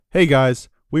Hey guys,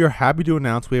 we are happy to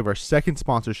announce we have our second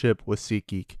sponsorship with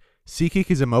SeatGeek. SeatGeek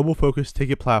is a mobile-focused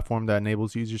ticket platform that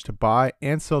enables users to buy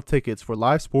and sell tickets for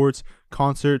live sports,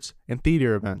 concerts, and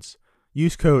theater events.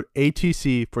 Use code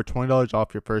ATC for $20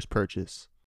 off your first purchase.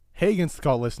 Hey Against the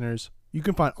Call listeners, you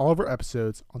can find all of our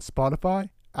episodes on Spotify,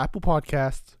 Apple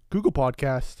Podcasts, Google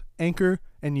Podcasts, Anchor,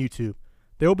 and YouTube.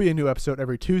 There will be a new episode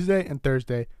every Tuesday and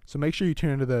Thursday, so make sure you tune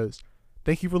into those.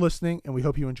 Thank you for listening, and we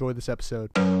hope you enjoy this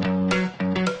episode.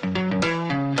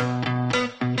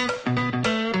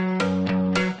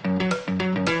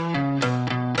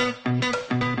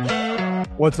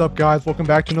 What's up, guys? Welcome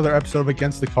back to another episode of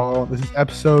Against the Call. This is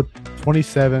episode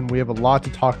 27. We have a lot to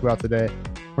talk about today.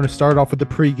 We're going to start off with the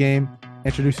pregame,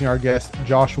 introducing our guest,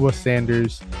 Joshua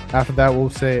Sanders. After that, we'll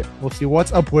see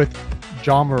what's up with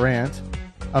John Morant,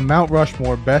 a Mount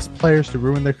Rushmore best players to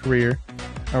ruin their career,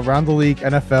 around the league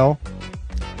NFL,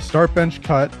 start bench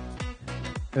cut,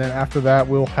 and then after that,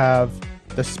 we'll have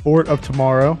the sport of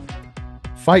tomorrow,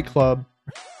 Fight Club,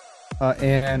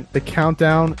 and the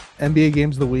countdown, NBA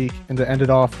games of the week, and to end it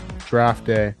off, draft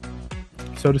day.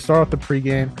 So to start off the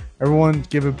pregame, everyone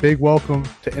give a big welcome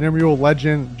to intramural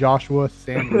legend Joshua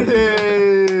Sanders.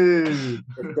 Hey!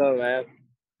 What's up, man?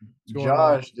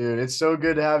 Josh, dude, it's so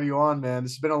good to have you on, man.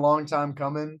 This has been a long time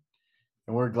coming,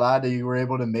 and we're glad that you were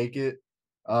able to make it.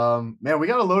 Man, we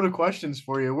got a load of questions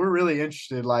for you. We're really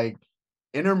interested, like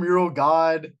intramural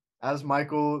God, as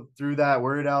Michael threw that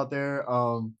word out there.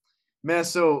 Man,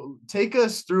 so take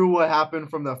us through what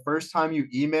happened from the first time you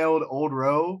emailed Old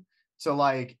Row to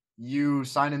like you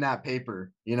signing that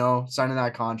paper, signing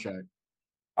that contract.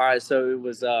 All right, so it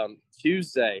was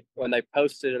Tuesday when they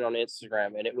posted it on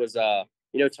Instagram, and it was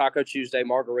Taco Tuesday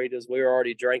margaritas. We were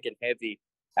already drinking heavy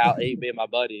out eating me and my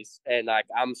buddies, and like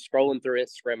I'm scrolling through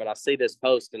Instagram and I see this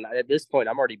post, and at this point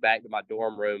I'm already back to my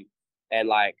dorm room, and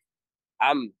like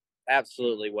I'm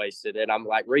absolutely wasted, and I'm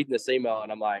like reading this email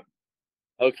and I'm like,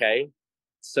 okay,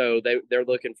 so they're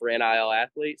looking for NIL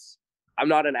athletes. I'm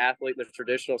not an athlete in the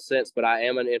traditional sense, but I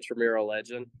am an intramural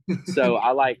legend. So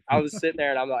I was sitting there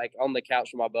and I'm like on the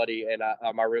couch with my buddy and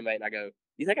my roommate, and I go,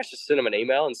 you think I should send him an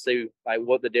email and see like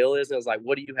what the deal is? And I was like,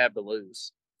 what do you have to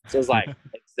lose? So I was like,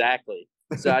 exactly.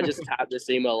 So I just typed this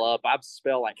email up. I've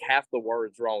spelled like half the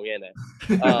words wrong in it.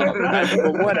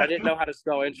 For one, I didn't know how to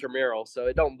spell intramural, so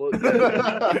it don't look good.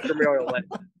 Intramural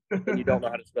legend, and you don't know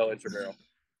how to spell intramural.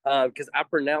 Because I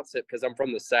pronounce it, because I'm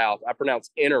from the South, I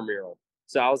pronounce intramural.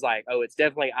 So I was like, oh, it's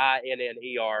definitely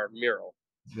INNER mural.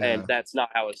 Yeah. And that's not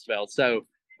how it's spelled. So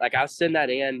like I send that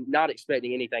in, not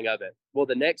expecting anything of it. Well,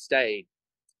 the next day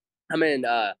I'm in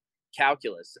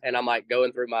calculus, and I'm like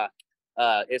going through my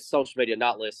it's social media,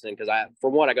 not listening, because I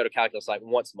go to calculus like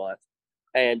once a month.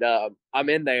 And I'm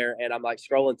in there and I'm like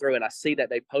scrolling through and I see that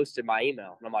they posted my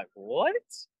email. And I'm like, what?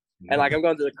 And like I'm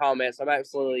going through the comments, I'm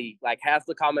absolutely like half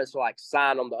the comments were like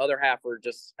sign on, the other half were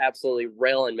just absolutely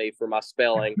railing me for my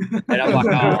spelling. And I'm like,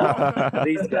 oh,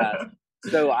 these guys.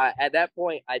 So at that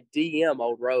point I DM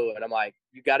Old Row and I'm like,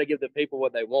 you got to give the people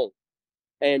what they want.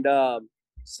 And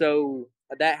so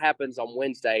that happens on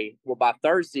Wednesday. Well, by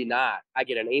Thursday night, I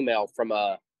get an email from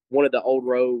one of the Old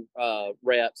Row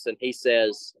reps, and he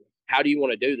says, how do you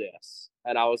want to do this?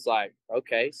 And I was like,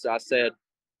 okay. So I said,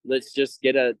 let's just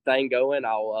get a thing going.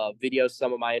 I'll video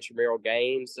some of my intramural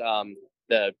games,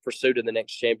 the pursuit of the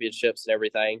next championships and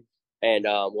everything. And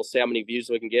we'll see how many views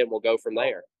we can get, and we'll go from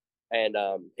there. And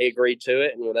he agreed to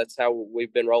it, and that's how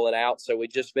we've been rolling out. So we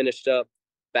just finished up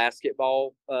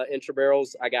basketball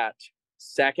intramurals. I got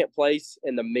second place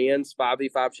in the men's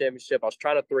 5v5 championship. I was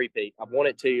trying to three-peat. I've won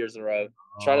it 2 years in a row.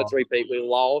 Trying to three-peat. We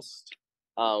lost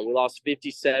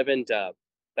 57 to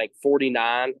I think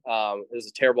 49. It was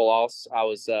a terrible loss. I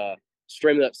was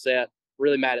extremely upset,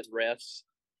 really mad at the refs,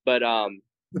 but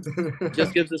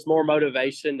just gives us more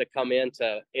motivation to come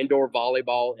into indoor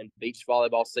volleyball and beach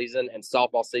volleyball season and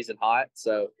softball season hot.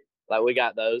 So like we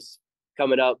got those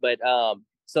coming up, but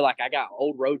so like I got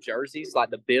Old Row jerseys, like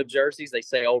the bib jerseys. They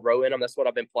say Old Row in them. That's what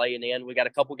I've been playing in. We got a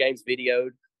couple games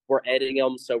videoed. We're editing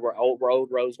them, so we're Old Row's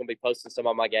going to be posting some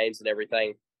of my games and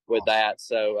everything with that.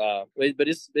 So but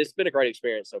it's been a great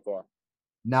experience so far.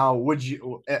 Now,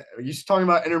 you're talking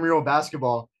about intramural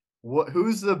basketball,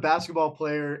 who's the basketball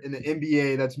player in the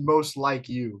NBA that's most like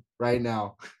you right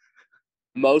now?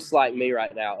 Most like me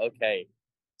right now? Okay,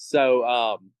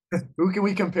 so who can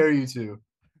we compare you to?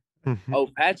 Oh,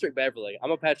 Patrick Beverly.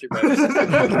 I'm a Patrick Beverly.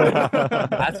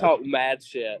 I talk mad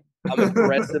shit. I'm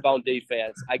aggressive on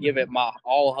defense. I give it my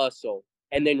all hustle,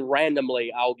 and then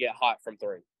randomly I'll get hot from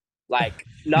three. Like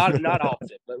not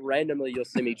often, but randomly you'll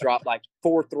see me drop like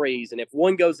 4 threes, and if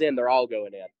one goes in, they're all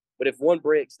going in. But if one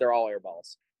bricks, they're all air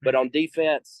balls. But on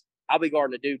defense, I'll be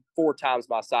guarding a dude 4 times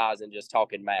my size and just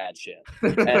talking mad shit.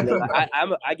 And then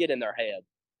I get in their head.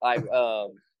 Like,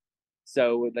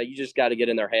 so you just got to get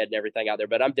in their head and everything out there.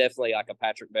 But I'm definitely like a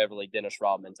Patrick Beverly, Dennis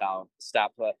Rodman style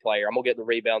player. I'm gonna get the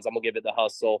rebounds. I'm gonna give it the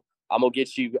hustle. I'm gonna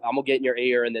get in your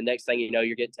ear, and the next thing you know,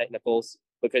 you're getting technicals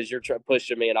because you're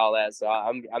pushing me and all that. So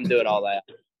I'm doing all that.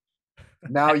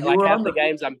 Now you like were half the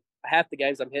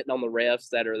games I'm hitting on the refs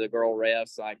that are the girl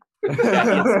refs. Like got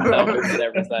and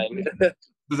everything.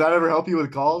 Does that ever help you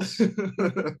with calls?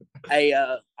 Hey,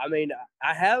 I mean,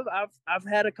 I've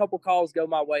had a couple calls go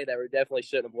my way that were definitely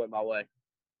shouldn't have went my way.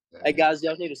 Hey guys,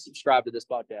 y'all need to subscribe to this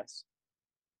podcast.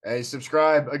 Hey,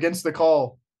 subscribe Against the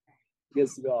Call.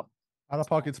 Against the Call. Out of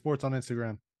Pocket Sports on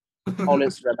Instagram. On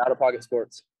Instagram, Out of Pocket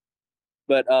Sports.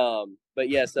 But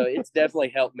yeah, so it's definitely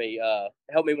helped me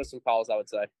with some calls, I would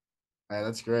say. Hey,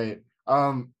 that's great.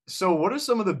 So what are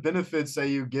some of the benefits that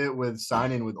you get with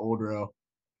signing with Old Row?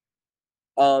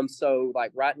 So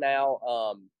like right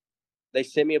now, they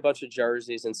sent me a bunch of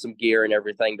jerseys and some gear and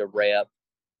everything to rep.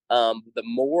 The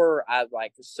more I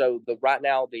like, so right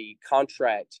now the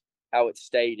contract, how it's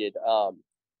stated,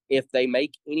 if they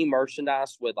make any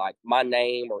merchandise with like my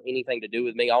name or anything to do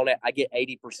with me on it, I get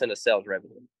 80% of sales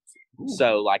revenue. Ooh.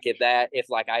 So like if I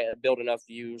build enough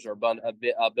views or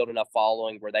build enough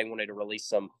following where they wanted to release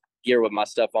some gear with my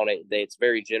stuff on it, it's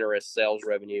very generous sales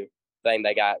revenue thing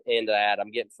they got into that.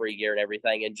 I'm getting free gear and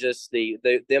everything, and just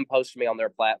them posting me on their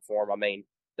platform. I mean,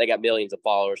 they got millions of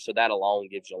followers, so that alone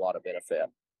gives you a lot of benefit.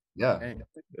 Yeah.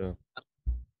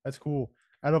 That's cool.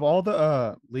 Out of all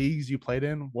the leagues you played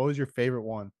in, what was your favorite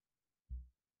one?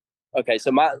 Okay,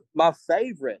 so my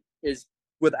favorite is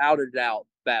without a doubt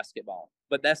basketball,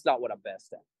 but that's not what I'm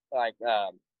best at. Like,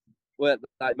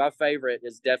 my favorite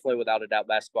is definitely without a doubt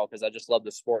basketball because I just love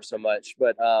the sport so much.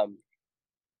 But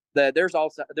there's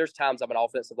times I'm an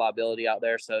offensive liability out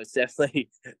there, so it's definitely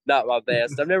not my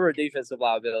best. I'm never a defensive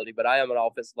liability, but I am an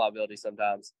offensive liability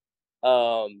sometimes.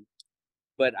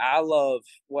 But I love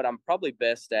what I'm probably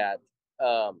best at.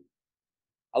 I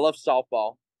love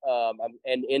softball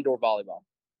and indoor volleyball.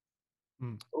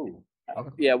 Ooh.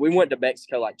 Yeah, we went to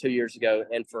Mexico like 2 years ago,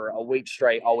 and for a week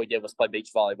straight, all we did was play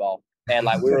beach volleyball. And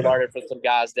like we were learning from some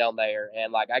guys down there,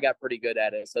 and like I got pretty good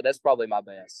at it. So that's probably my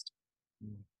best.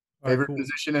 Favorite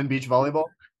position in beach volleyball?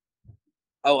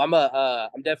 Oh,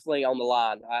 I'm definitely on the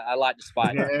line. I like to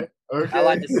spike. Yeah, okay. I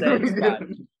like to set spike.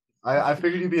 I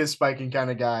figured you'd be a spiking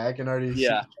kind of guy. I can already see.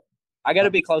 I got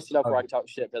to be close enough where I can talk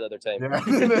shit to the other team.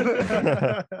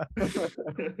 Yeah.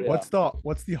 What's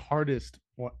the hardest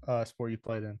sport you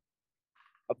played in?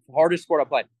 Hardest sport I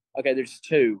played? Okay, there's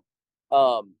 2.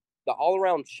 The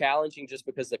all-around challenging, just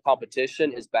because the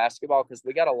competition, is basketball, because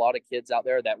we got a lot of kids out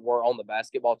there that were on the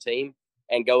basketball team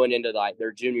and going into like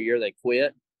their junior year they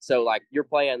quit. So like you're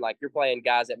playing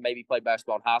guys that maybe played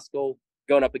basketball in high school,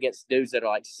 going up against dudes that are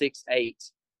like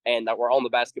 6'8" and that were on the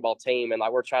basketball team, and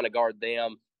like we're trying to guard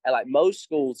them. And like most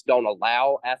schools don't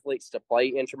allow athletes to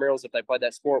play intramurals if they play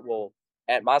that sport. Well,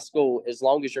 at my school, as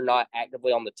long as you're not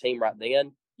actively on the team right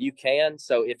then, you can.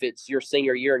 So if it's your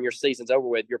senior year and your season's over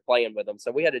with, you're playing with them.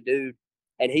 So we had a dude,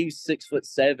 and he was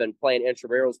 6'7" playing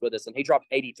intramurals with us, and he dropped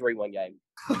 83 one game.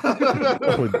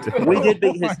 We did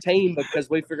beat his team because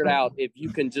we figured out if you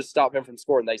can just stop him from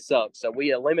scoring, they suck. So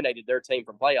we eliminated their team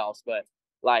from playoffs. But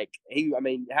like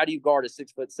how do you guard a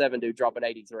 6'7" dude dropping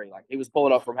 83? Like he was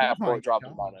pulling up from half court,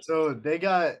 dropping on us. So they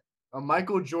got a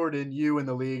Michael Jordan, you in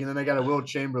the league, and then they got a Will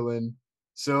Chamberlain.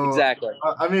 So exactly.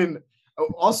 I mean,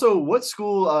 also, what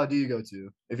school do you go to?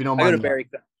 If you don't mind,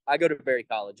 I go to Berry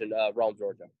College in Rome,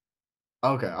 Georgia.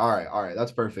 Okay, all right,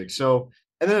 that's perfect. So,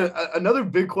 and then another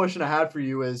big question I had for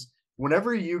you is,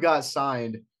 whenever you got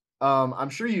signed, I'm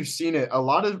sure you've seen it. A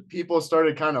lot of people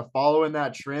started kind of following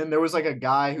that trend. There was like a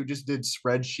guy who just did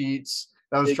spreadsheets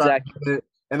that was trying to do it,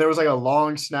 and there was like a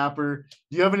long snapper.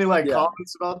 Do you have any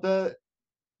comments about that?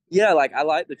 Yeah, like I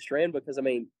like the trend because I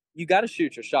mean, you got to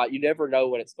shoot your shot. You never know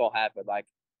when it's gonna happen. Like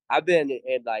I've been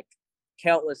in like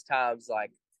countless times,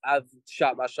 like I've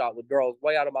shot my shot with girls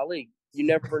way out of my league. You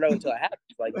never know until it happens.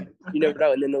 Like you never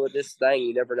know. And then with this thing,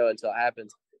 you never know until it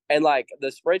happens. And like the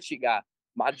spreadsheet guy,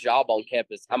 my job on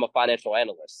campus, I'm a financial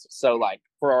analyst. So like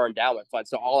for our endowment fund.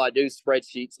 So all I do is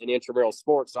spreadsheets and intramural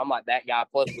sports. So I'm like that guy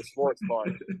plus the sports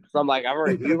part. So I'm like,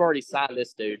 you've already signed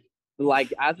this dude.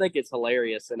 Like I think it's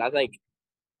hilarious. And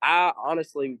I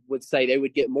honestly would say they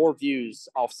would get more views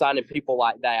off signing people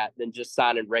like that than just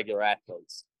signing regular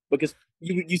athletes. Because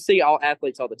you see all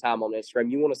athletes all the time on Instagram.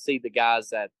 You want to see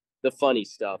the funny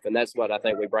stuff, and that's what I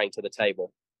think we bring to the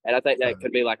table. And I think that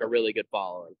could be like a really good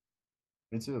following.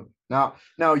 Me too. Now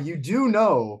you do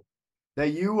know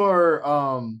that you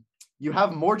are you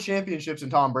have more championships than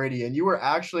Tom Brady, and you were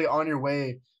actually on your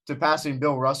way to passing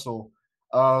Bill Russell.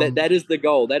 That is the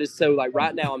goal. That is so like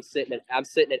right now I'm sitting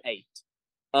at 8.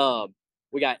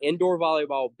 We got indoor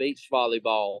volleyball, beach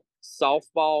volleyball,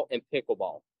 softball, and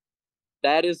pickleball.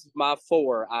 That is my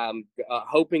 4. I'm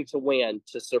hoping to win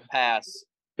to surpass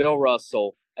Bill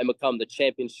Russell and become the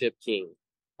championship king.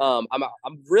 I'm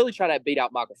really trying to beat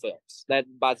out Michael Phelps. That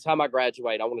by the time I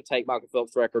graduate, I want to take Michael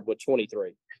Phelps' record with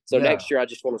 23. So next year, I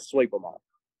just want to sweep them all.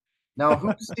 Now,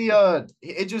 who's the?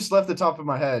 It just left the top of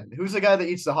my head. Who's the guy that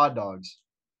eats the hot dogs?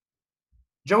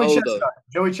 Joey Chestnut.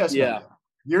 Joey Chestnut. Yeah.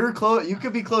 You're close. You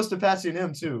could be close to passing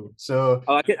him too. So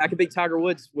I could beat Tiger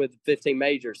Woods with 15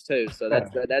 majors too. So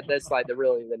that's like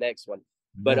the next one.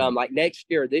 But like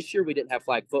this year we didn't have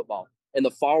flag football. In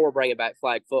the fall we're bringing back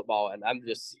flag football, and I'm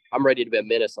ready to be a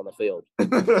menace on the field.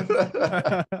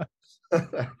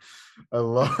 I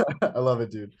love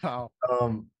it, dude. Wow.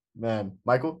 Man,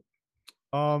 Michael.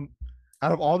 Out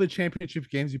of all the championship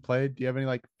games you played, do you have any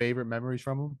like favorite memories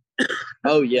from them?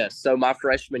 Oh yes. So my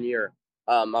freshman year,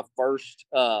 my first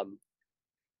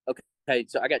okay,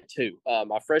 so I got 2.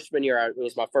 My freshman year, it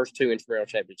was my first 2 intramural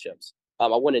championships. I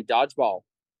won in dodgeball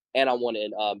and I won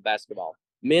in basketball.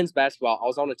 Men's basketball, I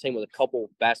was on a team with a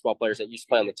couple basketball players that used to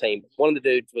play on the team. One of the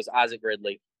dudes was Isaac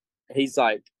Ridley. He's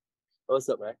like, what's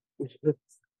up, man?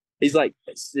 He was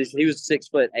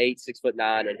 6'8",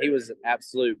 6'9", and he was an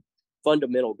absolute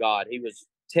fundamental god. He was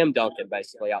Tim Duncan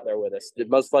basically out there with us, the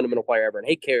most fundamental player ever, and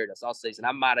he carried us all season.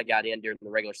 I might have got in during the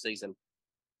regular season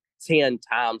 10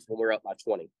 times when we were up by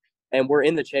 20. And we're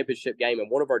in the championship game,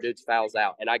 and one of our dudes fouls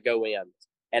out, and I go in,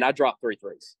 and I drop 3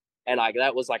 threes. And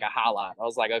that was like a highlight. I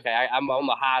was like, okay, I'm on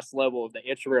the highest level of the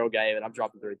intramural game, and I'm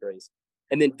dropping 3 threes.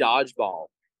 And then dodgeball.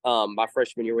 My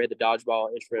freshman year, we had the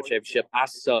dodgeball intramural championship. I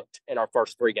sucked in our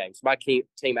first 3 games. My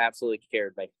team absolutely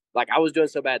carried me. Like, I was doing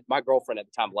so bad, my girlfriend at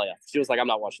the time left. She was like, I'm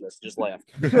not watching this. Just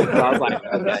left. So I was like,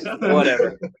 okay,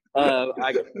 whatever.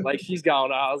 She's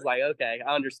gone. I was like, okay,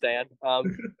 I understand.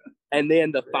 And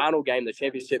then the final game, the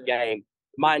championship game,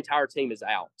 my entire team is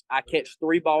out. I catch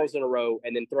 3 balls in a row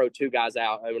and then throw 2 guys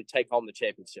out and take home the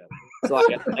championship. So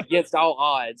like against all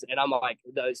odds. And I'm like,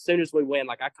 as soon as we win,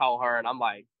 like I call her and I'm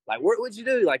like, what'd you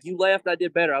do? Like you left, I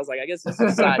did better. I was like, I guess this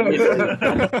is a sign.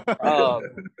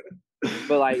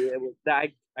 But like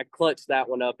I clutched that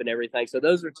one up and everything. So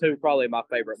those are 2 probably my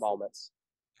favorite moments.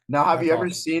 Now, have you ever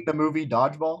seen the movie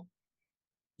Dodgeball?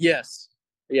 Yes.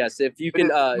 Yes, if you can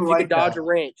dodge a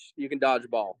wrench, you can dodge a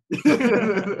ball.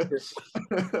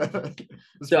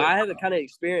 So I haven't kind of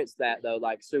experienced that though.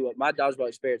 Like, so my dodgeball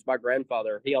experience, my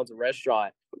grandfather, he owns a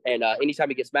restaurant, and anytime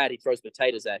he gets mad, he throws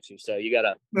potatoes at you. So you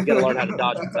gotta learn how to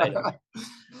dodge potatoes.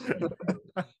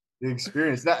 The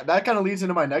experience that kind of leads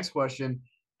into my next question: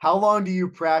 how long do you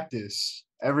practice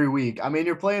every week? I mean,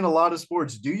 you're playing a lot of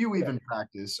sports. Do you even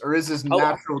practice, or is this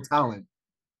natural talent?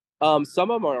 Some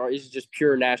of them is just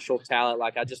pure natural talent.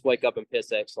 Like I just wake up and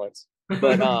piss excellence.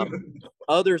 But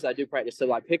others I do practice. So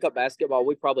like pickup basketball,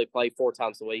 we probably play 4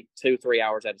 times a week, 2-3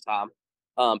 hours at a time.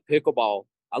 Pickleball,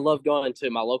 I love going to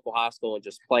my local high school and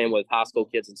just playing with high school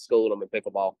kids and schooling them in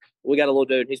pickleball. We got a little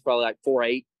dude, he's probably like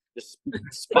 4'8", just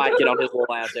spiking on his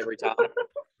little ass every time.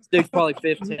 This dude's probably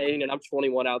 15 and I'm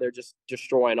 21 out there just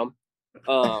destroying them.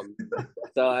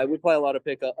 So we play a lot of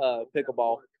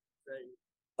pickleball.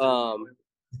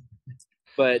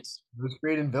 But who's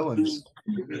creating villains?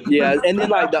 Yeah, and then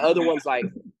like the other ones like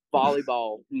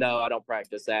volleyball, no, I don't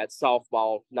practice that.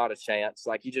 Softball, not a chance.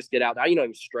 Like you just get out there, you don't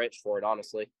even stretch for it,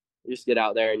 honestly. You just get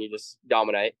out there and you just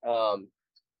dominate.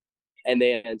 And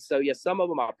then so yeah, some of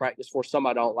them I practice for, some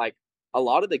I don't. Like a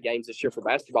lot of the games this year for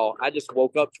basketball, I just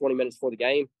woke up 20 minutes before the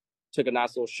game, took a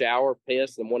nice little shower,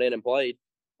 pissed, and went in and played.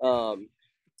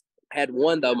 Had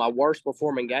one though, my worst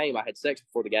performing game. I had sex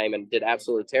before the game and did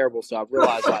absolutely terrible. So I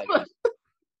realized like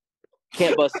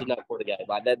can't bust it up for the game.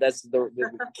 Like that's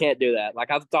can't do that.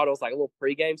 Like I thought it was like a little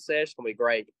pregame session, gonna be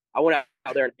great. I went out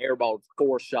there and airballed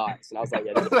 4 shots, and I was like,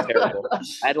 yeah, this is terrible. I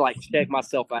had to like check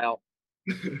myself out.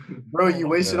 Bro, you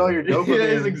wasted all your dopamine.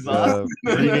 Yeah, it's exhausting.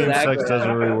 Pregame sex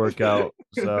doesn't really work out.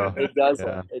 So it doesn't.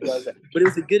 Yeah. It doesn't. But it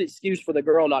was a good excuse for the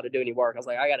girl not to do any work. I was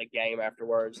like, I got a game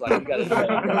afterwards. Like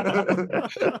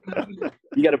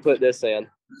you got to put this in.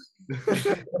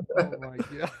 Oh my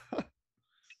god.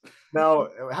 Now,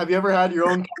 have you ever had your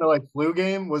own kind of like flu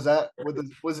game? Is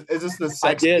this the sex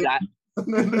I did. I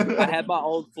had my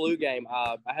own flu game.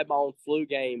 I had my own flu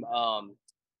game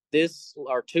this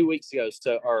or 2 weeks ago.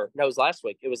 It was last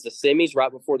week. It was the semis right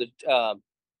before the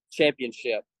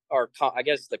championship, or I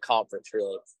guess the conference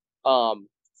really.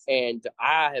 And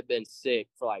I have been sick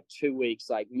for like 2 weeks,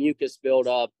 like mucus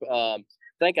buildup,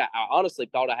 think I honestly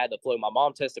thought I had the flu. My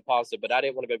mom tested positive, but I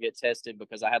didn't want to go get tested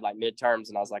because I had like midterms,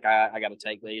 and I was like, I got to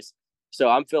take these. So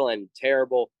I'm feeling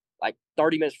terrible. Like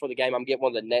 30 minutes before the game, I'm getting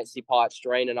one of the Netsy pots,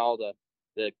 draining all the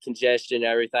congestion and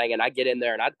everything. And I get in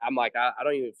there, and I'm like, I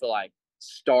don't even feel like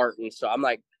starting. So I'm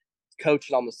like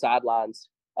coaching on the sidelines.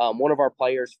 One of our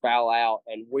players foul out,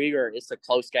 and it's a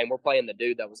close game. We're playing the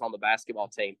dude that was on the basketball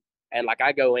team. And like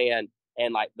I go in,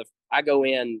 and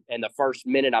the first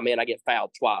minute I'm in, I get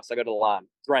fouled twice. I go to the line,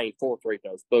 drain 4 free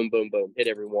throws, boom, boom, boom, hit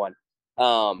every one.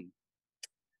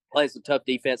 Playing some tough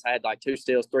defense. I had like 2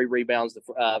 steals, 3 rebounds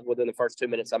within the first 2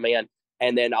 minutes I'm in.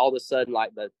 And then all of a sudden,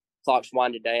 like the clock's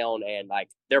winding down, and like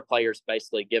their players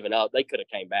basically giving up. They could have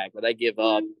came back, but they give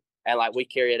up. And like we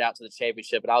carry it out to the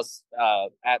championship. And I was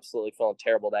absolutely feeling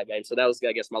terrible that game. So that was,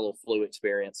 I guess, my little flu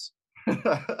experience.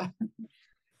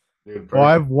 Dude, Well,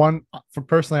 I have one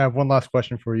last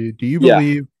question for you. Do you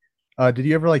believe? Did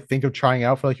you ever like think of trying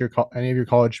out for like any of your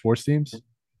college sports teams?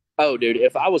 Oh, dude,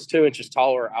 if I was 2 inches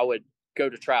taller, I would go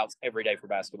to tryouts every day for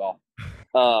basketball.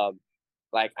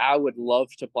 Like I would love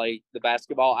to play the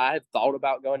basketball. I have thought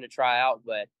about going to try out,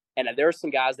 and there are some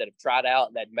guys that have tried out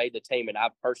and that made the team, and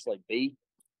I've personally beat.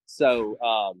 So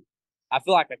I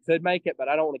feel like I could make it, but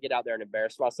I don't want to get out there and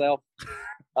embarrass myself.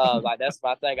 Like that's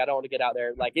my thing. I don't want to get out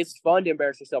there. Like it's fun to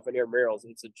embarrass yourself in murals.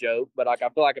 It's a joke, but like I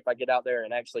feel like if I get out there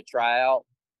and actually try out,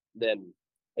 then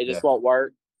it just won't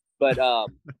work. But hold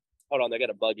on, they got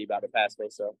a buggy about to pass me,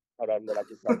 so hold on, then I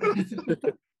can.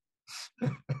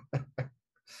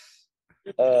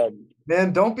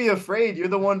 Man, don't be afraid. You're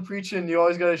the one preaching. You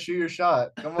always got to shoot your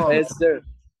shot. Come on. It's there.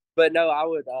 But no, I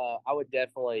would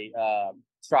definitely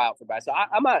try out for basketball.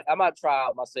 I might try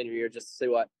out my senior year just to see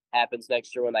what happens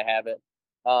next year when they have it.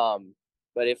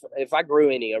 But if I grew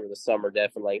any over the summer,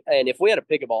 definitely. And if we had a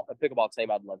pickleball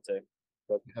team, I'd love to.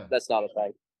 But that's not a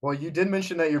thing. Well, you did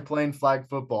mention that you're playing flag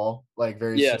football, like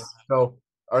very soon. Yes. So,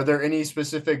 are there any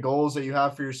specific goals that you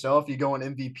have for yourself? You going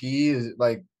MVP? Is it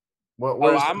like what?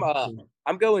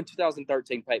 I'm going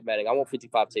 2013 Peyton Manning. I want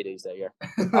 55 TDs that year.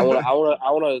 I'm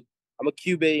a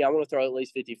QB. I want to throw at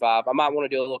least 55. I might want to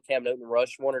do a little Cam Newton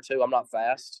rush 1 or 2. I'm not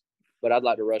fast, but I'd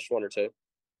like to rush 1 or 2.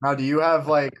 Now, do you have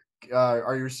like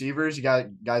are your receivers? You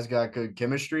guys got good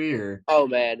chemistry or? Oh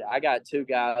man, I got 2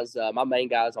 guys. My main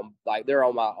guys, they're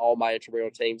on all my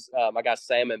intramural teams. I got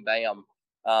Sam and Bam,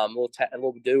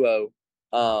 little duo.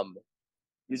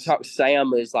 You talk.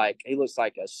 Sam is he looks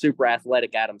like a super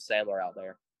athletic Adam Sandler out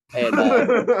there,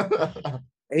 and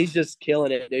he's just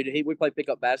killing it, dude. We play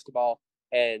pickup basketball,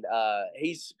 and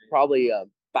he's probably a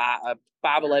 5'11",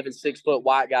 6-foot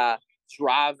white guy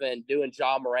driving, doing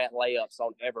John Morant layups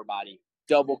on everybody.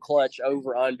 Double clutch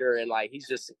over under, and he's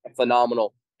just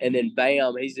phenomenal. And then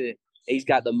Bam, he's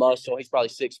got the muscle. He's probably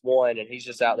 6'1", and he's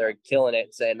just out there killing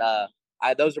it. And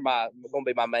those are going to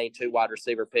be my main 2 wide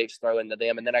receiver picks. Throw into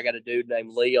them, and then I got a dude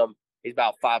named Liam. He's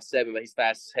about 5'7", but he's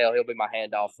fast as hell. He'll be my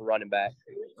handoff for running back.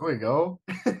 There we go.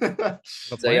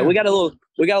 So yeah, we got a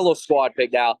little squad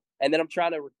picked out, and then I'm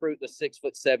trying to recruit the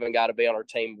 6'7" guy to be on our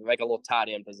team to make a little tight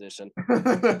end position.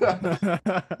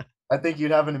 I think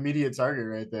you'd have an immediate target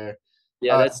right there.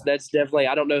 Yeah, that's definitely.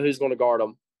 I don't know who's going to guard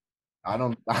him. I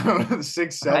don't know.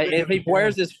 6'7". If he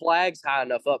wears his flags high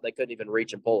enough up, they couldn't even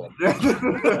reach and pull him.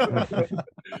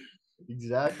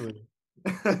 Exactly.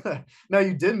 Now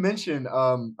you did mention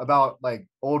about like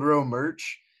Old Row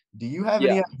merch. Do you have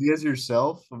any ideas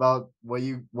yourself about what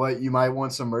you might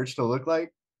want some merch to look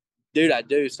like? Dude, I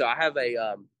do. So I have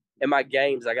in my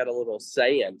games, I got a little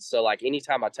saying. So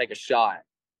anytime I take a shot,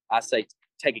 I say,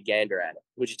 take a gander at it.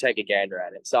 Would you take a gander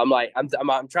at it? So I'm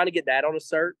trying to get that on a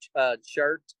shirt. They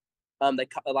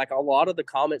a lot of the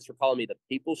comments were calling me the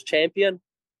People's Champion.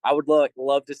 I would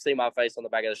love to see my face on the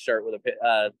back of the shirt with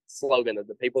a slogan of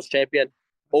the People's Champion.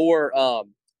 Or I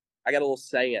got a little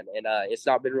saying, and it's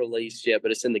not been released yet,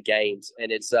 but it's in the games,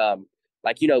 and it's hype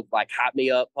me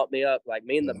up, pump me up. Like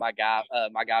me and my guy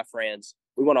friends,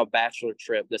 we went on a bachelor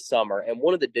trip this summer, and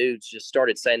one of the dudes just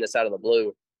started saying this out of the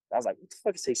blue. I was like, what the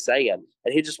fuck is he saying?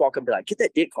 And he just walked up and be like, get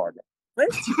that dick card. What?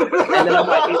 And then I'm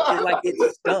like, it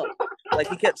stuck.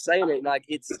 He kept saying it, and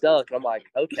it stuck. And I'm like,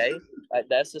 okay,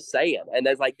 that's a saying. And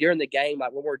there's during the game,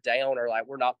 when we're down or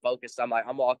we're not focused, I'm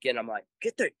walking, I'm like,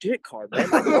 get that dick card,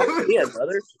 man. Walk in,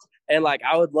 brother. And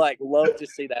I would love to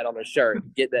see that on a shirt.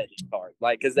 Get that dick card,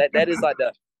 because that is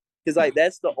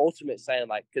that's the ultimate saying.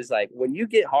 Because when you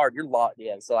get hard, you're locked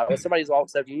in. So when somebody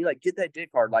walks up to you, get that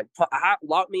dick card.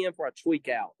 Lock me in for a tweak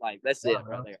out. That's it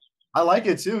right there. I like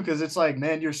it too, because it's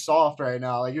man, you're soft right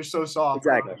now. You're so soft.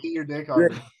 Exactly. Get your dick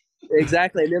hard.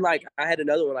 Exactly. And then I had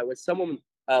another one. When someone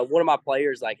one of my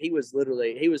players, like he was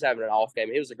having an off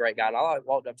game. He was a great guy. And I like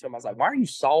walked up to him. I was like, why are you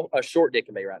short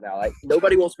dicking me right now? Like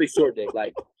nobody wants to be short dick.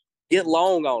 Like get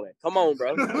long on it. Come on,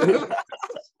 bro.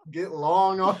 Get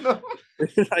long on them.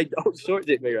 Like don't short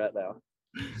dick me right now.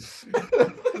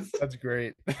 That's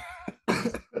great.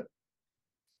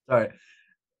 Sorry.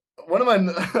 One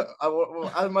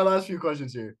of my last few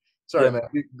questions here. Sorry, man.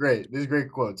 Great. These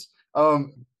great quotes. Do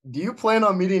you plan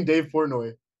on meeting Dave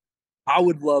Portnoy? I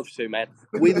would love to, man.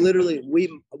 We literally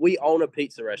we own a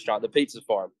pizza restaurant, the Pizza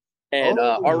Farm, and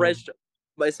our restaurant.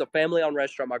 It's a family-owned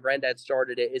restaurant. My granddad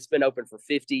started it. It's been open for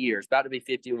 50 years, about to be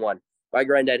 51. My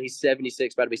granddad, he's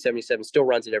 76, about to be 77, still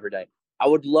runs it every day. I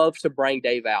would love to bring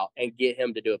Dave out and get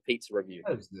him to do a pizza review.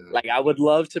 Like I would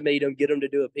love to meet him, get him to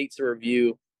do a pizza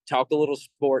review, talk a little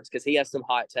sports because he has some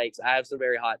hot takes. I have some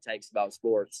very hot takes about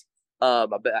sports.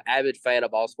 I'm an avid fan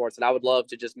of all sports, and I would love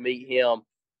to just meet him,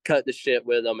 cut the shit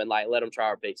with him, and like let him try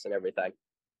our pizza and everything.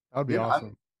 That would be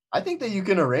awesome. I think that you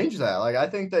can arrange that. Like I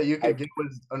think that you could get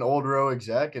with an old row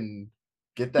exec and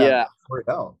get that worked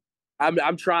out.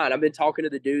 I'm trying. I've been talking to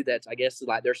the dude that's I guess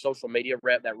like their social media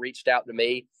rep that reached out to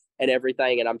me and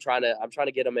everything, and I'm trying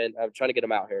to get him in. I'm trying to get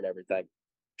him out here and everything.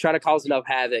 Trying to cause enough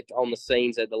havoc on the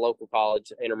scenes at the local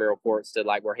college intramural courts to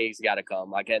like where he's got to come.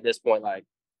 Like at this point, like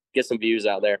get some views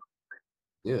out there.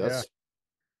 Yeah.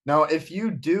 Now, if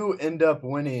you do end up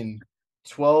winning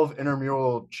 12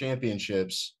 intramural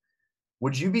championships,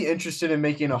 would you be interested in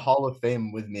making a Hall of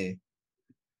Fame with me?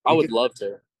 I would love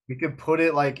to. We could put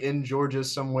it like in Georgia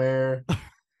somewhere,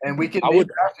 and we can name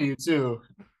after you too.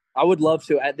 I would love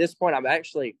to. At this point,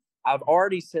 I've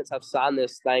already, since I've signed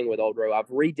this thing with Old Row, I've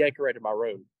redecorated my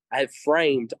room. I have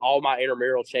framed all my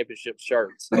intramural championship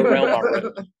shirts around my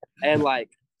room. And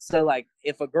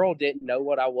if a girl didn't know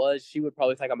what I was, she would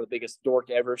probably think I'm the biggest dork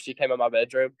ever if she came in my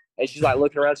bedroom. And she's like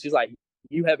looking around. She's like,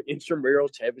 you have intramural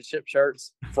championship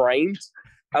shirts framed?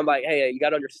 I'm like, hey, you got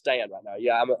to understand right now.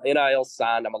 Yeah, I'm an NIL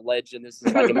signed. I'm a legend. This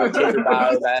is like in my Tinder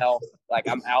bio now. Like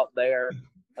I'm out there.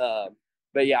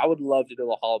 But yeah, I would love to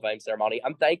do a Hall of Fame ceremony.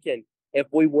 I'm thinking if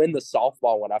we win the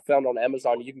softball one, I found on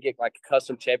Amazon, you can get like a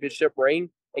custom championship ring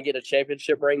and get a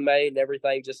championship ring made and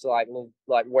everything just to like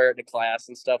wear it to class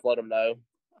and stuff. Let them know.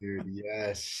 Dude,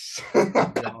 yes.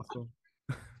 Awesome.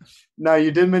 Now,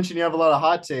 you did mention you have a lot of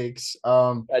hot takes.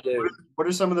 I do. What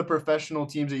are some of the professional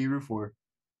teams that you root for?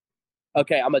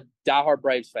 Okay, I'm a diehard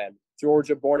Braves fan.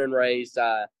 Georgia, born and raised.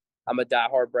 I'm a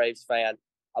diehard Braves fan.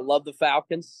 I love the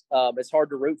Falcons. It's hard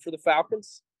to root for the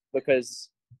Falcons because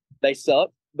they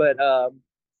suck, but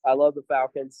I love the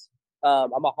Falcons.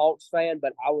 I'm a Hawks fan,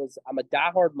 but I'm a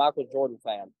diehard Michael Jordan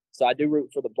fan, so I do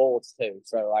root for the Bulls too.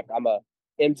 So like I'm a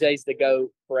MJ's the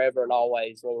GOAT forever and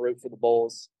always. Will root for the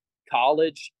Bulls.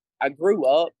 College, I grew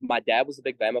up. My dad was a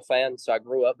big Bama fan, so I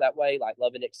grew up that way, like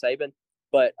loving Nick Saban.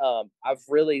 But I've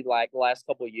really like the last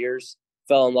couple of years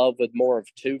fell in love with more of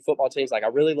two football teams. Like I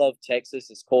really love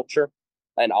Texas's culture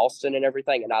and Austin and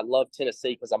everything, and I love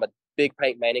Tennessee because I'm a big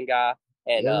Peyton Manning guy.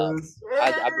 And I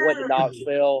went to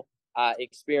Knoxville. I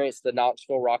experienced the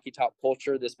Knoxville Rocky Top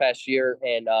culture this past year,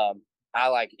 and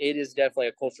it is definitely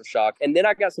a culture shock. And then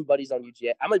I got some buddies on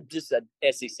UGA. I'm just a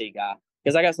SEC guy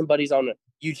because I got some buddies on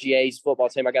UGA's football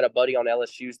team. I got a buddy on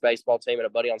LSU's baseball team and a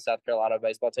buddy on South Carolina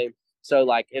baseball team. So,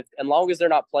 like, as long as they're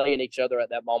not playing each other at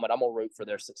that moment, I'm going to root for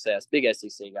their success. Big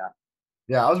SEC guy.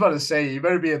 Yeah, I was about to say, you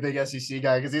better be a big SEC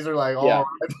guy because these are like all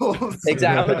rivals.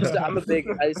 Exactly. I'm a big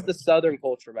 – it's the Southern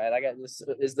culture, man. I got this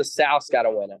 – is the South's got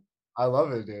to win it. I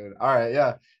love it, dude. All right,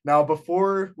 yeah. Now,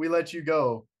 before we let you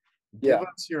go, give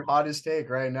us your hottest take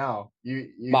right now.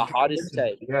 My hottest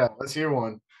take? Yeah, let's hear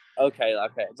one. Okay.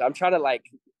 So I'm trying to,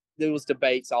 there was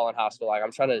debates all in high school. Like,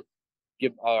 I'm trying to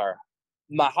give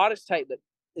my hottest take that –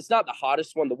 it's not the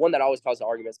hottest one. The one that always causes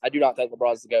arguments. I do not think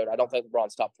LeBron's the GOAT. I don't think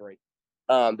LeBron's top 3.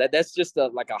 That's just a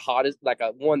hottest, like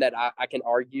a one that I can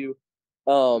argue.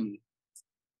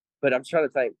 But I'm trying to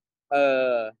think.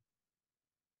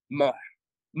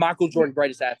 Michael Jordan,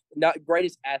 greatest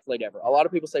athlete ever. A lot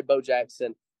of people say Bo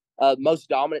Jackson. Most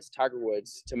dominant Tiger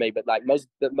Woods to me, but like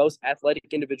the most athletic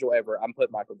individual ever, I'm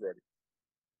putting Michael Jordan.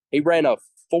 He ran a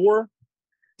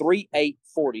 4.38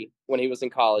 40 when he was in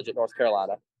college at North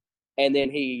Carolina. And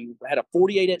then he had a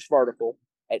 48-inch vertical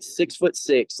at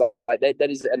 6'6". So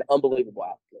that is an unbelievable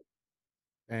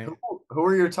athlete. Who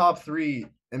are your top 3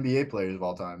 NBA players of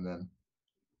all time then?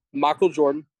 Michael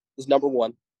Jordan is number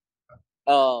 1.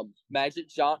 Magic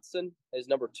Johnson is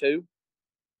number 2.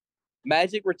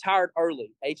 Magic retired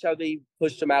early. HIV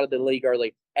pushed him out of the league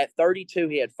early. At 32,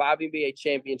 he had 5 NBA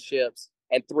championships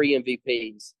and 3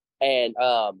 MVPs. And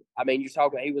you're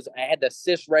talking. Had the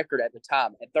assist record at the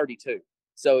time at 32.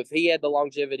 So if he had the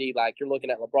longevity, like you're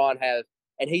looking at LeBron have,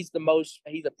 and he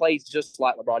plays just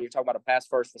like LeBron. You're talking about a pass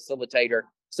first facilitator.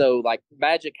 So like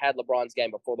Magic had LeBron's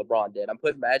game before LeBron did. I'm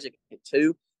putting Magic at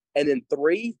 2, and then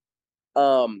 3.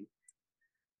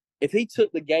 If he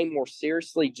took the game more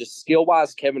seriously, just skill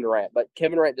wise, Kevin Durant. But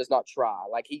Kevin Durant does not try.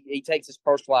 Like he takes his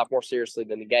personal life more seriously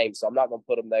than the game. So I'm not going to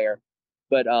put him there.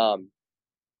 But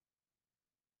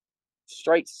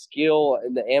straight skill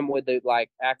and with the like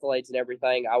accolades and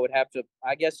everything,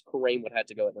 I guess Kareem would have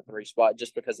to go at the 3 spot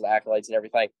just because of the accolades and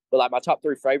everything. But like my top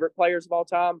 3 favorite players of all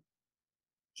time,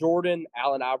 Jordan,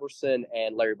 Allen Iverson,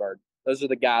 and Larry Bird. Those are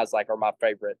the guys like are my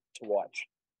favorite to watch.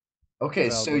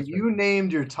 Okay, so you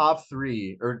named your top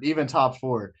 3 or even top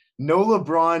 4. No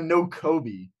LeBron, no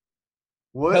Kobe.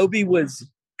 What?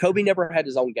 Kobe never had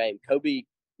his own game. Kobe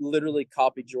literally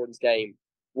copied Jordan's game,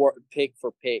 pick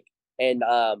for pick, and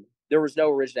there was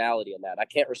no originality in that. I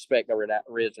can't respect no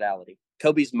originality.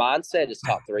 Kobe's mindset is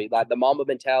top 3, like the Mamba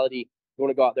mentality. You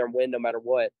want to go out there and win no matter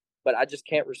what. But I just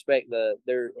can't respect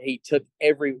he took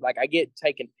I get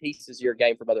taking pieces of your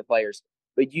game from other players,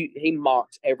 but he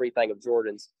mocked everything of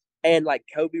Jordan's. And like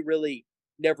Kobe really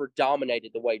never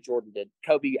dominated the way Jordan did.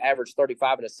 Kobe averaged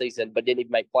 35 in a season, but didn't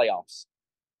even make playoffs.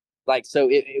 Like, so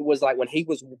it was like when he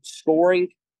was scoring,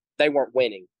 they weren't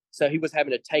winning. So he was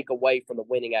having to take away from the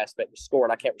winning aspect of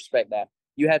scoring. I can't respect that.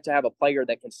 You have to have a player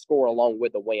that can score along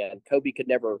with the win. Kobe could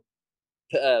never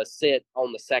sit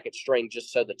on the second string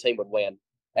just so the team would win.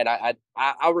 And I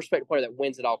respect a player that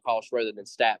wins at all costs rather than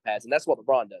stat pads. And that's what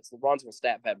LeBron does. LeBron's going to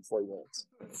stat pad before he wins.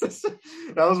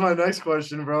 That was my next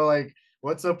question, bro. Like,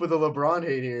 what's up with the LeBron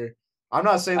hate here? I'm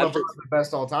not saying LeBron's the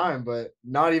best all time, but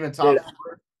not even top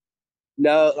 4.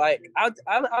 No, like I'd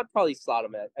probably slot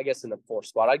him I guess in the 4th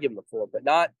spot. I'd give him the 4, but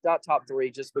not top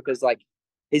 3 just because like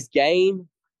his game's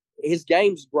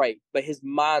great, but his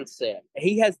mindset,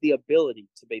 he has the ability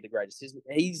to be the greatest.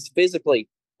 He's physically,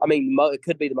 it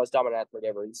could be the most dominant athlete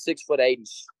ever. He's 6'8",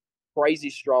 he's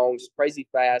crazy strong, crazy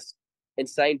fast,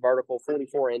 insane vertical,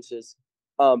 44 inches.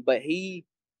 But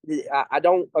I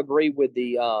don't agree with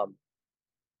the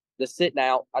sitting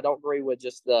out. I don't agree with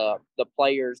just the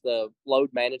players, the load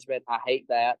management. I hate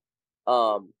that.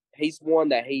 He's one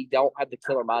that he don't have the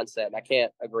killer mindset, and I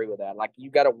can't agree with that. Like, you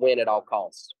got to win at all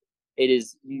costs.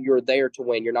 You're there to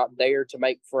win. You're not there to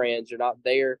make friends. You're not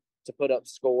there to put up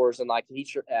scores. And like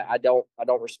I don't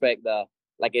respect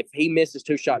like if he misses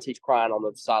 2 shots, he's crying on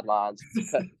the sidelines,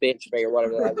 bench me or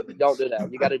whatever. Like, don't do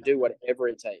that. You got to do whatever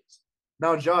it takes.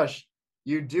 Now, Josh,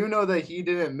 you do know that he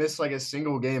didn't miss like a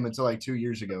single game until like 2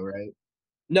 years ago, right?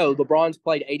 No, LeBron's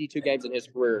played 82 games in his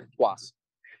career twice.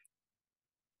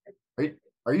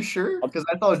 Are you sure? Because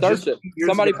I thought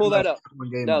somebody pull that up.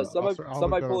 No,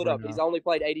 somebody pull it up. He's only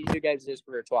played 82 games in his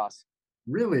career twice.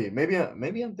 Really? Maybe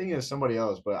I'm thinking of somebody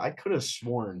else, but I could have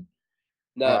sworn.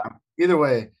 No. Either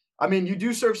way, you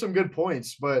do serve some good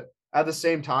points, but at the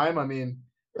same time,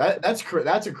 that's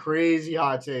a crazy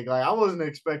hot take. Like, I wasn't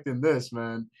expecting this,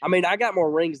 man. I got more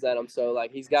rings than him, so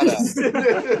like he's got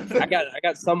I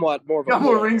got somewhat more of a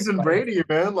more rings than Brady,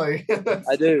 man. Like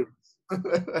I do.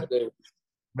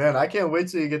 Man, I can't wait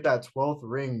till you get that 12th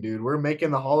ring, dude. We're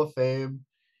making the Hall of Fame,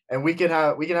 and we can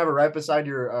have it right beside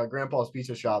your grandpa's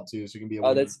pizza shop too, so you can be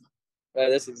able.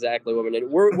 That's exactly what we need.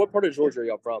 What part of Georgia are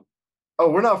y'all from? Oh,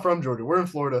 we're not from Georgia. We're in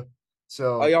Florida.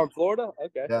 So. Oh, y'all in Florida?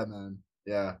 Okay. Yeah, man.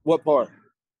 Yeah. What part?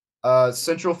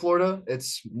 Central Florida.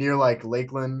 It's near like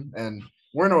Lakeland, and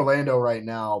we're in Orlando right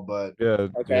now. But yeah,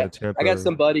 okay. Yeah, I got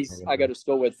some buddies I go to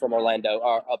school with from Orlando,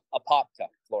 or Apopka,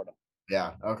 Florida.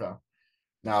 Yeah. Okay.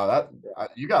 Now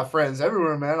you got friends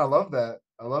everywhere, man. I love that.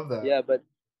 Yeah, but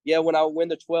when I win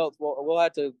the 12th, we'll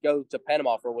have to go to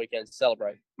Panama for a weekend to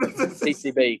celebrate.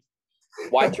 CCB,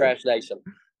 White Trash Nation.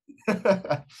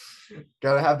 Gotta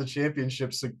have the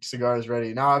championship cigars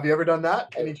ready. Now, have you ever done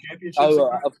that? Any championship?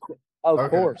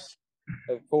 Of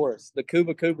course. The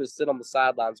Kubas sit on the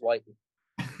sidelines waiting.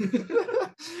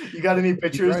 You got any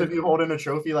pictures of you holding a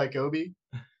trophy like Kobe?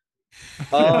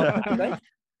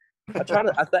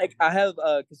 I think I have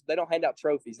because they don't hand out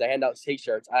trophies, they hand out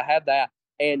T-shirts. I have that,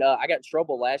 and I got in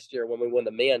trouble last year when we won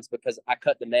the men's because I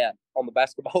cut the net on the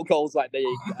basketball goals like the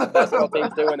basketball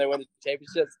teams do when they win the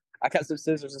championships. I got some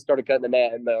scissors and started cutting the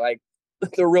net, and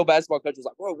the real basketball coach was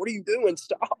like, "Bro, what are you doing?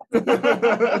 Stop!" I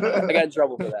got in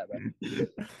trouble for that, man.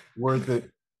 Worth it.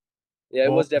 Yeah,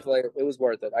 it was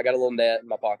worth it. I got a little net in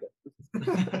my pocket.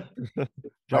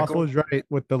 Josh was right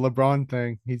with the LeBron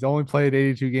thing. He's only played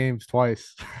 82 games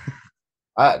twice.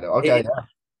 Okay.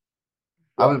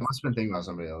 I must have been thinking about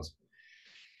somebody else.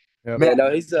 Yep. Yeah, no,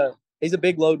 he's a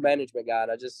big load management guy.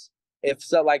 And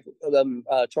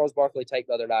Charles Barkley take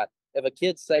the other night, if a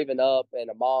kid's saving up and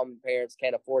a mom and parents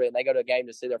can't afford it and they go to a game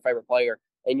to see their favorite player,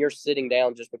 and you're sitting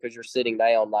down just because you're sitting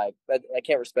down. Like, I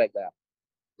can't respect that.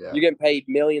 Yeah. You're getting paid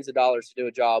millions of dollars to do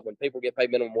a job when people get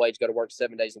paid minimum wage, go to work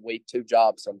 7 days a week, 2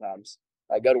 jobs sometimes.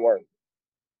 Like, go to work.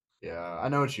 Yeah, I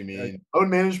know what you mean. Load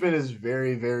management is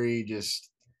very, very just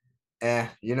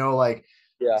like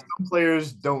some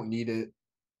players don't need it.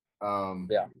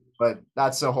 But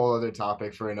that's a whole other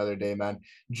topic for another day, man.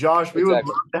 Josh, we would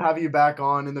love to have you back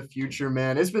on in the future,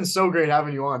 man. It's been so great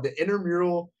having you on. The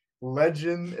intramural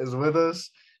legend is with us.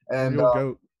 And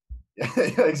GOAT.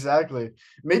 Yeah, exactly.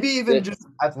 Maybe even just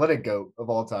athletic GOAT of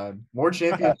all time. More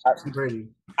championships than Brady.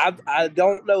 I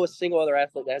don't know a single other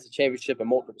athlete that has a championship in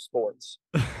multiple sports.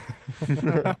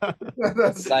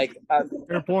 That's like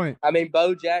fair point. I mean,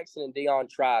 Bo Jackson and Deion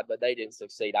tried, but they didn't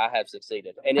succeed. I have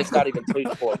succeeded, and it's not even 2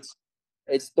 sports;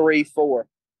 it's 3, 4.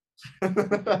 He's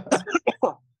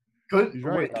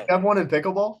right. You have one in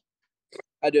pickleball?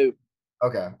 I do.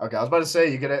 Okay. I was about to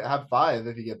say you could have 5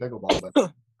 if you get pickleball,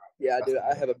 but yeah, I do.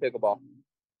 I have a pickleball.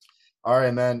 All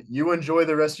right, man. You enjoy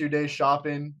the rest of your day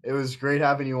shopping. It was great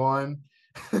having you on.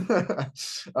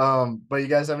 But you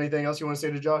guys have anything else you want to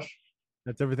say to Josh?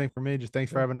 That's everything for me. Just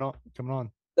thanks for coming on.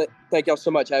 Thank y'all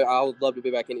so much. I would love to be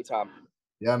back anytime.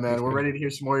 Yeah, man. We're ready to hear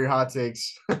some more of your hot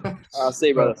takes. I'll see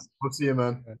you, brother. We'll see you,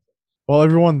 man. Well,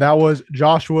 everyone, that was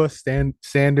Joshua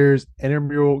Sanders,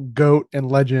 intramural GOAT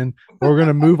and legend. We're going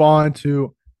to move on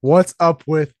to what's up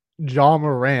with Ja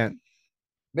Morant.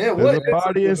 Man, there's a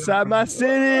party inside my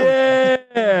city.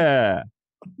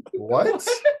 What?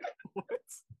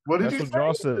 What did That's you what say?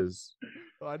 Josh says.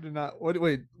 Oh, I did not.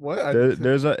 Wait, what?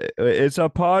 It's a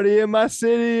party in my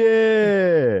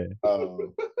city.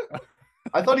 Oh.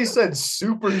 I thought he said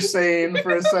super sane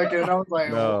for a second. I was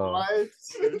like, no. What?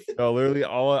 No, literally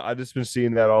I just been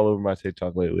seeing that all over my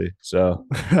TikTok lately. So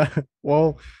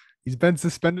well, he's been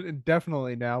suspended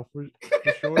indefinitely now for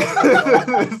sure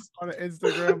on an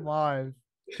Instagram live.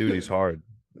 Dude, he's hard.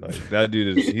 Like that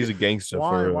dude he's a gangster. Why?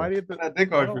 For real. Why do you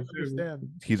think hard for sure?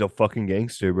 He's a fucking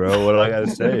gangster, bro. What do I gotta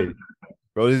say?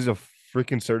 Bro, he's a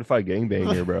freaking certified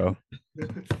gangbanger, bro.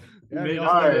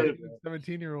 Yeah,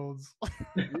 17-year-olds.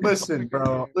 Listen,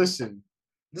 bro. Listen.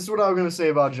 This is what I was gonna say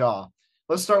about Ja.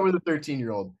 Let's start with a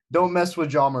 13-year-old. Don't mess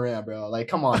with Ja Morant, bro. Like,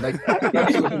 come on, like,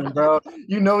 bro.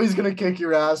 You know he's gonna kick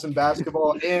your ass in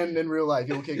basketball and in real life.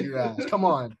 He'll kick your ass. Come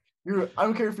on. I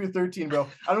don't care if you're 13, bro.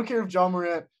 I don't care if Ja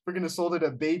Morant freaking assaulted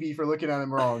a baby for looking at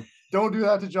him wrong. Don't do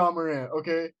that to Ja Morant,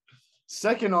 okay?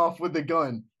 Second off, with the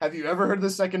gun. Have you ever heard of the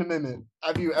Second Amendment?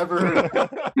 Have you ever heard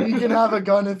he can have a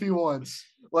gun if he wants?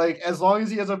 Like, as long as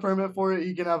he has a permit for it,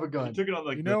 he can have a gun. He took it on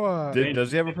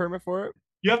does he have a permit for it?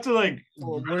 You have to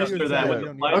register that with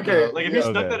the light. Okay. Like if he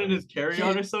snuck that in his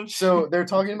carry-on or something. So they're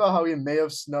talking about how he may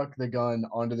have snuck the gun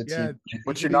onto the team,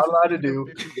 which you're not allowed to do.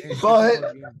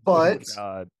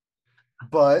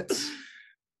 But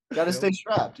gotta stay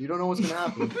strapped. You don't know what's gonna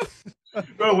happen.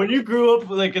 Bro, when you grew up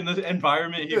like in the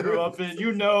environment he grew up in,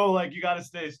 you gotta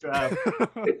stay strapped.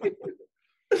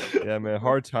 Yeah, man,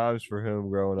 hard times for him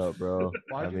growing up, bro.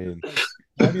 I mean,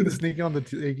 sneaking on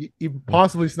the he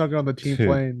possibly snuck on the team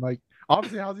plane. Like,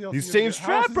 obviously, how's he? He's staying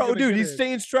strapped, bro, dude. He's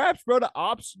staying strapped, bro. The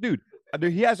ops, dude.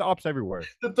 He has ops everywhere.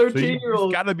 The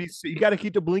 13-year-old you gotta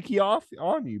keep the blinky off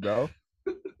on you, bro.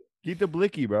 Keep the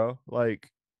blinky, bro.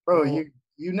 Like, bro, you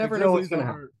never know what's gonna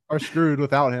happen. Are screwed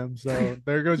without him. So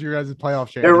there goes your guys' playoff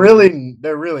chance. They're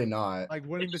really not. Like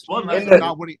winning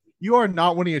not winning. You are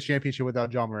not winning a championship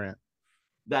without Ja Morant.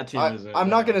 That team isn't. I'm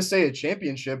not gonna say a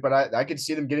championship, but I could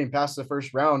see them getting past the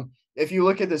first round. If you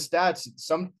look at the stats,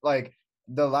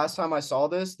 the last time I saw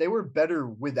this, they were better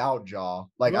without Ja.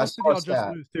 Like I saw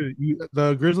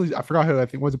the Grizzlies. I forgot who I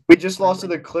think was. We just lost to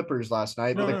the Clippers last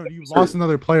night. No, you lost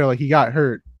another player. Like he got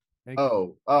hurt.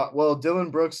 Well,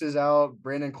 Dylan Brooks is out,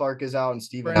 Brandon Clark is out, and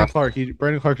Steven.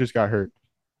 Brandon Clark just got hurt,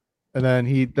 and then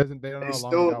he doesn't.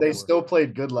 They still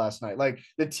played good last night. Like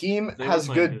the team has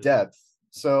good depth.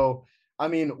 So I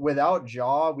mean, without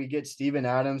Ja, we get Steven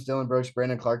Adams, Dylan Brooks,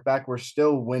 Brandon Clark back. We're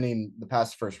still winning the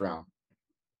past first round.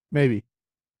 Maybe,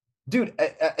 dude.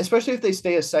 Especially if they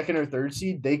stay a second or third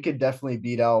seed, they could definitely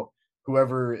beat out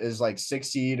whoever is like 6th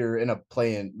seed or in a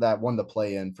play-in that won the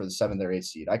play-in for the 7th or 8th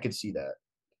seed. I could see that.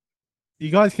 You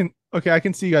guys can I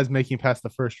can see you guys making past the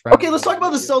first round. Okay, let's talk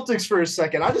about the Celtics for a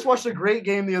second. I just watched a great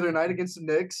game the other night against the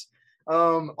Knicks.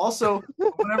 Also,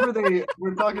 whenever they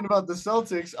were talking about the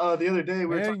Celtics the other day,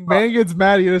 man gets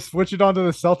mad. You just switch it on to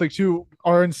the Celtics, who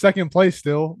are in second place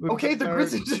still. Okay, the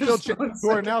Grizzlies who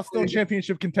are now still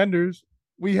championship contenders.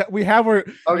 We have our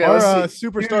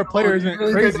superstar players and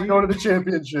crazy going to the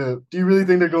championship. Do you really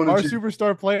think they're going to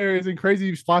superstar player isn't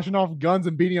crazy, splashing off guns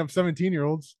and beating up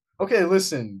 17-year-olds? Okay,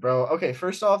 listen, bro. Okay,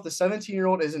 first off, the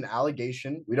 17-year-old is an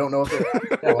allegation. We don't know if it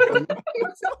happened.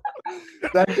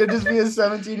 That could just be a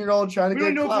 17-year-old trying to We get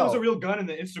don't know if clout. it was a real gun in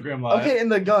the Instagram live. Okay, in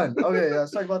the gun. Okay, yeah,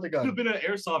 let's talk about the It could have gun. been an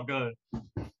airsoft gun.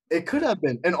 It could have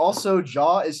been. And also,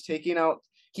 Jaw is taking out.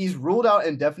 He's ruled out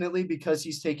indefinitely because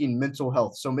he's taking mental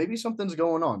health. So maybe something's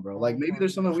going on, bro. Like maybe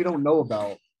there's something we don't know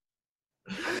about.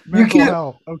 Mental can't-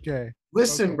 health. Okay.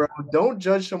 Listen, Okay. bro. Don't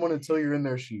judge someone until you're in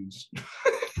their shoes.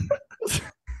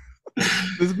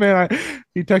 This man,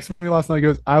 he texted me last night. He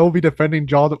goes, "I will be defending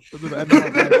Jaw to the end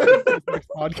of my life in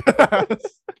this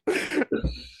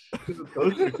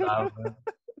podcast."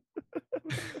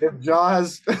 If Jaw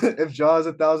has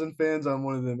 1,000 fans, I'm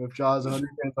one of them. If Jaw has 100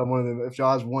 fans, I'm one of them. If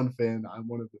Jaw has one fan, I'm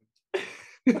one of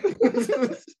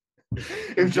them.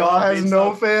 If Jaw has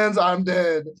no fans, I'm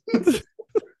dead.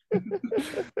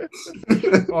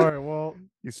 All right. Well,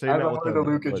 You say I that have with a the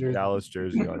Luka jersey. Dallas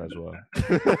jersey on as well.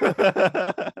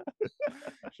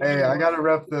 Hey, I gotta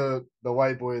rep the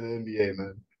white boy of the NBA,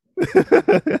 man.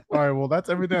 all right. Well, that's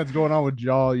everything that's going on with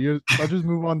Jaw. Let's just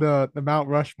move on to the Mount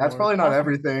Rushmore. That's probably not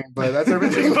everything, but that's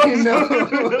everything we know.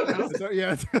 So,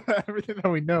 yeah, it's everything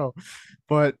that we know.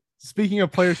 But speaking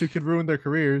of players who could ruin their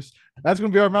careers, that's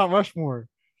going to be our Mount Rushmore.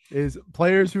 Is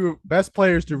best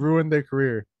players to ruin their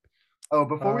career. Oh,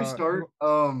 before we start,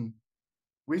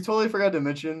 we totally forgot to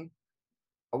mention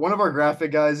one of our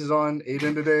graphic guys is on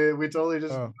Aden today. We totally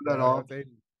just put that off.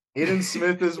 Aden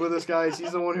Smith is with us, guys.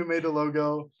 He's the one who made the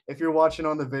logo. If you're watching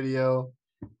on the video,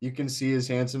 you can see his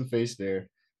handsome face there.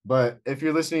 But if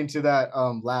you're listening to that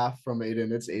laugh from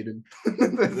Aden, it's Aden.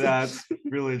 That's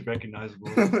really recognizable.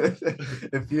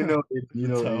 If you know Aden, you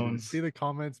know Aden. See the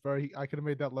comments, bro. I could have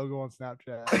made that logo on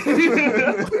Snapchat.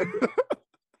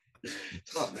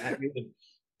 It's not that good.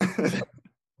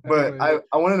 But Anyways.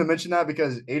 I wanted to mention that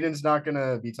because Aiden's not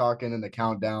gonna be talking in the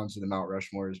countdowns to the Mount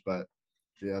Rushmores, but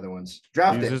the other ones.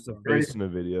 Draft He's it. just a face in the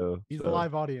video. He's so, a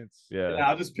live audience. Yeah, Yeah.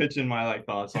 I'll just pitch in my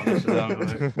thoughts on this. I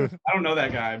don't know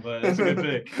that guy, but it's a good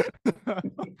pick.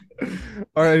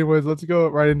 All right. Anyways, let's go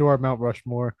right into our Mount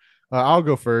Rushmore. I'll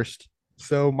go first.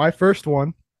 So my first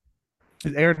one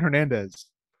is Aaron Hernandez.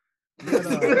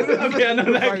 Okay, I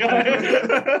know that guy.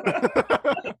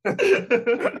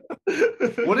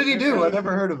 What did he do? I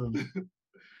never heard of him.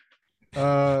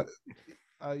 Yeah.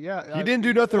 He didn't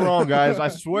do nothing wrong, guys. I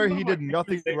swear he did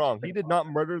nothing wrong. He did not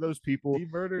murder those people. He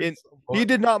murdered. He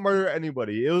did not murder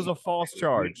anybody. It was a false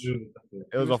charge.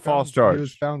 It was a false He charge.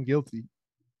 was found guilty.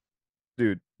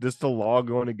 Dude, just the law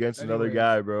going against another Anyways,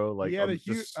 guy, bro. Like He had a just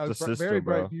huge, the very system,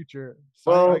 bright bro. future.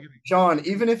 Well, John,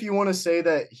 even if you want to say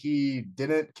that he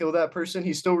didn't kill that person,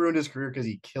 he still ruined his career because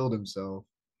he killed himself.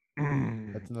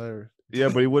 That's another. Yeah,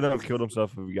 but he wouldn't have killed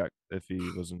himself if he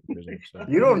wasn't in prison. So.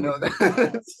 You don't know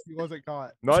that. He wasn't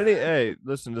caught. No, I didn't. Hey,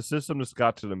 listen, the system just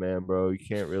got to the man, bro. You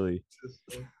can't really.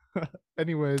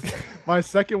 Anyways, my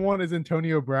second one is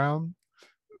Antonio Brown.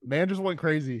 Man just went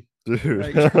crazy.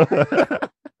 Dude.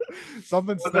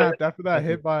 Something snapped after that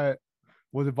hit by,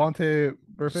 was it Vontae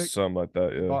Perfect? Something like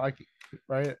that, yeah.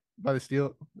 Right? By the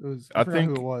steal. It was. I forgot who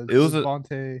think it was. it was a-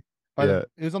 Vontae. Yeah.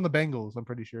 It was on the Bengals. I'm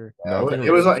pretty sure. No, I think he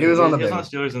was on the He was on Bengals.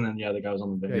 Steelers, and then the guy was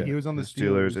on the Yeah, Bengals. he was on the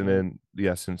Steelers, and then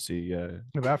Cincy, yeah.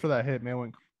 But after that hit,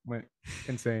 man went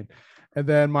insane. And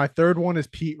then my third one is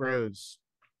Pete Rose.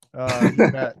 And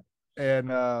been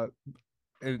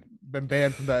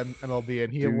banned from the MLB,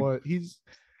 and he's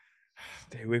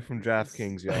Stay away from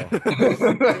DraftKings, y'all.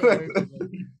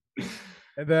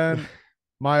 And then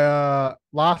my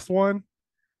last one,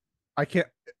 I'm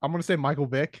gonna say Michael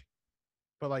Vick,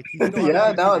 but like he still had a Yeah,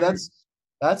 good no, career.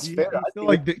 that's He fair.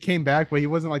 still came back, but he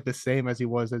wasn't like the same as he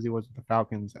was with the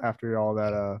Falcons after all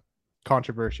that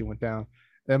controversy went down.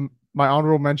 Then my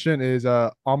honorable mention is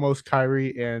almost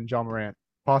Kyrie and John Morant,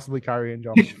 possibly Kyrie and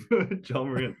John Morant. John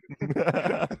Morant.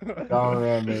 John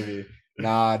Moran, maybe.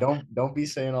 Nah, don't be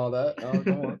saying all that. No,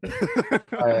 come on.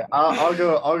 All right, I'll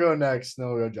go next.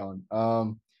 Then we'll go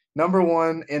John. Number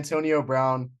one, Antonio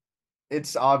Brown.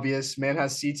 It's obvious, man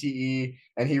has CTE,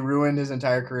 and he ruined his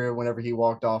entire career whenever he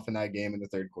walked off in that game in the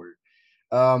third quarter.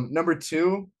 Number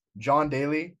two, John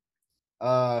Daly.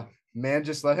 Man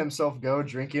just let himself go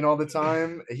drinking all the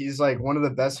time. He's like one of the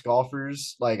best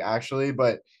golfers, like actually,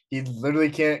 but he literally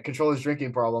can't control his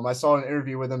drinking problem. I saw an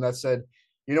interview with him that said,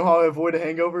 "You know how I avoid a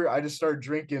hangover? I just start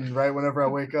drinking right whenever I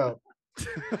wake up."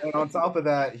 And on top of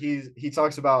that, he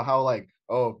talks about how like,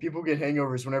 oh, people get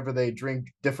hangovers whenever they drink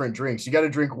different drinks. You got to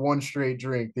drink one straight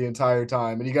drink the entire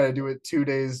time, and you got to do it 2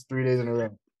 days, 3 days in a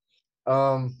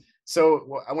row.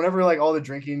 So whenever like all the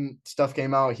drinking stuff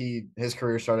came out, his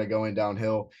career started going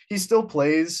downhill. He still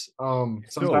plays. He's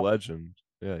still a legend.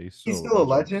 Yeah, he's still a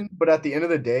legend. But at the end of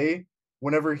the day,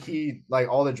 whenever he like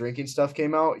all the drinking stuff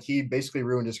came out, he basically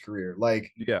ruined his career.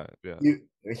 Like Yeah.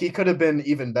 he could have been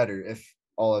even better if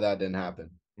all of that didn't happen.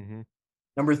 Mm-hmm.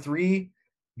 Number 3,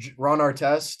 Ron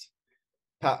Artest,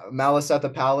 Malice at the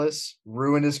Palace,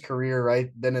 ruined his career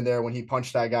right then and there when he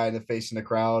punched that guy in the face in the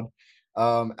crowd.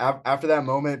 After that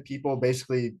moment, people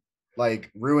basically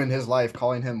like ruined his life,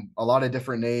 calling him a lot of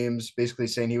different names, basically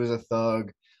saying he was a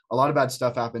thug. A lot of bad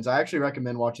stuff happens. I actually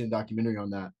recommend watching a documentary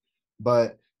on that.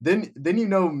 But then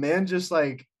man, just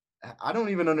like I don't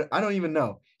even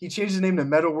know. He changed his name to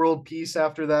Meta World Peace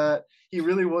after that. He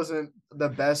really wasn't the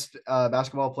best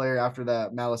basketball player after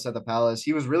that Malice at the Palace.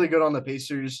 He was really good on the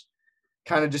Pacers,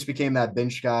 kind of just became that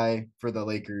bench guy for the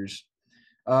Lakers.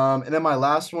 And then my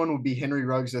last one would be Henry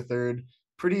Ruggs III.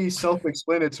 Pretty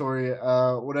self-explanatory.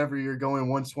 Whatever you're going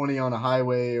 120 on a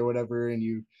highway or whatever, and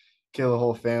you kill a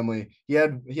whole family. He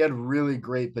had really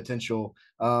great potential.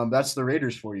 That's the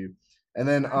Raiders for you. And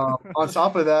then on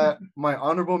top of that, my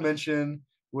honorable mention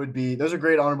would be those are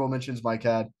great honorable mentions Mike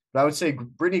had, but I would say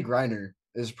Brittany Griner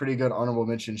is pretty good honorable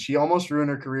mention. She almost ruined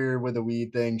her career with the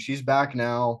weed thing. She's back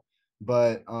now,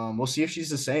 but we'll see if she's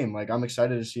the same. Like I'm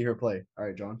excited to see her play. All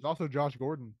right, John. There's also Josh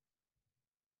Gordon.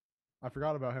 I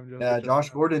forgot about him. Yeah, Josh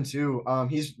Gordon too.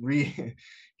 He's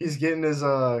he's getting his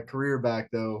career back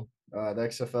though. The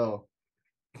XFL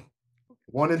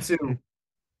 1 and 2.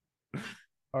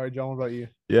 All right, John. What about you?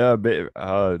 Yeah,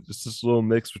 just this little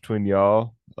mix between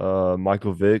y'all.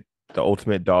 Michael Vick, the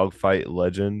ultimate dogfight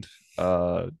legend.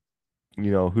 Who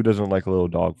doesn't like a little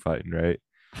dogfighting, right?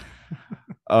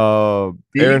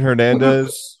 Aaron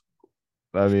Hernandez.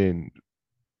 I mean,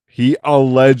 he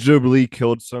allegedly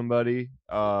killed somebody.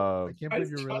 I can't believe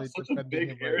you're really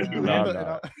defending him right now. No, I'm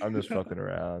not. I'm just fucking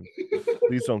around.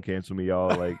 Please don't cancel me,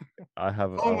 y'all. Like I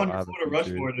have. We saw him on your Florida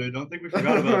Rushmore, dude. Don't think we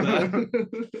forgot about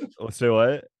that. Say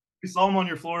what? We saw him on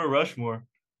your Florida Rushmore.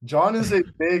 John is a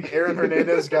big Aaron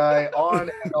Hernandez guy on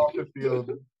and off the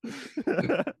field.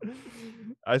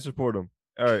 I support him.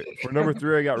 All right, for number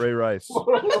 3, I got Ray Rice.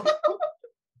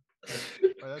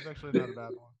 That's actually not a bad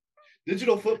one.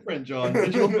 Digital footprint, John.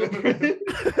 Digital footprint.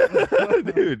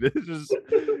 Dude,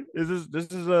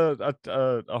 this is a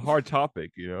hard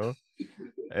topic, And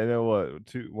then what?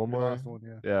 One more. Last one,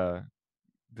 yeah. Yeah.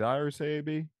 Did I ever say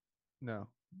AB? No.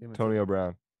 Antonio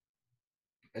Brown.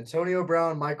 Antonio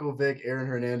Brown, Michael Vick, Aaron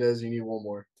Hernandez. You need one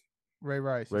more. Ray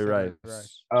Rice. Ray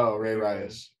Rice. Oh, Ray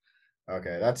Rice.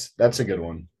 Okay, that's a good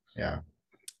one. Yeah.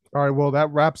 All right. Well, that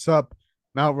wraps up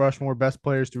Mount Rushmore best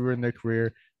players to ruin their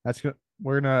career.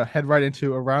 We're gonna head right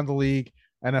into around the league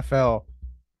NFL.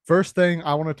 First thing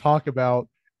I want to talk about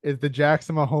is the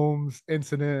Jackson Mahomes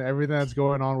incident, everything that's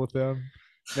going on with him.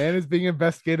 Man is being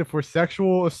investigated for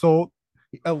sexual assault,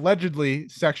 allegedly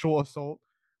sexual assault.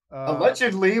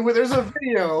 Allegedly, there's a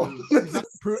video.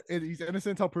 He's innocent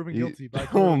until proven guilty.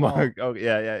 Oh my! Oh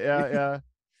yeah.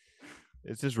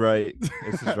 It's his right.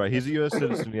 He's a U.S.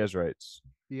 citizen. He has rights.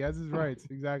 He has his rights,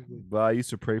 exactly. But I used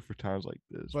to pray for times like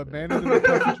this. But man is in a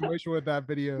tough situation with that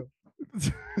video.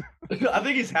 I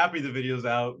think he's happy the video's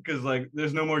out because like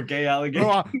there's no more gay allegations.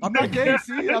 Bro, I'm not gay.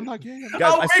 See, I'm not gay.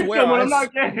 Guys, I swear I'm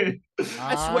not gay.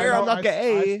 I swear I'm not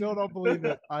gay. I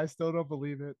still don't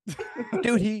believe it.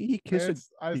 Dude, he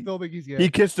kissed. I still think he's gay. He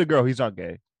kissed a girl. He's not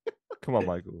gay. Come on,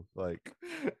 Michael.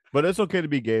 But it's okay to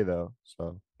be gay though.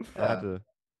 So I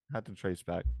had to trace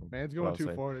back. Man's going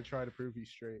too far to try to prove he's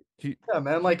straight. Yeah,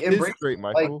 man. Like embrace, straight,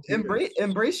 Michael.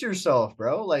 Embrace yourself,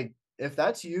 bro. Like if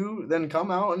that's you, then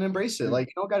come out and embrace it. Like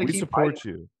you don't got to keep support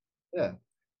fighting. you. Yeah.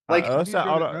 Like I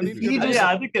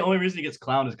think the only reason he gets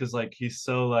clowned is because like he's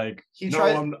so like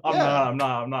I'm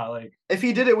not like if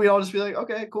he did it, we'd all just be like,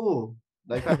 okay, cool.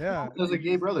 Like yeah, as a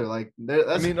gay brother. Like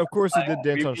I mean, of course he did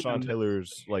dance on Sean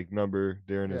Taylor's like number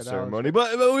during his ceremony,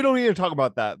 but we don't need to talk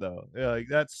about that though. Yeah, like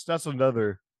that's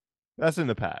another. That's in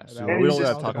the past. We don't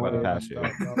have to talk about the past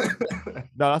here.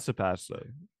 No, that's the past though.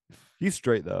 He's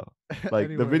straight though. Like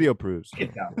the video proves.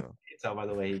 It's out by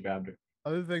the way he grabbed her.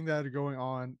 Other thing that are going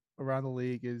on around the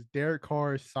league is Derek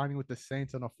Carr is signing with the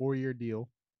Saints on a 4-year deal.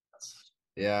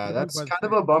 Yeah, that's kind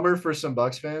of a bummer for some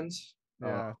Bucs fans.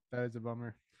 Yeah, that is a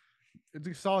bummer. It's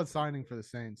a solid signing for the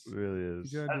Saints. It really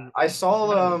is. I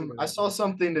saw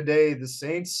something today. The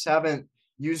Saints haven't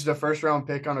used a first-round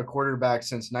pick on a quarterback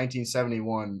since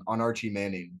 1971 on Archie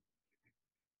Manning.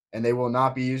 And they will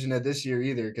not be using it this year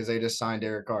either because they just signed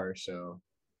Derek Carr. So,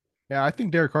 yeah, I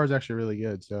think Derek Carr is actually really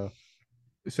good. So,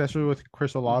 especially with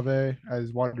Chris Olave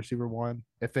as wide receiver 1,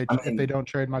 if they don't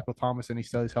trade Michael Thomas and he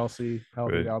stays healthy,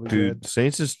 that'll be good.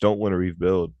 Saints just don't want to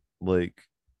rebuild. Like,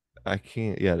 I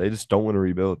can't. Yeah, they just don't want to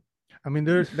rebuild. I mean,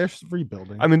 they're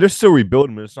rebuilding. I mean, they're still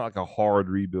rebuilding, but it's not like a hard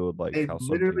rebuild like They how some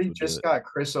literally teams would just do it. got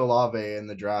Chris Olave in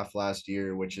the draft last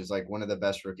year, which is like one of the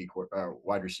best rookie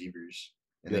wide receivers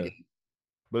in the game.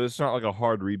 But it's not like a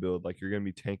hard rebuild. Like you're gonna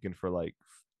be tanking for like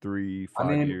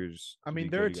 3-5 years. I mean,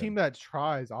 they're a team that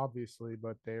tries, obviously,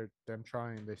 but them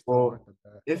trying. They still aren't like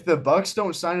that. If the Bucks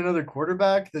don't sign another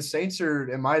quarterback, the Saints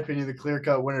are, in my opinion, the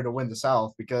clear-cut winner to win the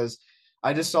South, because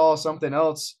I just saw something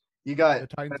else. You got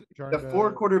the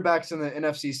 4 quarterbacks in the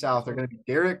NFC South are going to be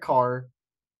Derek Carr,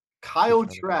 Kyle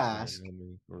Trask,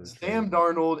 Sam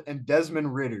Darnold, and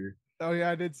Desmond Ridder. Oh,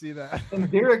 yeah, I did see that. And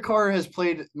Derek Carr has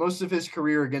played most of his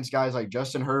career against guys like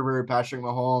Justin Herbert, Patrick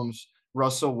Mahomes,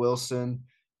 Russell Wilson.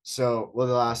 The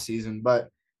last season. But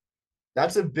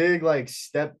that's a big, like,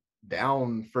 step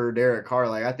down for Derek Carr.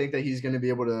 Like, I think that he's going to be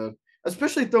able to,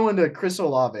 especially throw into Chris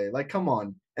Olave. Like, come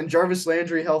on. And Jarvis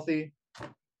Landry healthy.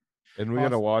 And we got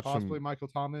to watch possibly him. Michael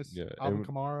Thomas, Alvin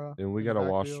Kamara. And we got to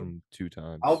watch him 2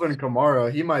 times. Alvin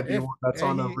Kamara, he might be one that's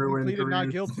on the ruined career.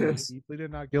 He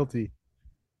pleaded not guilty.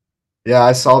 Yeah,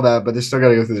 I saw that, but they still got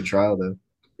to go through the trial, though.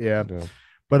 Yeah.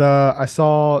 But I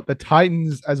saw the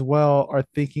Titans as well are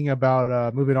thinking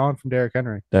about moving on from Derrick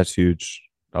Henry. That's huge.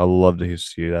 I love to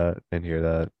see that and hear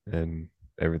that and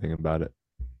everything about it.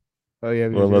 Oh yeah,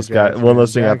 one less thing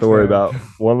I have to worry about.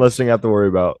 One less thing I have to worry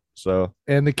about. So,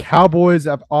 and the Cowboys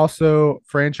have also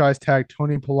franchise tagged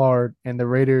Tony Pollard, and the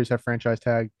Raiders have franchise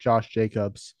tagged Josh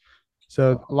Jacobs.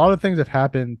 So a lot of things have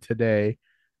happened today.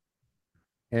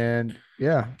 And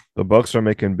yeah, the Bucks are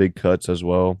making big cuts as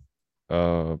well.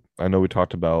 I know we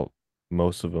talked about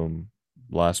most of them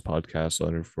last podcast,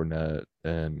 Leonard Fournette,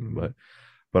 and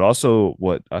but also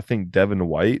what I think Devin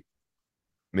White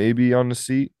may be on the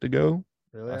seat to go.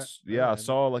 Really? I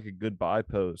saw like a goodbye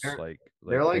post.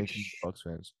 They're like Bucks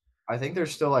fans. I think they're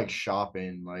still like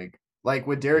shopping, like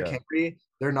with Derrick Henry.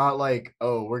 They're not like,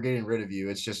 oh, we're getting rid of you.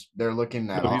 It's just they're looking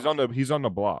at. No, he's on the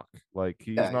block. Like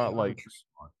he's not like.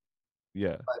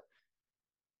 Yeah. But,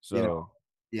 so.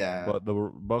 But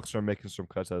the Bucks are making some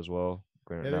cuts as well.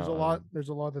 There's a lot. There's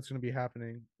a lot that's going to be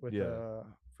happening with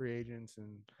free agents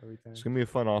and everything. It's going to be a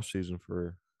fun off season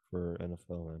for NFL,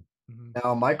 man.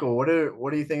 Now, Michael, what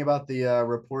do you think about the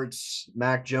reports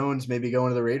Mac Jones may be going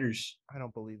to the Raiders? I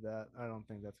don't believe that. I don't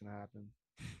think that's going to happen.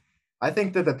 I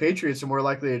think that the Patriots are more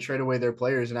likely to trade away their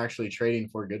players and actually trading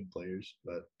for good players.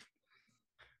 But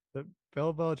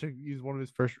Bill Belichick used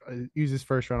his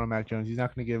first round on Mac Jones. He's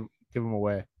not going to give him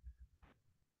away.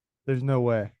 There's no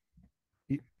way.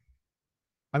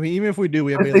 I mean, even if we do,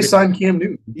 we have Bailey. They signed Cam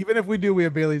Newton. Even if we do, we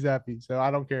have Bailey Zappi. So I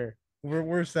don't care.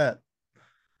 We're set.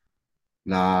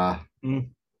 Nah.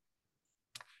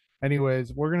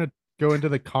 Anyways, we're gonna go into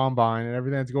the combine and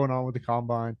everything that's going on with the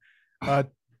combine.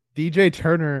 DJ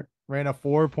Turner ran a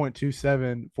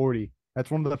 4.27 40. That's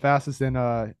one of the fastest in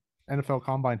NFL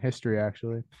combine history,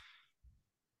 actually.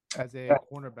 As a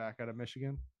cornerback out of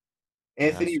Michigan.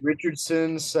 Anthony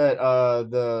Richardson set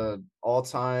the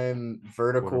all-time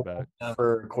vertical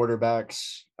for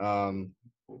quarterbacks.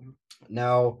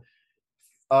 Now,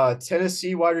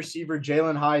 Tennessee wide receiver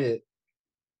Jalen Hyatt,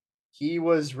 he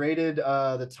was rated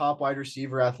the top wide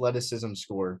receiver athleticism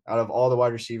score out of all the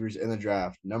wide receivers in the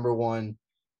draft. Number 1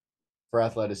 for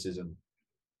athleticism.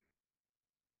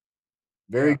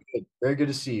 Very good. Very good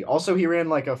to see. Also, he ran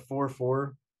like a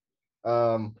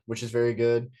 4.4, which is very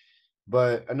good.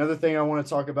 But another thing I want to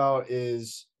talk about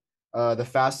is the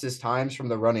fastest times from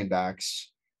the running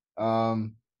backs.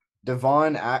 Devon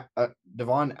Akane,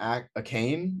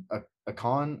 I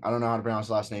don't know how to pronounce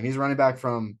his last name. He's a running back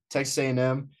from Texas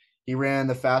A&M. He ran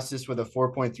the fastest with a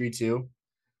 4.32.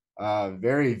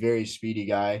 Very, very speedy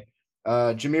guy.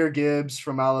 Jahmyr Gibbs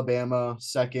from Alabama,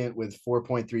 second with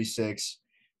 4.36.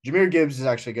 Jahmyr Gibbs is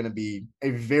actually going to be a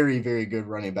very, very good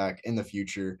running back in the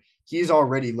future. He's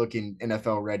already looking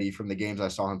NFL ready from the games I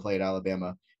saw him play at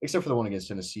Alabama, except for the one against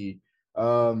Tennessee.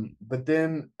 But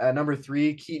then at number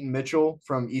 3, Keaton Mitchell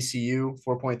from ECU,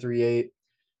 4.38.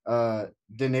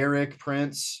 Deneric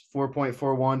Prince,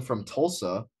 4.41 from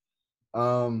Tulsa.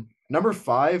 Number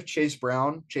 5, Chase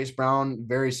Brown. Chase Brown,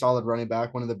 very solid running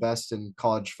back, one of the best in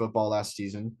college football last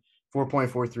season,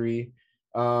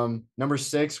 4.43. Number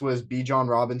 6 was Bijan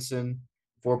Robinson,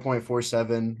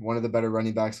 4.47, one of the better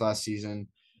running backs last season.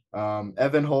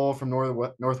 Evan Hull from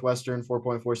Northwestern,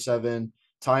 4.47.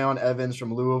 Tyon Evans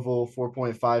from Louisville,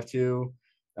 4.52.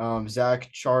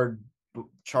 Zach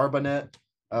Charbonnet,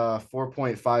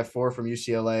 4.54 from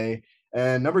UCLA.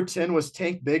 And number 10 was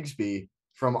Tank Bigsby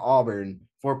from Auburn,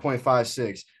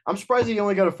 4.56. I'm surprised he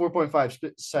only got a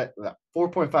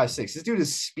 4.56. This dude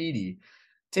is speedy.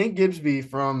 Tank Bigsby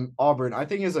from Auburn, I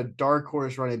think, is a dark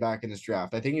horse running back in this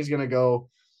draft. I think he's going to go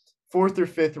 4th or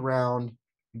 5th round,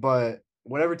 but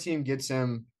whatever team gets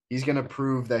him, he's gonna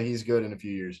prove that he's good in a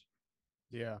few years.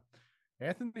 Yeah,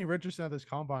 Anthony Richardson at this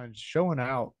combine is showing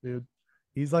out, dude.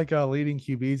 He's like leading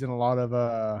QBs in a lot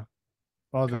of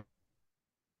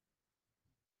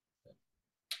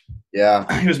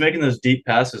Yeah, he was making those deep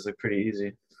passes look pretty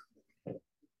easy.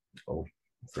 Oh,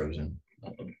 frozen.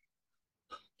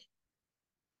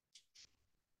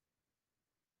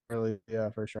 Really, yeah,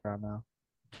 first round now.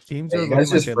 Teams Hey, are you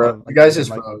guys looking like just they froze. love. You guys just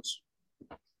like froze.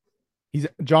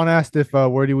 John asked if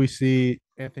where do we see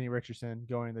Anthony Richardson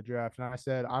going in the draft, and I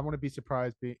said I want to be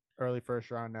surprised be early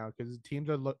first round now because teams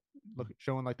are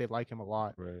showing like they like him a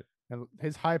lot, right? And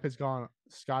his hype has gone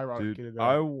skyrocketed. Dude,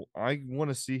 up. I want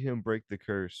to see him break the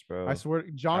curse, bro. I swear,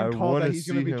 John called that he's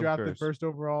going to be drafted first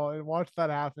overall, and watch that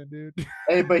happen, dude.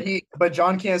 Hey, but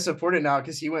John can't support it now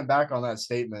because he went back on that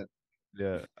statement.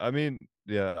 Yeah, I mean,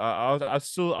 yeah, I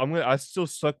still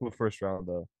stuck with first round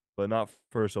though, but not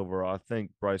first overall. I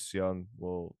think Bryce Young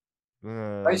will.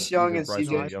 Bryce Young and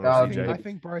CJ Stroud. I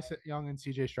think Bryce Young and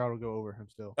CJ Stroud will go over him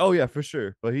still. Oh yeah, for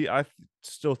sure. But I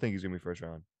still think he's gonna be first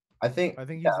round. I think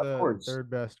he's the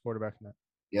third best quarterback in that.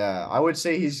 Yeah, I would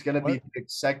say he's gonna be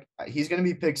picked He's gonna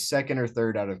be picked second or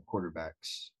third out of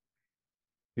quarterbacks.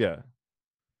 Yeah,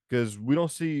 because we don't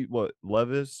see what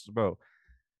Levis, bro.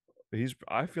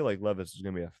 I feel like Levis is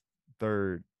gonna be a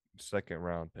third, second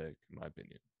round pick, in my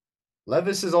opinion.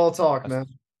 Levis is all talk, man.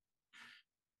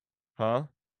 Huh?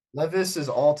 Levis is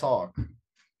all talk.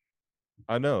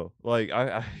 I know. Like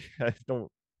I don't.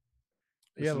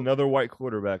 It's another white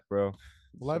quarterback, bro.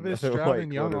 Levis, Stroud,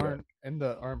 and Young aren't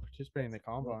participating in the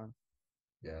combine.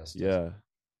 Yes. Yeah.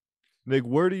 Nick,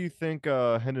 where do you think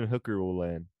Hendon Hooker will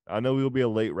land? I know he'll be a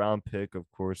late round pick, of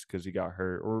course, because he got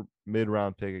hurt, or mid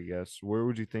round pick, I guess. Where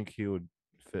would you think he would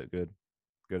fit good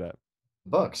at?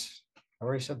 Bucks. I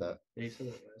already said that. Yeah, you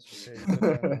said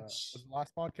that was the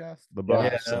last podcast? The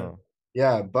Bucks.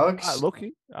 Yeah, Bucks.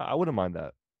 Loki, I wouldn't mind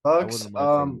that. Bucks.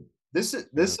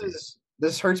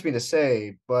 This hurts me to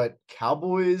say, but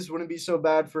Cowboys wouldn't be so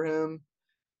bad for him.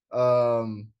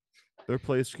 Their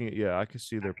play scheme, yeah, I could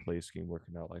see their play scheme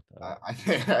working out like that.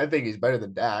 I think he's better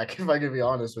than Dak, if I can be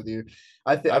honest with you.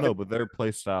 I know, but their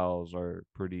play styles are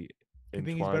pretty. You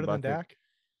think he's better than Dak?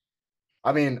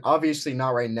 I mean, obviously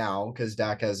not right now because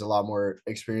Dak has a lot more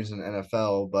experience in the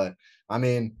NFL. But I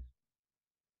mean,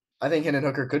 I think Hendon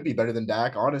Hooker could be better than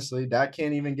Dak. Honestly, Dak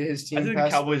can't even get his team. I think the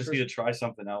Cowboys need to try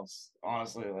something else.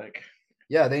 Honestly,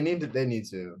 yeah, they need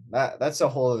to. That's a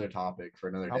whole other topic for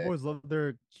another day. Cowboys love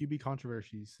their QB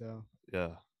controversies, so yeah.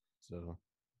 So,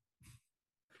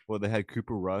 well, they had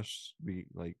Cooper Rush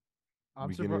beginning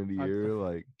of the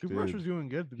year. Cooper Rush was doing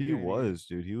good. He was,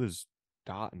 dude. He was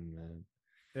dotting, man.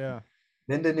 Yeah.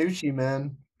 Ben DiNucci,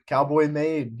 man, Cowboy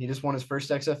made. He just won his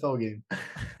first XFL game.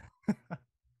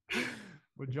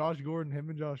 With Josh Gordon, him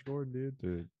and Josh Gordon, dude.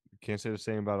 Dude, can't say the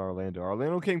same about Orlando.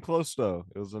 Orlando came close though.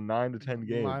 It was a 9-10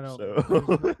 game. So.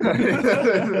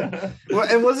 Well,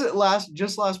 and was it last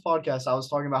podcast? I was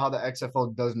talking about how the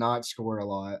XFL does not score a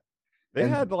lot. They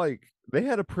had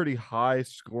a pretty high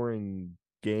scoring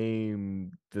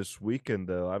game this weekend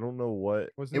though. I don't know what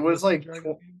it was like.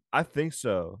 I think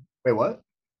so. Wait, what?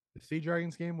 The Sea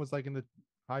Dragons game was like in the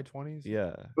high 20s.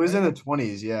 Yeah, it was in the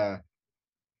 20s. Yeah,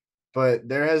 but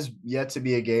there has yet to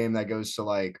be a game that goes to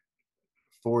like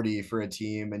 40 for a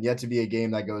team, and yet to be a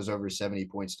game that goes over 70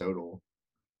 points total.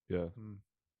 Yeah.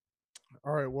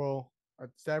 All right. Well,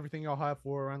 that's everything y'all have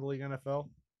for around the league NFL.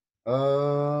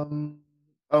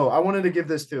 I wanted to give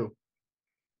this too.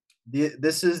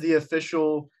 This is the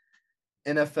official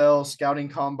NFL scouting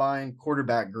combine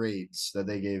quarterback grades that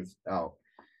they gave out.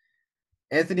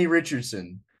 Anthony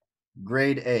Richardson,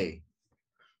 grade A.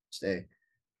 Just A.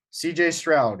 CJ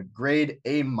Stroud, grade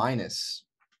A minus.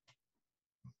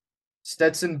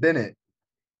 Stetson Bennett,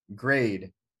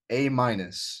 grade A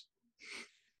minus.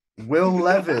 Will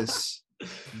Levis,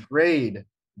 grade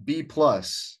B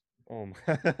plus. Oh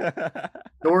my.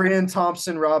 Dorian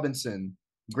Thompson Robinson,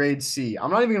 grade C.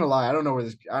 I'm not even gonna lie. I don't know where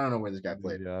this guy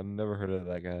played. Yeah, I've never heard of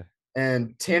that guy.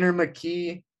 And Tanner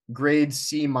McKee, grade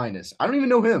C minus. I don't even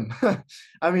know him.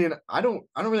 I mean, I don't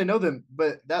really know them,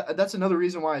 but that's another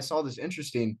reason why I saw this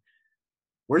interesting.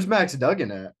 Where's Max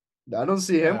Duggan at? I don't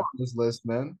see him on this list,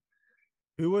 man.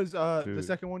 Who was the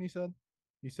second one you said?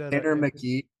 You said Tanner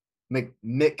McKee.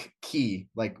 McKee,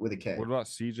 like with a K. What about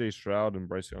CJ Stroud and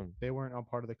Bryce Young? They weren't on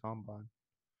part of the combine.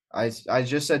 I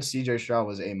just said CJ Stroud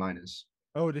was A minus.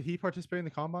 Oh, did he participate in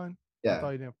the combine? Yeah. I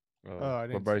thought he didn't. I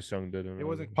didn't. But Bryce Young didn't. It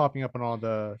wasn't popping up on all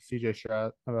the CJ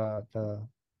Stroud the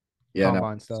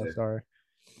combine stuff. Sorry.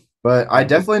 But I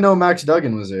definitely know Max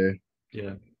Duggan was there.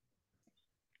 Yeah.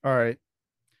 All right.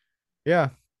 Yeah.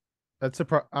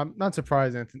 I'm not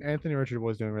surprised. Anthony Richardson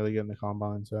was doing really good in the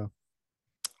combine. So,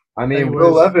 I mean,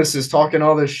 Will Levis is talking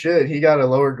all this shit. He got a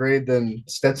lower grade than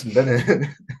Stetson Bennett.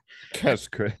 That's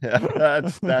great.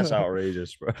 That's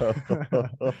outrageous, bro.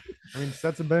 I mean,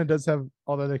 Stetson Bennett does have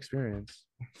all that experience.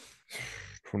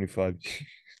 25.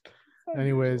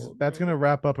 Anyways, that's going to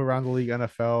wrap up Around the League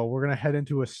NFL. We're going to head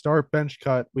into a start bench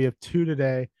cut. We have 2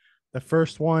 today. The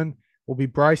first one will be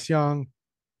Bryce Young,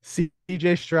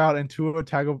 CJ Stroud, and Tua.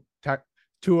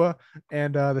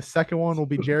 And the second one will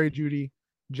be Jerry Jeudy,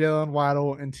 Jalen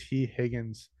Waddle, and T.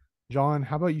 Higgins. John,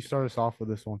 how about you start us off with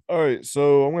this one? All right,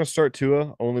 so I'm going to start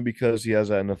Tua only because he has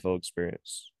that NFL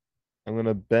experience. I'm going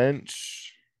to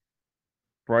bench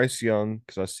Bryce Young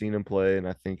because I've seen him play, and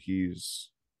I think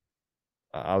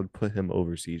I would put him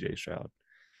over CJ Stroud.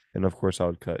 And of course, I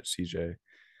would cut CJ.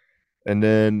 And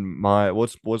then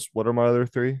what are my other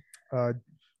 3?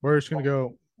 We're just going to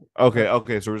go.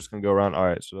 Okay, so we're just going to go around. All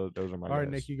right, so those are my All right,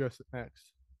 guys. Nick, you go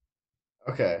next.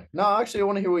 Okay. No, actually, I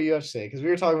want to hear what you have to say because we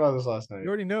were talking about this last night. You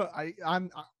already know.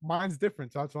 Mine's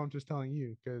different, so that's what I'm just telling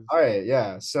you. All right,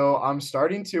 yeah. So I'm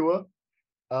starting Tua.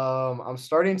 I'm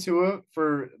starting Tua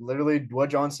for literally what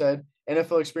John said.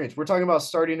 NFL experience. We're talking about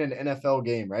starting an NFL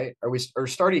game, right? Or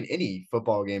starting any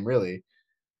football game, really?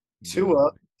 Yeah.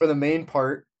 Tua for the main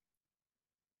part.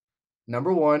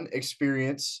 Number 1,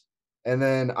 experience, and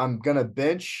then I'm gonna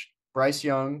bench Bryce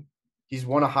Young. He's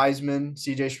won a Heisman.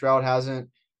 CJ Stroud hasn't.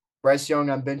 Bryce Young,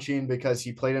 I'm benching because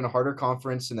he played in a harder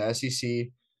conference in the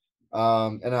SEC.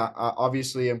 And I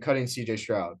obviously am cutting CJ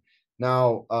Stroud.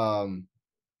 Now,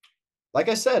 like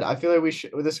I said, I feel like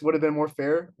this would have been more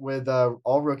fair with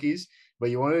all rookies, but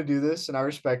you wanted to do this, and I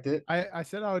respect it. I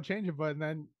said I would change it, but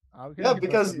then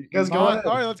because go ahead.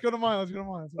 All right, let's go to mine.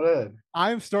 Go ahead.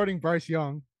 I'm starting Bryce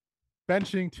Young,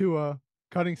 benching Tua,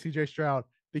 cutting CJ Stroud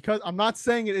because I'm not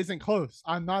saying it isn't close.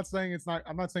 I'm not saying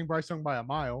Bryce Young by a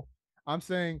mile. I'm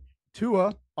saying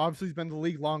Tua obviously has been in the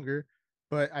league longer,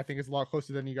 but I think it's a lot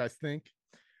closer than you guys think.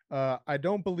 I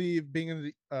don't believe being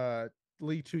in the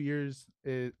league 2 years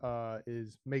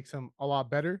is makes him a lot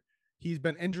better. He's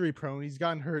been injury prone. He's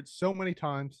gotten hurt so many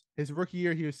times. His rookie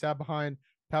year, he was sat behind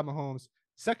Pat Mahomes.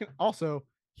 Second, also,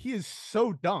 he is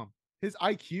so dumb. His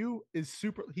IQ is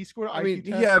super. He scored an IQ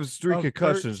test. He has 3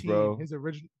 concussions, 13. bro. His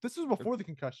original. This was before the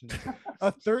concussions.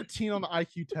 A 13 on the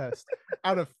IQ test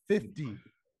out of 50.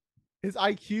 His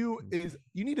IQ is.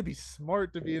 You need to be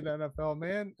smart to be in the NFL,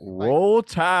 man. Roll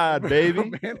Tide,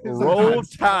 baby. Roll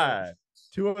Tide.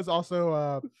 Tua is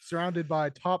also surrounded by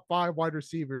top 5 wide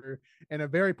receiver and a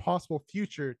very possible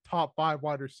future top 5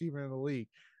 wide receiver in the league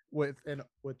with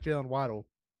Jalen Waddle.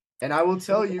 And I will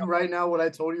tell you right now what I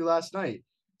told you last night.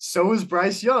 So is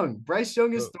Bryce Young. Bryce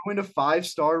Young is throwing to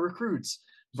 5-star recruits.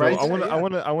 Bryce, so I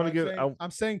want to give. I'm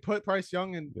saying put Bryce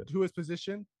Young in Tua's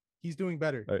position. He's doing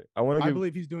better. Right, I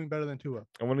believe he's doing better than Tua.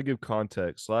 I want to give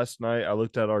context. Last night I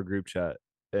looked at our group chat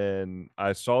and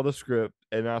I saw the script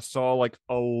and I saw like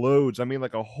a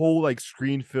whole like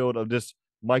screen filled of just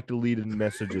Mike deleted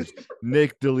messages,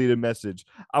 Nick deleted message.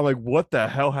 I'm like, what the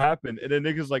hell happened? And then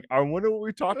Nick is like, I wonder what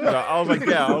we talked about. I was like,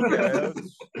 yeah,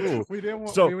 okay. We didn't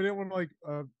want to like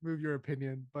move your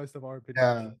opinion, based of our opinion.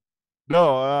 Yeah.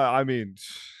 No, I mean,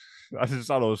 I just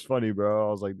thought it was funny, bro.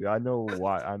 I was like, I know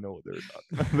why. I know what they were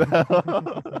talking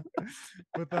about.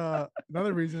 With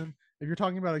another reason, if you're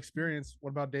talking about experience, what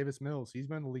about Davis Mills? He's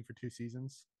been in the league for 2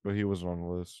 seasons, but he wasn't on the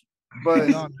list. But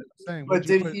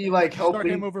did he like help start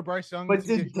him over Bryce Young? But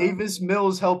did Davis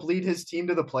Mills help lead his team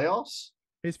to the playoffs?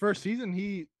 His first season,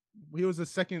 he was the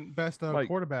second best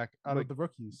quarterback out of the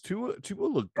rookies. Tua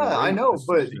looked great. Yeah, I know,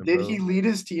 but did he lead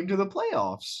his team to the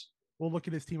playoffs? We'll look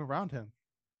at his team around him.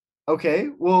 Okay,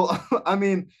 well, I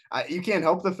mean, you can't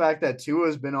help the fact that Tua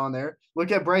has been on there.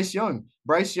 Look at Bryce Young.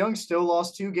 Bryce Young still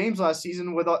lost 2 games last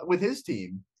season with his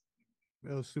team.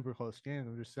 It was super close games.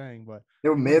 I'm just saying, but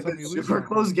there may have been super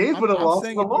close games, but a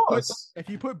loss. If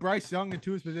you put Bryce Young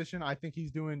into his position, I think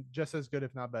he's doing just as good,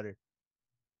 if not better.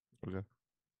 Okay.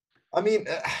 I mean,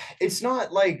 it's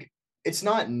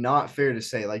not fair to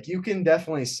say. Like, you can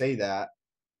definitely say that,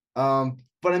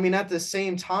 but I mean, at the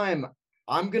same time,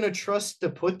 I'm gonna trust to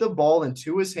put the ball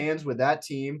into his hands with that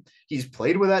team. He's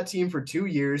played with that team for 2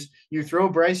 years. You throw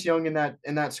Bryce Young in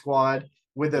that squad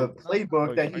with a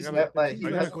playbook that he's got. I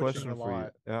got a question for you.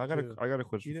 Yeah, I got a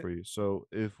question for you. So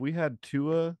if we had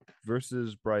Tua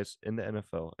versus Bryce in the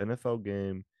NFL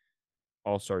game,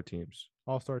 all-star teams.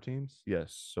 All-star teams.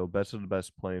 Yes. So best of the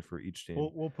best playing for each team.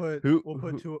 We'll put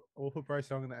Bryce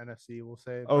Young in the NFC. We'll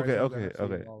say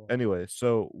okay. Anyway,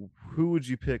 so who would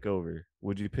you pick over?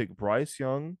 Would you pick Bryce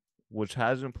Young, which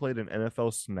hasn't played an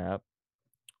NFL snap,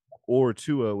 or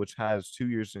Tua, which has 2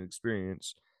 years in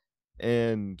experience?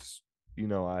 And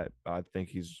I think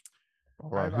he's all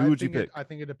right. Who would you pick? I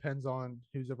think it depends on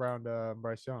who's around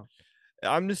Bryce Young.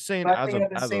 I'm just saying, but I think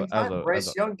at the same time,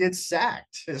 Bryce Young gets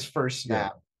sacked his first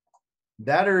snap.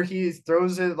 That or he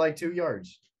throws it like 2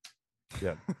 yards.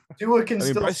 Yeah, Tua can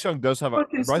still. Bryce Young does have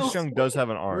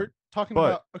an arm. We're talking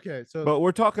about but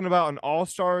we're talking about an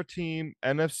all-star team,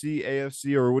 NFC,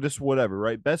 AFC, or just whatever,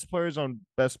 right? Best players on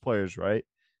best players, right?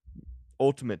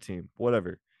 Ultimate team,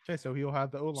 whatever. Okay, so he'll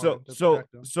have the O line. So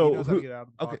who?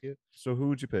 Okay, so who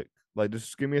would you pick? Like,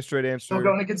 just give me a straight answer. Still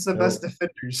going against the best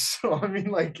defenders. So I mean,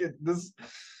 like this.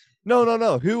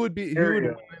 No. Who would win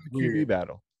the QB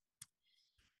battle?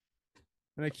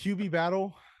 In a QB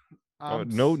battle.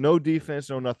 No defense,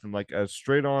 no nothing. Like a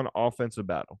straight-on offensive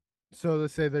battle. So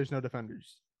let's say there's no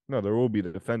defenders. No, there will be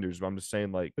the defenders, but I'm just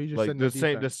saying, like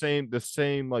the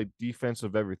same like defense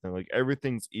of everything. Like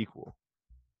everything's equal.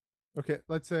 Okay,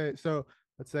 let's say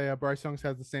Bryce Young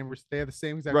has the same. They have the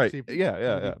same exact right. receiver.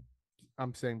 Yeah.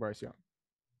 I'm saying Bryce Young.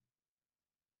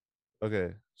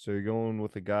 Okay, so you're going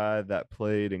with a guy that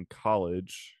played in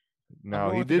college.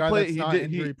 Now he did play. He did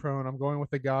injury prone. I'm going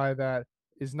with a guy that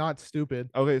is not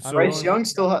stupid. Okay, so Bryce Young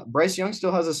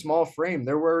still has a small frame.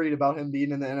 They're worried about him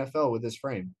being in the NFL with his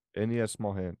frame. And he has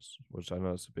small hands, which I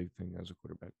know is a big thing as a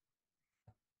quarterback.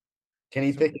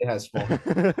 Kenny Pickett has small hands.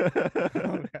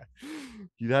 Okay.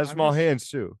 He has small hands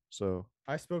too. So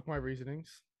I spoke my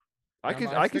reasonings. I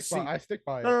stick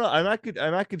by it. No, and I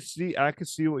could see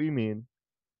what you mean.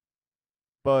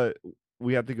 But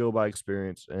we have to go by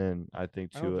experience, and I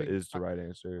think Tua is the right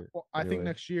answer. Well, I think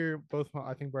next year,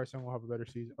 I think Bryce Young will have a better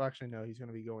season. Well, actually, no, he's going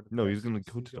to be going to. No, he's going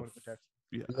to go to the Texas.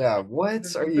 Yeah.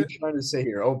 What are you trying to say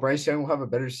here? Oh, Bryce Young will have a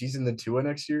better season than Tua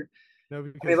next year. No,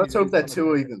 I mean, let's hope that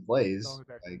Tua even plays.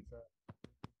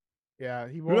 Yeah,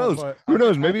 he won't. Who knows? Who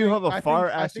knows? Maybe he'll have a fire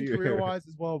ass year. Career-wise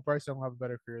as well, Bryce Young will have a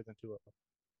better career than Tua.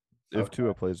 If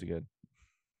Tua plays again.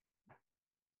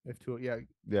 If Tua,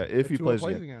 if he plays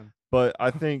again. But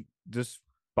I think just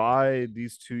by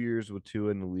these 2 years with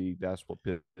Tua in the league, that's what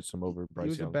puts him over Bryce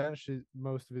Young. He was benched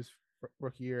most of his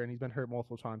rookie year, and he's been hurt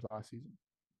multiple times last season.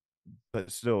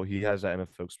 But still, he has that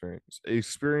NFL experience.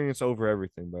 Experience over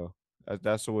everything, bro.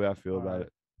 That's the way I feel about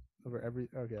it.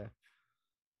 Okay.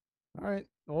 All right.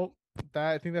 Well,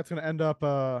 I think that's going to end up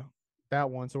that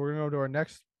one. So we're going to go to our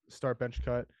next start bench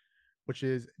cut, which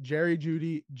is Jerry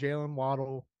Jeudy, Jalen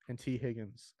Waddle, and T.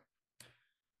 Higgins.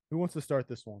 Who wants to start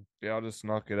this one? Yeah, I'll just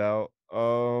knock it out.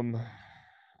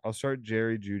 I'll start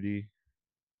Jerry Jeudy.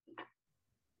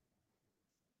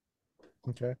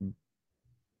 Okay.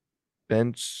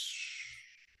 Bench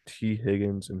T.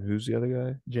 Higgins, and who's the other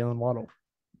guy? Jalen Waddle.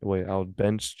 Wait, I'll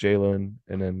bench Jalen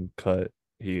and then cut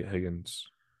Higgins.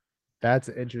 That's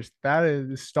interesting. That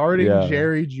is starting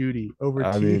Jerry Jeudy over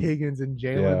T. Higgins and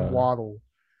Jalen Waddle.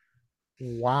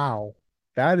 Wow.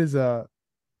 That is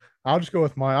I'll just go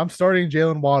with mine. I'm starting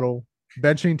Jalen Waddle,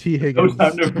 benching T. Higgins. I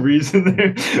have no reason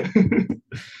there.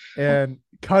 And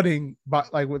cutting,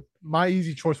 but like with my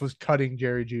easy choice was cutting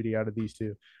Jerry Jeudy out of these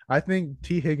two. I think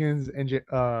T. Higgins and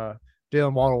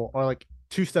Jalen Waddle are like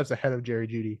 2 steps ahead of Jerry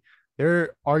Jeudy.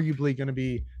 They're arguably going to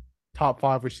be top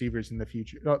 5 receivers in the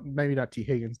future. Maybe not T.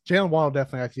 Higgins. Jalen Waddle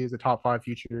definitely I see as a top 5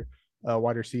 future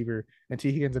wide receiver, and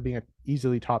T. Higgins being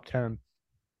easily top 10.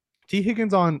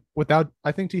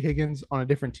 I think T. Higgins on a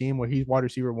different team where he's wide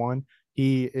receiver 1,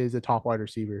 he is a top wide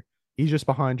receiver. He's just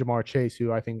behind Jamar Chase,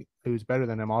 who's better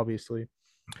than him, obviously.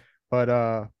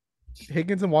 But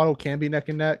Higgins and Waddle can be neck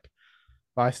and neck,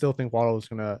 but I still think Waddle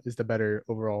is the better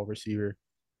overall receiver.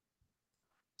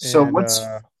 So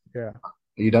Are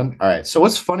you done? All right. So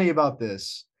what's funny about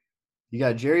this? You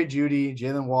got Jerry Jeudy,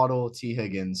 Jalen Waddle, T.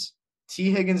 Higgins.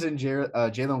 T. Higgins and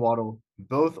Jalen Waddle,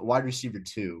 both wide receiver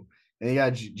 2. And you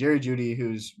got Jerry Jeudy,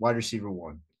 who's wide receiver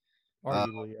 1.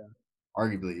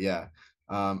 Arguably, yeah.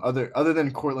 Other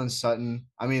than Cortland Sutton,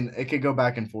 I mean, it could go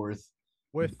back and forth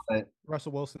with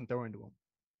Russell Wilson throwing to him.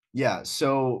 Yeah.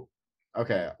 So,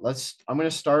 okay, I'm going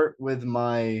to start with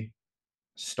my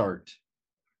starting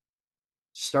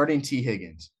T.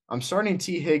 Higgins. I'm starting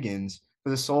T. Higgins for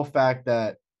the sole fact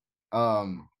that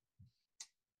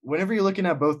whenever you're looking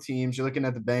at both teams, you're looking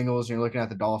at the Bengals and you're looking at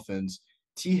the Dolphins,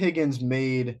 T. Higgins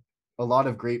made a lot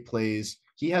of great plays.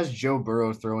 He has Joe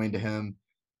Burrow throwing to him.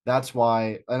 That's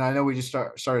why, and I know we just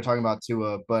started talking about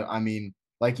Tua, but I mean,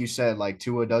 like you said, like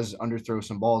Tua does underthrow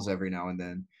some balls every now and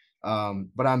then.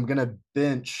 But I'm going to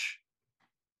bench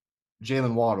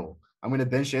Jalen Waddle. I'm going to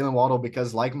bench Jalen Waddle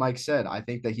because, like Mike said, I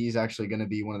think that he's actually going to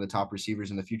be one of the top receivers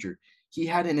in the future. He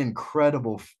had an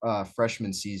incredible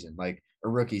freshman season, like a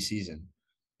rookie season.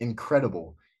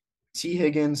 Incredible. T.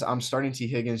 Higgins, I'm starting T.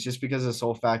 Higgins just because of the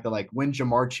sole fact that, like, when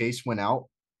Jamar Chase went out,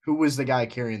 who was the guy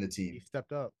carrying the team? He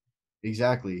stepped up.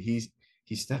 Exactly.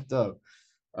 He stepped up.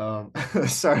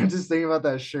 Sorry, I'm just thinking about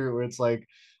that shirt where it's like,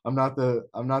 I'm not the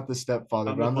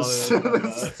stepfather, but I'm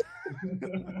the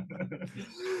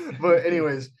But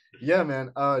anyways, yeah,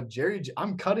 man.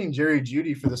 I'm cutting Jerry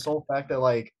Judy for the sole fact that,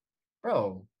 like,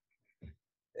 bro,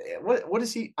 what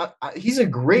is he? He's a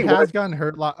great. He has gotten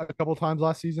hurt a couple times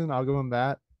last season. I'll give him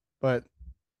that, but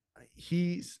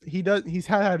he's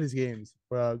had his games,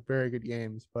 very good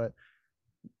games. But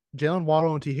Jalen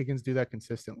Waddle and T Higgins do that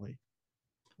consistently.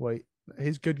 Wait,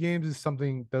 his good games is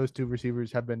something those two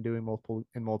receivers have been doing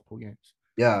in multiple games.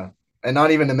 Yeah, and not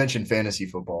even to mention fantasy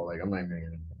football. Like, I'm not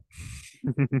even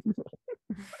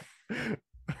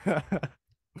gonna.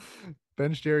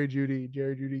 Bench Jerry Judy.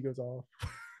 Jerry Judy goes off.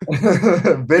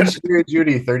 Bench Jerry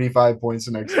Judy, 35 points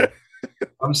the next game.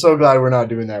 I'm so glad we're not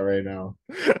doing that right now.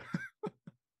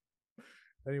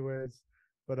 Anyways,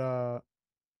 but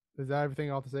is that everything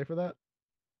I'll have to say for that?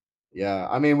 Yeah,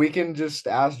 I mean, we can just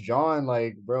ask John,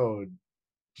 like, bro,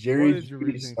 Jerry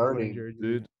Judy starting.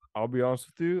 Dude, I'll be honest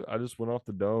with you. I just went off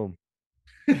the dome.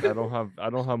 I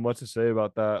don't have much to say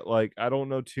about that. Like, I don't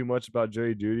know too much about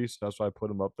Jerry Judy, so that's why I put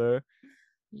him up there.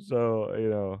 So, you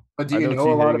know. But do you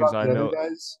know a lot about the other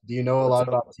guys? Do you know a lot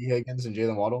about T. Higgins and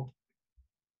Jalen Waddle?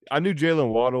 I knew Jalen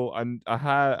Waddle. I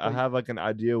have like an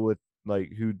idea with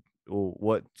like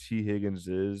what T. Higgins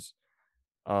is.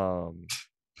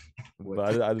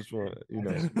 But I just want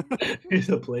he's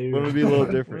a player. Want to be a little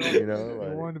different, you know.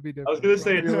 Like, want to be different. I was gonna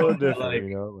say it's a little different, like, you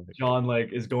know. Like, John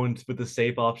is going with the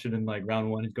safe option in like round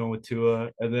 1. He's going with Tua,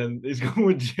 and then he's going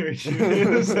with Jerry Judy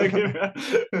in the second round.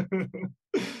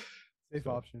 Safe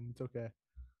option. It's okay.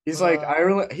 He's like,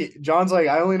 John's like,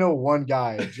 I only know one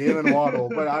guy, Jalen Waddle,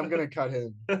 but I'm gonna cut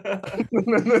him.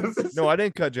 No, I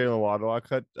didn't cut Jalen Waddle. I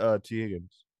cut T.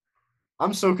 Higgins.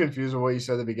 I'm so confused with what you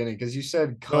said at the beginning because you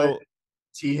said cut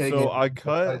T. Higgins. So I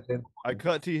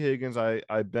cut T. Higgins.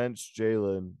 I benched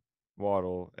Jalen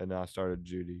Waddle, and I started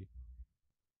Judy.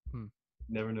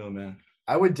 Never know, man.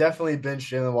 I would definitely bench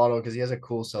Jalen Waddle because he has a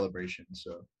cool celebration.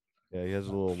 So. Yeah, he has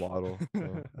a little waddle.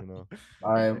 So, you know.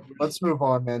 All right, let's move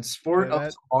on, man. Sport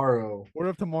of tomorrow. Sport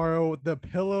of tomorrow, the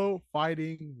Pillow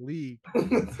Fighting League.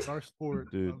 It's our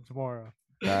sport of tomorrow.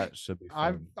 That should be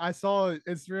fun. I saw an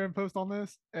Instagram post on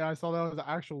this, and I saw that was an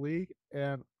actual league,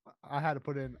 and I had to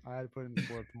put in the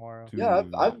sport of tomorrow. Yeah,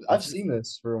 I've seen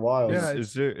this for a while. Yeah,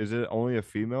 is it only a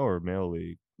female or male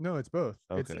league? No, it's both.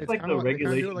 Okay. It's like the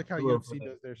regulation, like how UFC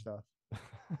does their stuff.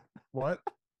 What?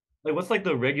 Like, what's like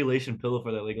the regulation pillow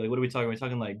for that league? Like, what are we talking? Are we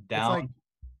talking like down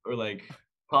or like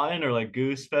cotton or like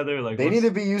goose feather? Like, they need to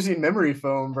be using memory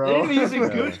foam, bro. They need to be using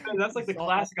goose feather. That's like the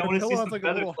classic. I want to see some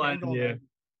feathers flying in the air.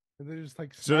 And they just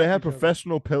like so they have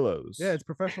professional pillows. Yeah, it's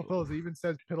professional pillows. It even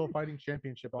says Pillow Fighting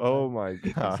Championship on Oh my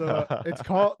god.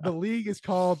 So the league is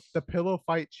called the Pillow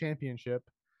Fight Championship,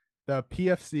 the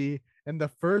PFC, and the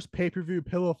first pay-per-view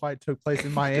pillow fight took place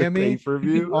in Miami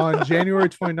on January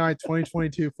 29,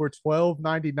 2022 for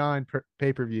 $12.99 per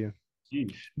pay-per-view.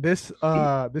 This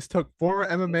took former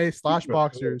MMA /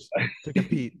 boxers to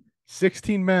compete,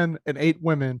 16 men and 8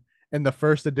 women in the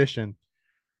first edition.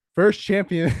 First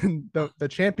champion, the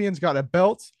champions got a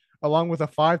belt along with a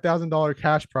 $5,000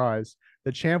 cash prize.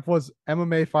 The champ was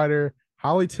MMA fighter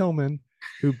Holly Tillman,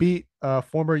 who beat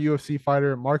former UFC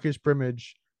fighter Marcus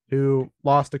Brimage, who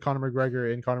lost to Conor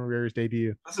McGregor in Conor McGregor's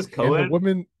debut. This is and the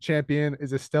women champion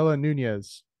is Estela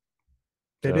Nunez.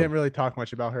 They didn't really talk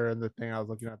much about her in the thing I was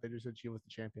looking at. They just said she was the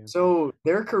champion. So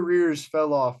their careers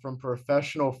fell off from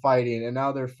professional fighting, and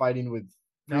now they're fighting with.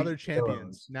 Now they're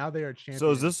champions. Now they are champions.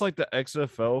 So is this like the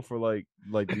XFL for like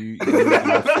do you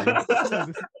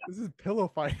this is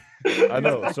pillow fighting. I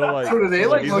know. So like, so are they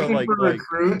like looking for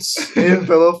recruits in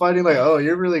pillow fighting? Like, oh,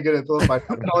 you're really good at pillow fighting.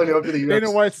 I'm calling you up to the UFC. Dana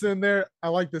White's in there. I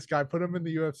like this guy. Put him in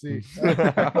the UFC.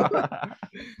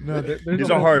 No, he's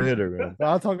a hard hitter, man.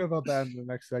 I'll talk about that in the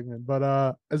next segment.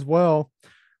 But as well,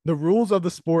 the rules of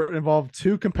the sport involve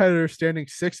 2 competitors standing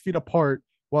 6 feet apart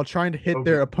while trying to hit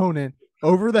their opponent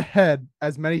over the head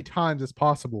as many times as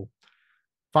possible.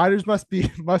 Fighters must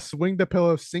swing the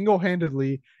pillow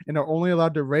single-handedly and are only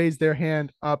allowed to raise their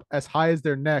hand up as high as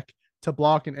their neck to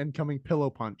block an incoming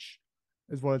pillow punch,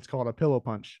 is what it's called, a pillow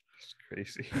punch. That's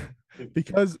crazy.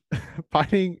 because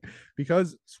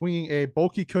swinging a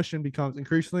bulky cushion becomes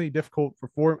increasingly difficult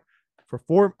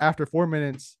after 4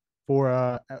 minutes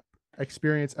for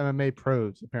experienced MMA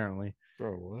pros, apparently.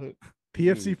 Bro, what?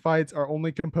 PFC fights are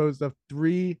only composed of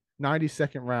 3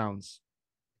 90-second rounds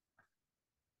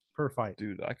per fight.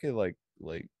 Dude, I could like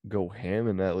go ham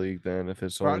in that league then if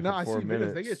it's only for 4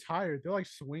 minutes. They get tired. They're like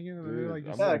swinging and they're like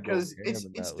because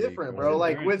it's different, bro.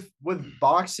 Like with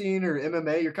boxing or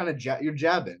MMA, you're kind of you're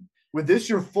jabbing. With this,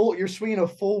 you're swinging a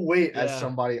full weight at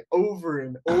somebody over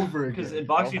and over again. Because in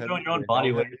boxing, you're throwing your own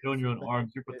body weight, you're throwing your own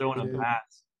arms, you're throwing a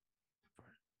mass.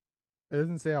 It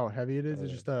doesn't say how heavy it is.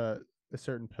 It's just a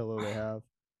certain pillow they have.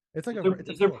 It's like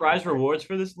is there prize rewards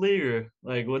for this league or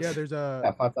like what's? Yeah, there's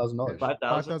 $5,000.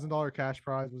 $5,000 cash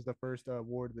prize was the first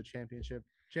award of the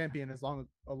champion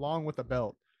along with a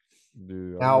belt.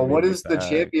 Dude, now, what is the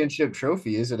championship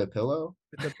trophy? Is it a pillow?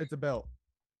 It's a belt.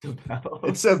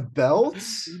 It's a belt.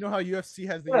 You know how UFC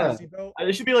has the UFC belt?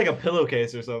 It should be like a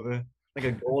pillowcase or something, like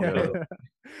a gold belt.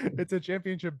 It's a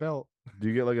championship belt. Do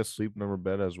you get like a sleep number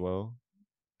bed as well?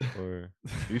 Or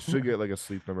you should get like a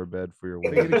sleep number bed for your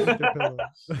wedding.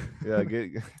 Yeah,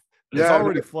 it's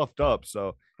already fluffed up,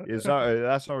 so that's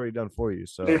already done for you.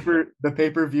 So the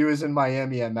pay-per-view is in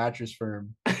Miami at Mattress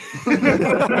Firm.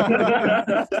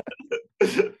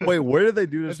 Wait, where did they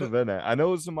do this event at? I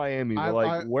know it's in Miami,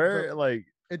 but where?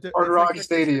 Hard Rock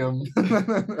Stadium.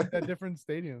 A different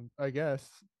stadium, I guess.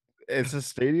 It's a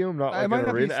stadium, not like an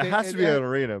arena. It has to be an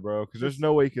arena, bro, because there's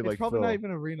no way you could it's probably not even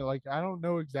an arena. Like, I don't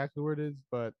know exactly where it is,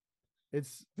 but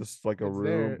it's just like a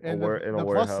room there. And the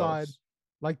plus side,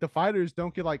 like the fighters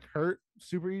don't get like hurt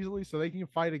super easily, so they can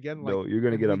fight again. Like, no, you're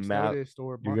gonna get a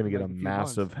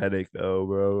massive headache though,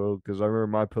 bro. Because I remember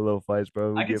my pillow fights,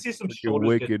 bro. I can see some shoulders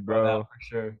wicked, bro, for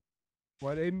sure.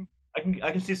 What, Aden?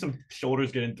 I can see some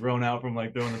shoulders getting thrown out from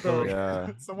like throwing the pillow. Yeah,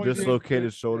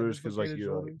 dislocated shoulders because like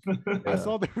I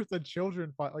saw there was a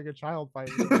children fight, like a child fight.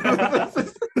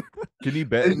 Can you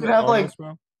bet? You have like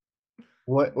bro?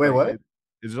 What? Wait, what?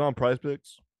 Is it on Prize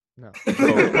Picks? No.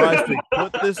 Prize Picks.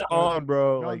 Put this on,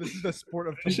 bro. No, like this is the sport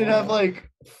of. You should have like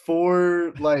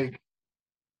 4 like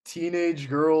teenage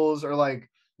girls or like.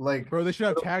 Bro, they should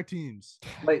have tag teams.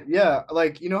 Like you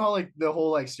know how like the whole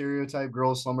like stereotype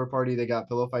girls slumber party, they got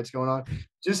pillow fights going on.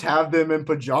 Just have them in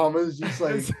pajamas, just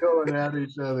like going at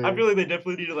each other. I feel like they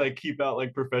definitely need to like keep out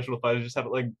like professional fighters, just have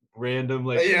like random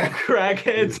like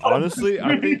crackheads. Honestly,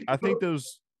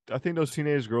 I think those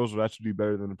teenage girls would actually be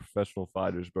better than the professional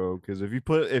fighters, bro. Because if you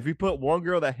put one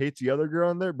girl that hates the other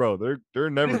girl in there, bro, they're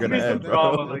never gonna end,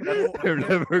 bro. They're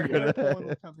never gonna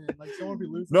end. Like, someone be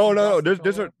losing. No.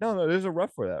 There's a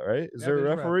ref for that, right? Is there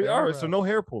a referee? All right, so no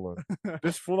hair pulling.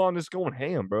 Just full on, just going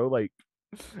ham, bro. Like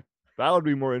that would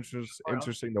be more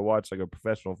interesting to watch, like a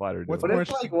professional fighter. What if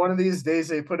like one of these days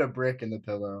they put a brick in the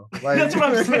pillow? Like that's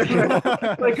what I'm saying.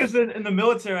 Like, because in the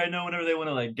military, I know whenever they want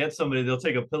to like get somebody, they'll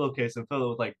take a pillowcase and fill it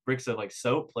with like bricks of like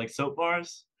soap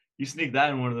bars. You sneak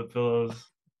that in one of the pillows.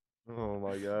 Oh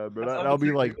my god, bro! That'll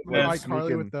be like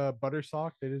Carly with the butter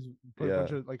sock. They just put a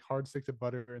bunch of like hard sticks of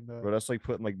butter in the. Bro, that's like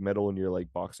putting like metal in your like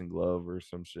boxing glove or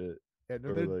some shit. Yeah,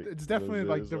 no, it's definitely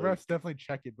like the refs definitely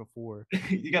check it before.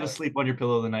 You got to sleep on your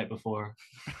pillow the night before.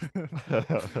 The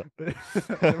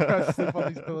refs sleep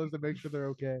on these pillows to make sure they're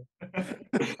okay.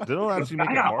 They don't actually make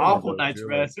I got awful night's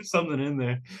rest. There's something in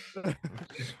there. I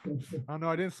don't know.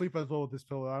 I didn't sleep as well with this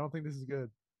pillow. I don't think this is good.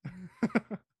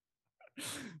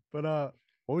 But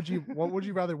what would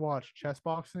you rather watch? Chess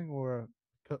boxing or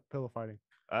pillow fighting?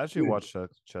 I actually watched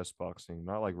chess boxing,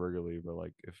 not like regularly, but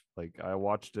like if like I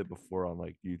watched it before on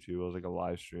like YouTube. It was like a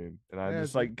live stream, and I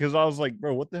just like because I was like,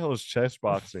 bro, what the hell is chess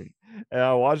boxing? And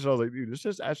I watched it. I was like, dude, this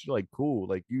is actually like cool.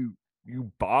 Like you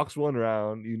box one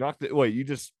round, you knock it. Wait, you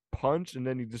just punch and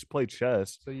then you just play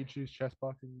chess. So you choose chess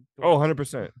boxing? Oh,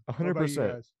 100%,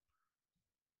 100%.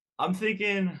 I'm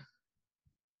thinking.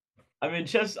 I mean,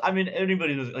 chess. I mean,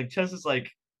 anybody knows like chess is like.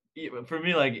 For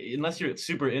me, like unless you're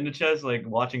super into chess, like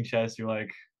watching chess, you're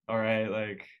like, all right,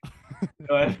 like.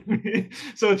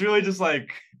 So it's really just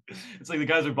like, it's like the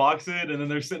guys are boxing and then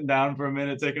they're sitting down for a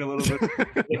minute, taking a little bit,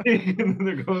 and then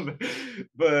they're going.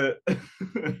 But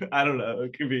I don't know.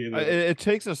 It could be. It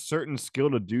takes a certain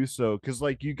skill to do so, because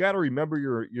like you got to remember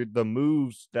your the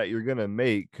moves that you're gonna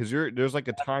make, because there's like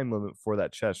a time limit for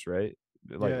that chess, right?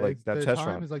 Like that chess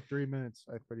round is like 3 minutes.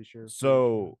 I'm pretty sure.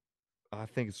 So. I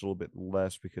think it's a little bit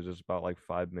less because it's about like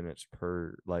 5 minutes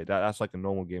per like that's like a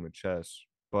normal game of chess.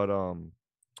 But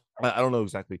I don't know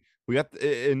exactly. We have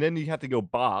to, and then you have to go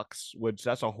box, which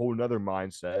that's a whole nother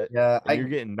mindset. Yeah, you're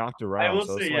getting knocked around. I will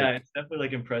say, it's definitely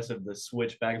like impressive the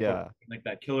switch back, like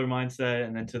that killer mindset,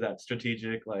 and then to that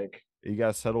strategic, like you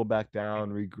gotta settle back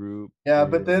down, regroup. Yeah,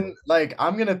 but then like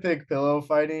I'm gonna pick pillow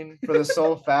fighting for the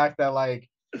sole fact that like.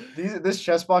 This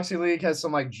chess boxing league has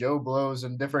some like Joe Blows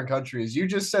in different countries. You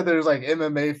just said there's like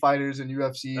MMA fighters and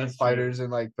UFC fighters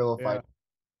and like pillow fighting.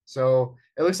 So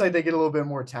it looks like they get a little bit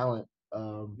more talent.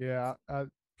 Yeah,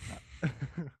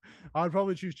 I would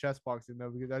probably choose chess boxing though,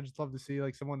 because I just love to see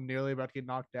like someone nearly about to get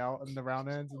knocked out and the round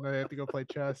ends, and they have to go play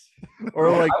chess.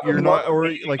 Or like you're not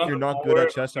good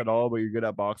at chess at all, but you're good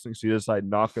at boxing, so you just like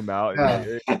knock them out.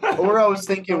 Yeah. Or I was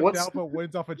thinking, Knocked out, but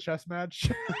wins off a chess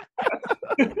match.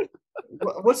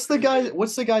 what's the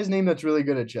guy's name that's really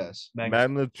good at chess?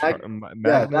 Magnus.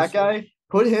 That guy.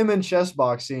 Put him in chess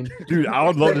boxing. Dude, I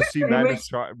would love to see Magnus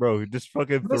try, bro. Just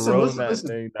fucking throwing that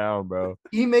thing down, bro.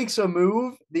 He makes a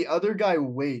move, the other guy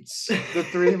waits the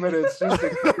 3 minutes just to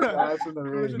kick his ass in the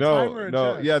ring.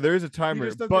 No, yeah, there is a timer,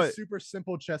 but super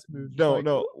simple chess moves.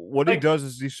 No. What he does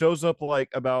is he shows up like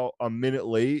about a minute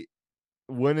late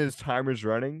when his timer's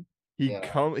running.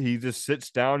 He just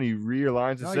sits down, he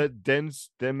realigns his set, then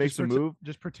makes a move.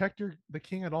 Just protect the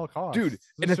king at all costs, dude.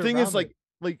 And the thing is, like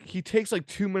he takes like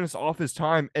 2 minutes off his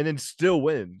time and then still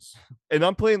wins. And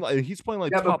I'm playing like he's playing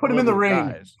like but put him in the ring.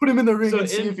 Guys. Put him in the ring so and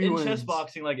see if he wins. Chess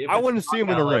boxing, like if I want to see him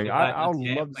in the ring. I would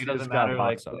love to see this guy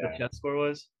box up. What the chess score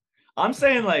was. I'm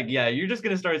saying like you're just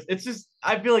gonna start. It's just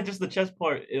I feel like just the chess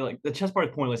part, like the chess part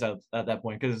is pointless at that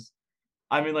point, because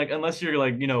I mean like unless you're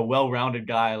like well-rounded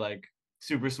guy, like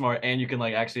super smart, and you can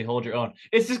like actually hold your own,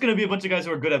 it's just gonna be a bunch of guys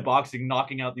who are good at boxing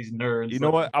knocking out these nerds. You know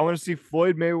what? I want to see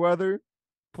Floyd Mayweather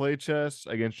play chess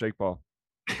against Jake Paul.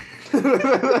 It's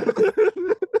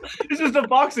just a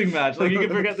boxing match. Like you can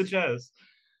forget the chess.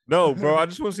 No, bro. I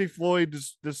just want to see Floyd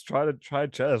just try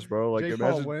chess, bro. Like Jake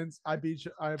imagine... Paul wins. I beat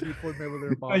Floyd Mayweather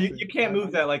in boxing. No, you can't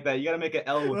move that like that. You got to make an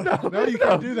L with no, you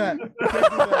can't do that. You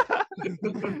can't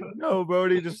do that. No, bro.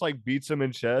 He just like beats him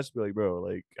in chess. Be like, bro,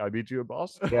 like I beat you in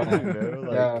Boston.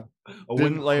 Yeah.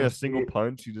 Didn't land a single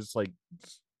punch. You just like.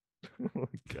 Oh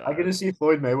I get to see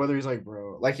Floyd Mayweather. He's like,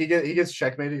 bro, like he gets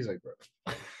checkmated. He's like, bro.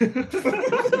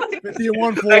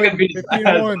 50-1, Floyd.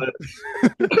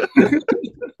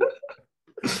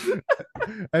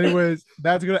 50-1. Anyways,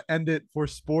 that's gonna end it for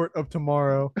sport of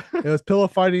tomorrow. It was pillow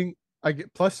fighting. I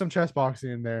get plus some chess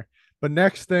boxing in there. But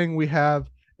next thing we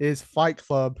have is Fight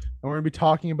Club, and we're gonna be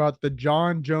talking about the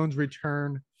Jon Jones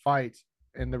return fight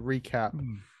and the recap.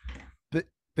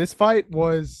 This fight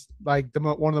was like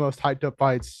one of the most hyped up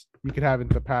fights you could have in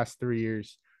the past 3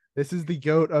 years. This is the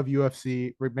GOAT of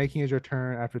UFC making his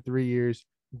return after 3 years,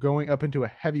 going up into a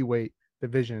heavyweight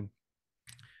division.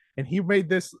 And he made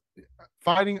this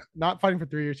not fighting for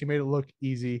 3 years. He made it look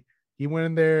easy. He went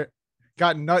in there,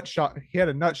 got nut shot. He had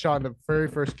a nut shot in the very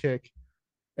first kick.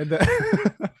 And then,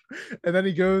 and then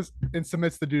he goes and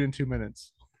submits the dude in 2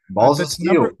 minutes. Balls of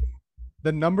steel.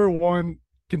 The number one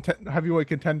heavyweight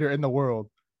contender in the world.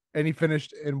 And he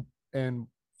finished in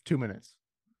 2 minutes.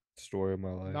 Story of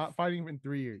my life. Not fighting in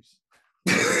 3 years.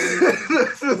 So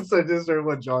I just heard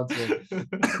what John said.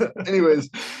 Anyways,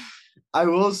 I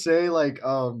will say like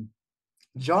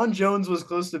Jon Jones was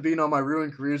close to being on my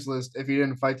ruined careers list if he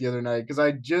didn't fight the other night, because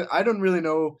I don't really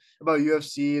know about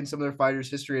UFC and some of their fighters'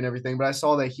 history and everything, but I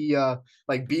saw that he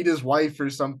like beat his wife or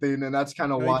something, and that's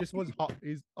kind of why he just was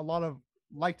he's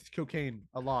liked cocaine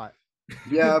a lot.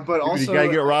 Yeah, but also you gotta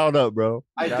get riled up, bro.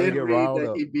 I did read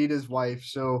that he beat his wife,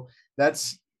 so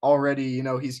that's already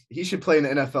he should play in the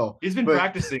NFL. He's been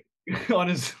practicing on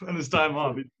his time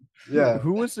off. Yeah.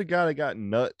 Who was the guy that got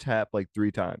nut tapped like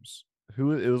 3 times? It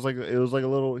was like a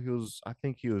little. I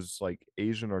think he was like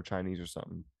Asian or Chinese or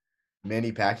something.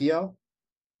 Manny Pacquiao.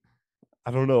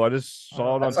 I don't know. I just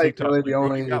saw it on TikTok. Really the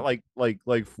only... He got like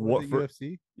what for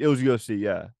UFC? It was UFC,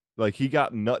 yeah. Like he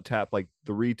got nut tapped like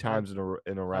 3 times in a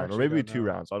round, or maybe 2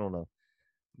 rounds. I don't know.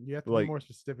 You have to be more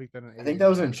specific than I think that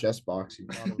was in chess boxing.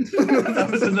 That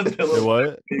was in the pillow.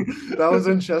 What? That was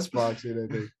in chess boxing, I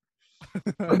think.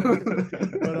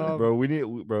 But, bro, we need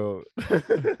we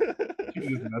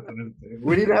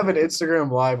need to have an Instagram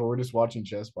live where we're just watching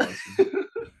chess boxing.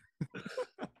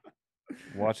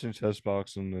 Watching chess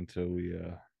boxing until we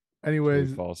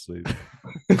anyways fall asleep.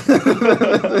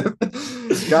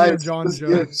 Guys, Jon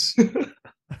Jones.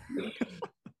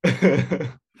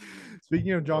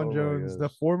 Speaking of Jon Jones, the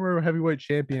former heavyweight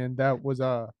champion that was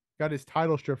got his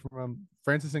title stripped from him,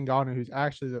 Francis Ngannou, who's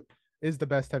actually is the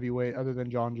best heavyweight other than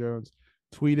Jon Jones,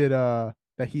 tweeted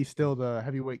that he's still the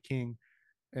heavyweight king,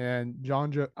 and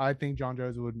I think Jon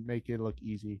Jones would make it look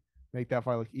easy, make that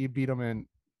fight look. He beat him in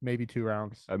maybe 2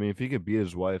 rounds. I mean, if he could beat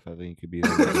his wife, I think he could beat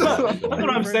his wife. That's what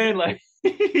I'm saying. Like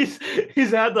he's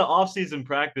had the off-season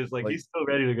practice. Like he's still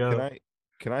ready to go.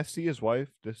 Can I see his wife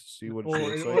just to see what she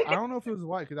looks like? I don't know if it was his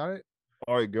wife because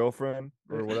all right, girlfriend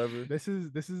or whatever. This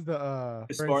is the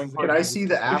Can I see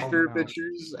the after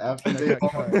pictures after they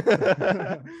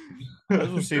I just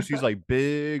want to see if she's like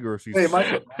big or if she's. Hey,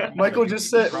 Michael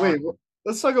just said. Wait,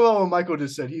 let's talk about what Michael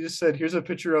just said. He just said, "Here's a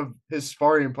picture of his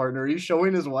sparring partner." Are you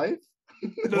showing his wife?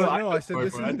 Well, no, I said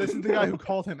this is the guy who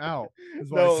called him out.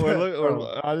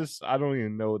 No, I don't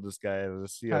even know what this guy is. I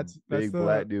see a big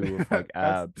black dude with like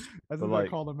abs. That's what I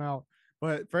called him out.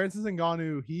 But Francis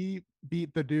Ngannou, he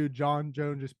beat the dude John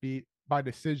Jones just beat by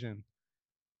decision.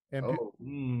 And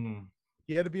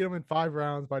he had to beat him in 5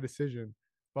 rounds by decision,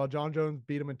 while John Jones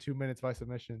beat him in 2 minutes by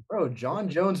submission. Bro, John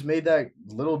Jones made that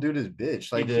little dude his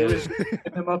bitch. Like he was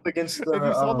putting him up against the. If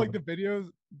you saw like the videos,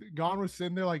 Gon was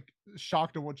sitting there like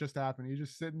shocked at what just happened. He's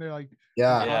just sitting there like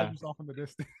off in the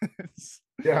distance.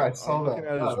 Yeah, I saw that. Looking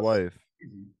at his wife.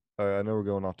 All right, I know we're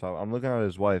going off topic. I'm looking at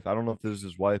his wife. I don't know if this is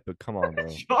his wife, but come on, bro.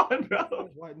 John, bro.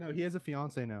 No, he has a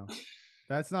fiance now.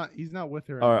 He's not with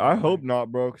her. All right, I hope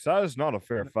not, bro, because that is not a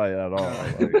fair fight at all.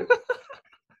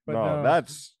 No,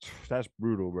 that's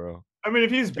brutal, bro. I mean,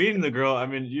 if he's beating the girl, I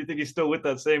mean, do you think he's still with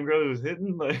that same girl who was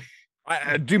hitting? Like,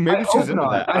 dude, maybe she's into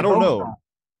that. I don't know. Not.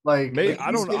 Like, maybe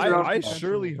I don't know. I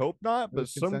surely hope not, but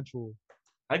consensual.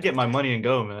 I'd get my money and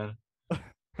go, man.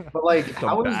 But like,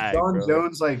 how is John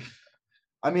Jones like?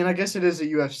 I mean, I guess it is a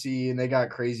UFC, and they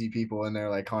got crazy people in there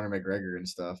like Conor McGregor and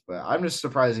stuff. But I'm just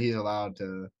surprised he's allowed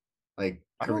to, like.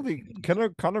 I don't think Conor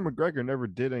McGregor never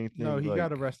did anything. No, he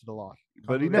got arrested a lot,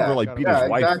 but he never beat his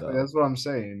wife. Exactly, that's what I'm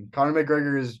saying. Conor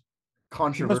McGregor is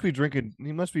controversial.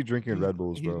 He must be drinking Red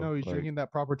Bulls, bro. No, he's drinking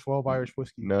that proper 12 Irish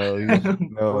whiskey.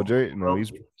 No, Jerry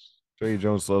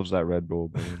Jones loves that Red Bull,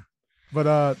 man.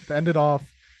 But to end it off,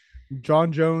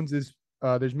 John Jones is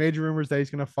there's major rumors that he's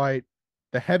gonna fight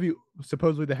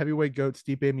supposedly the heavyweight goat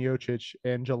Stipe Miocic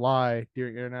in July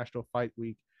during International Fight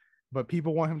Week. But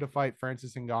people want him to fight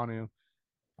Francis Ngannou,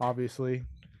 obviously.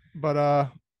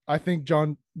 But I think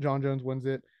John Jones wins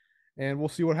it, and we'll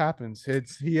see what happens.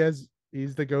 He's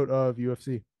the GOAT of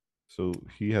UFC. So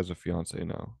he has a fiance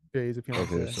now. Yeah, he's a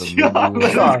fiance. Okay, so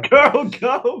girl,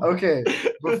 go. Okay,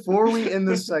 before we end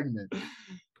this segment,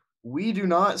 we do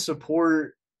not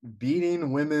support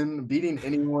beating women, beating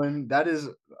anyone. That is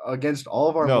against all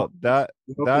of our. No, that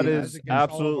is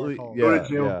absolutely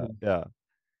yeah.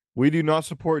 We do not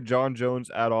support John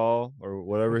Jones at all, or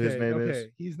whatever his name is.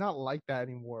 He's not like that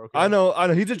anymore. Okay? I know.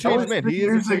 He's a changed man. He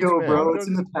is a changed man. Bro. It's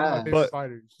in the past.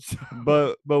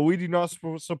 But we do not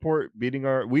support beating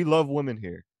our. We love women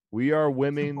here. We are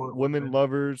women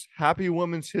lovers. Happy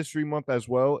Women's History Month as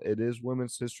well. It is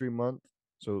Women's History Month,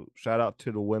 so shout out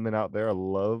to the women out there. I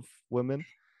love women.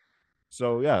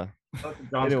 So yeah.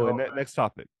 Anyway, next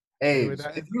topic. Hey,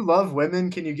 if you love women,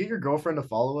 can you get your girlfriend to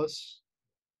follow us?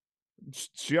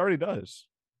 She already does.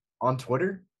 On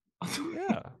Twitter?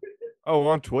 Yeah. Oh,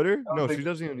 on Twitter? No, she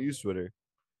doesn't even use Twitter.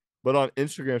 But on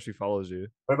Instagram, she follows you.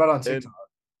 What about on TikTok?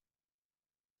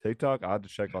 TikTok? I have to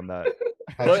check on that.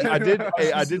 But I did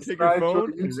take your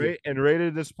phone and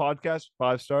rated this podcast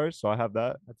 5 stars, so I have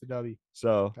that. That's a W.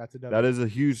 So that's a W. That is a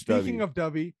huge W. Speaking of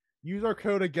W, use our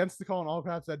code against the call in all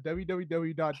caps at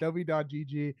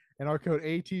www.w.gg and our code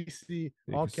ATC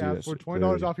all caps for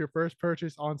 $20 off your first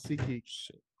purchase on SeatGeek.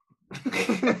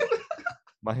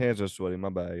 My hands are sweaty. My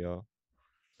bad, y'all.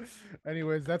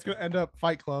 Anyways, that's going to end up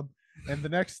Fight Club. And the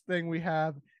next thing we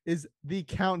have is the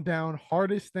countdown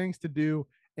hardest things to do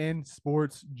in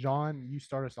sports. John, you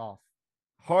start us off.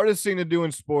 Hardest thing to do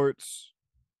in sports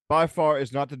by far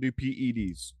is not to do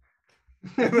PEDs.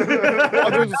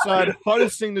 Others aside,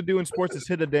 hardest thing to do in sports is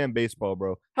hit a damn baseball,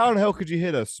 bro. How in the hell could you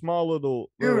hit a small little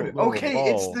dude? Okay,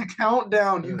 ball? It's the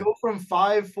countdown. You go from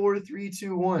 5, 4, 3,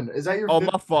 2, 1. Is that your? Oh,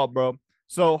 my fault, bro.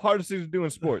 So hardest thing to do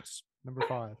in sports. Number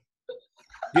 5.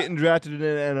 Getting drafted in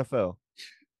the NFL.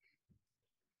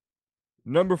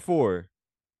 Number 4.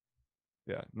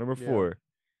 Yeah, number 4.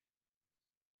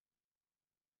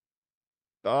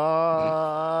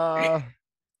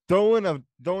 Throwing a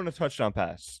touchdown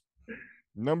pass.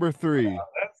 Number 3.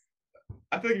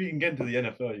 I think if you can get into the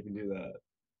NFL, you can do that.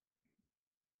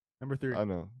 Number 3. I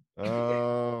know.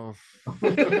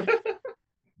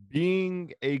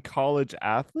 Being a college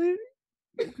athlete?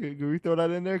 Can we throw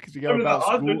that in there? Because you got about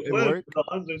school and work. The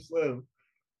odds are slim.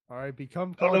 All right,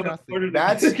 become college athlete.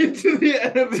 That's into the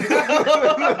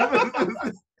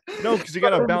NFL. No, because you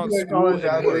got to bounce school and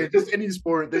work. Just any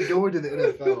sport, then go into the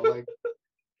NFL. Like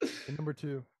number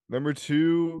 2. Number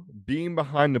 2, being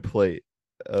behind the plate.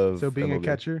 So being MLB. A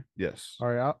catcher? Yes.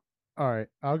 All right.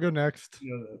 I'll go next.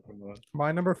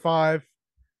 My number 5,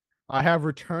 I have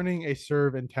returning a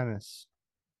serve in tennis.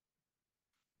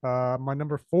 My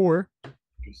number 4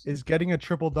 is getting a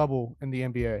triple-double in the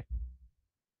NBA.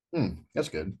 That's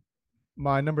good.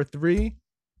 My number 3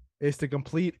 is to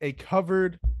complete a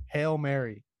covered Hail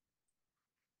Mary.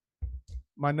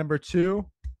 My number 2,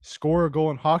 score a goal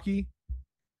in hockey.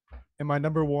 And my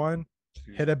number 1,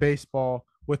 hit a baseball,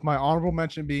 with my honorable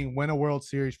mention being win a World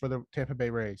Series for the Tampa Bay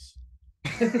Rays.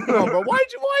 No, bro.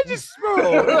 Why'd you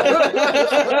bro?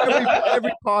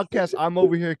 every podcast, I'm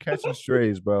over here catching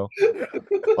strays, bro.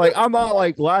 Like I'm not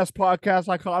like last podcast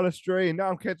I caught a stray, and now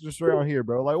I'm catching a stray on here,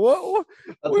 bro. Like what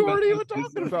we weren't even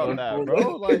talking about that,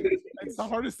 bro. Like It's the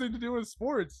hardest thing to do in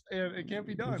sports, and it can't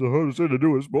be done. it's the hardest thing to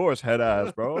do in sports, head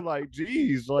ass, bro. Like,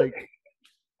 geez, like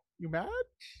you mad?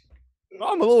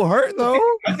 I'm a little hurt though.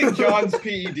 I think John's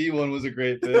PED one was a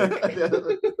great pick.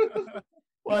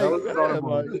 Like,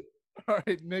 All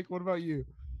right, Nick, what about you?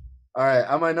 All right,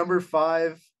 on my number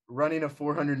 5, running a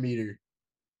 400 meter.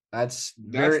 That's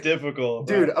difficult,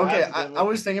 dude. Okay, I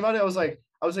was thinking about it. I was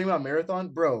thinking about marathon,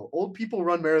 bro. Old people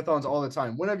run marathons all the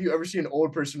time. When have you ever seen an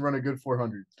old person run a good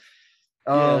 400?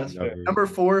 Number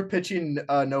 4, pitching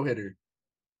no hitter.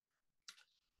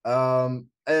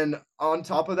 And on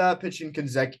top of that, pitching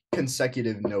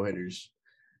consecutive no hitters.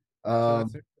 Is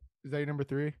that your number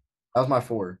 3? That was my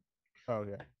 4. Oh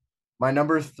yeah. My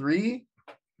number 3,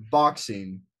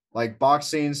 boxing, like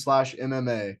boxing /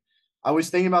 MMA. I was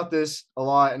thinking about this a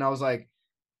lot, and I was like,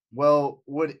 well,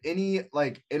 would any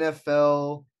like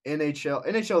NFL,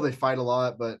 NHL, they fight a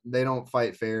lot, but they don't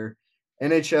fight fair.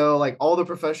 NHL, like all the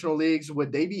professional leagues,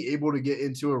 would they be able to get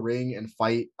into a ring and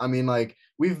fight? I mean, like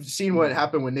we've seen what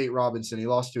happened with Nate Robinson. He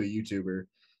lost to a YouTuber.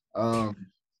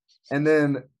 And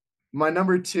then my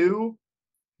number 2,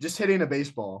 just hitting a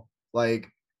baseball.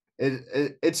 Like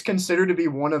it's considered to be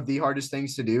one of the hardest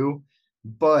things to do,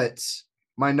 but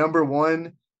my number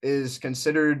 1 is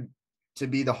considered to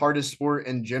be the hardest sport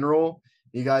in general.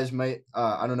 You guys might,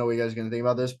 I don't know what you guys are going to think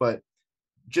about this, but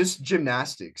just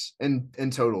gymnastics in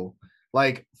total.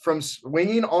 Like from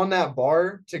swinging on that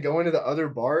bar to going to the other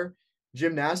bar,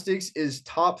 gymnastics is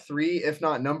top 3, if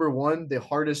not number 1, the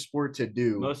hardest sport to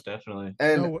do. Most definitely.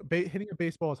 And no, hitting a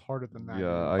baseball is harder than that.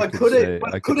 Yeah,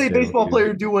 could a baseball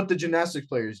player do what the gymnastics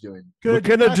player is doing? What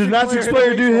can a gymnastics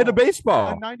player do hit a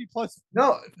baseball? 90 plus.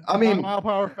 No, I mean mile per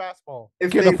hour fastball.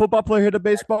 Can a football player hit a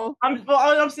baseball?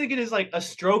 I'm thinking is like a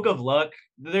stroke of luck.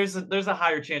 There's a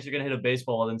higher chance you're gonna hit a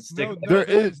baseball than stick.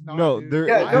 No,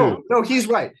 he's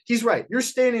right. He's right. You're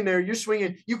standing there, you're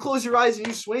swinging, you close your eyes and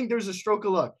you swing. There's a stroke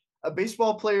of luck. A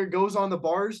baseball player goes on the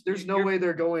bars, there's no way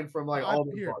they're going from like all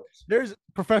the bars. There's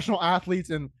professional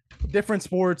athletes in different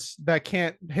sports that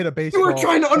can't hit a baseball. You are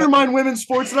trying to undermine women's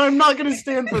sports, and I'm not going to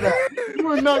stand for that. You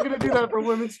are not going to do that for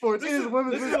women's sports. It is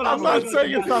women's. I'm not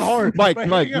saying it's not hard. Mike.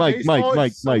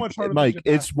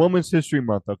 It's Women's History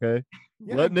Month, okay?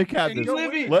 Yeah, let Nick have this.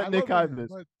 Let Nick have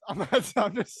this. I'm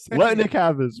just saying. Let Nick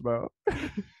have this, bro.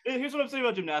 Here's what I'm saying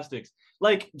about gymnastics.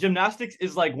 Like gymnastics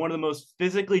is like one of the most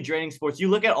physically draining sports. You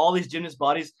look at all these gymnast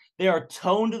bodies, they are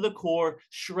toned to the core,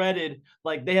 shredded,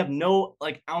 like they have no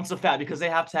like ounce of fat because they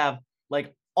have to have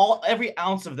like every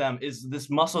ounce of them is this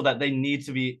muscle that they need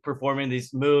to be performing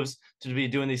these moves, to be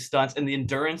doing these stunts, and the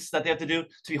endurance that they have to do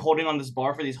to be holding on this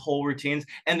bar for these whole routines,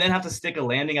 and then have to stick a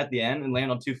landing at the end and land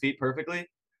on 2 feet perfectly.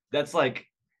 That's like,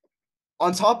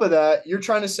 on top of that, you're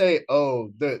trying to say,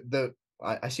 oh,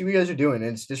 I see what you guys are doing,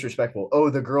 and it's disrespectful. Oh,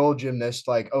 the girl gymnast,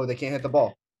 like, oh, they can't hit the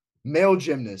ball. Male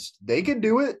gymnast, they can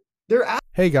do it.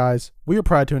 Hey guys, we are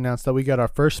proud to announce that we got our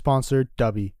first sponsor,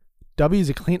 Dubby. Dubby is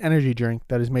a clean energy drink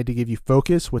that is made to give you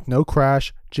focus with no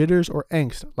crash, jitters, or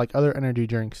angst like other energy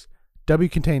drinks.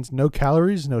 Dubby contains no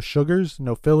calories, no sugars,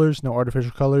 no fillers, no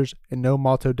artificial colors, and no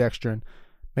maltodextrin.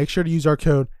 Make sure to use our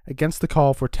code against the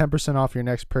call for 10% off your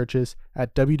next purchase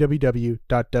at www.w.gg.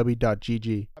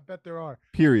 I bet there are.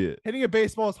 Period. Hitting a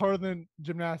baseball is harder than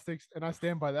gymnastics, and I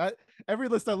stand by that. Every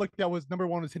list I looked at was number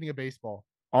 1 was hitting a baseball.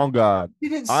 On God.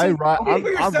 I'm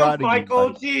riding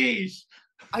Michael. Geez.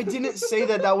 I didn't say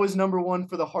that was number 1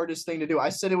 for the hardest thing to do. I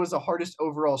said it was the hardest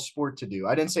overall sport to do.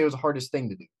 I didn't say it was the hardest thing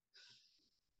to do.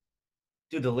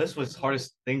 Dude, the list was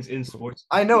hardest things in sports.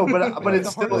 I know, but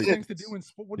it's still hardest things to do in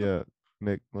sports. Yeah.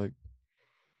 Nick, like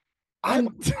I'm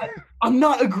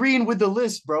not agreeing with the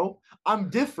list, bro.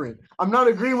 I'm different. I'm not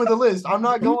agreeing with the list. I'm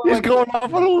not going. He's going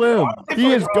off on a limb.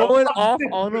 He is going off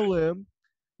on a limb.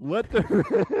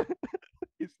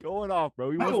 He's going off,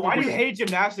 bro. Why do you hate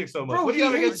gymnastics so much? Bro, what do you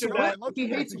have against gymnastics? He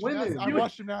hates women. I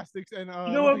watch gymnastics, and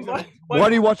you know what? Why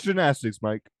do you watch gymnastics,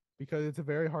 Mike? Because it's a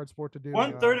very hard sport to do.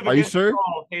 1/3 of Are you sure?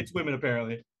 Hates women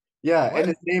apparently. Yeah, and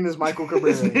his name is Michael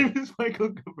Cabrera. His name is Michael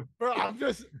Cabrera. Bro, I'm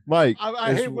just Mike.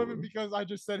 I hate women because I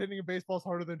just said hitting a baseball is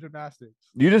harder than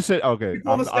gymnastics. You just said okay.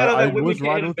 I was riding with you,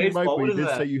 Mike, but you did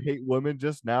that? say you hate women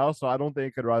just now, so I don't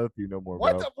think I could ride with you no more.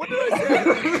 What? Bro. What did I say?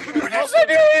 You said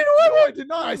you hate women. No, I did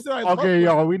not. I said I love women.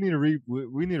 Y'all. We need to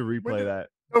replay that.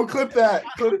 Oh, clip that.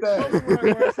 Clip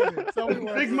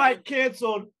that. Big Mike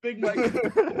canceled. Big Mike.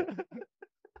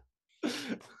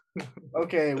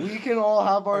 Okay, we can all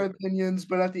have our opinions,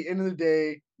 but at the end of the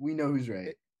day, we know who's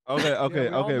right.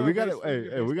 Okay. We got it.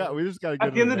 Hey, we just got to get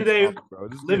At the end of the day,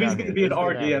 Livy's gonna be in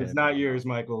our DMs, not yours,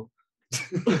 Michael.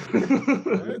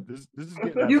 This is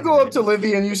getting You go up to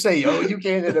Livy and you say, "Yo, you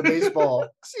can't hit a baseball."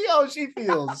 See how she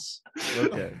feels.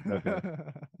 Okay.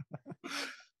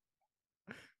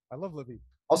 I love Livy.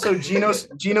 Also, Geno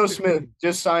Smith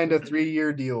just signed a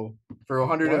 3-year deal for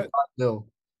 105 mil.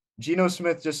 Geno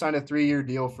Smith just signed a 3-year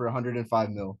deal for 105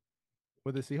 mil.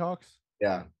 With the Seahawks?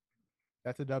 Yeah.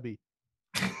 That's a W.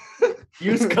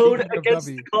 Use code against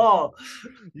the call.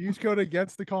 Use code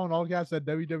against the call in all caps at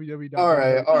www. All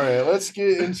right. Let's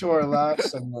get into our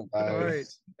last segment, guys. All right.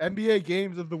 NBA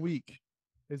games of the week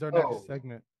is our next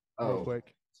segment. Real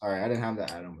quick. Sorry, I didn't have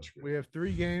that ad on the screen. We have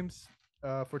 3 games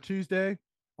for Tuesday.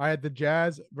 I had the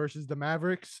Jazz versus the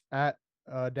Mavericks at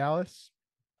Dallas.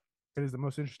 It is the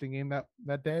most interesting game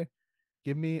that day.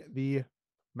 Give me the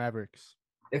Mavericks.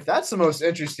 If that's the most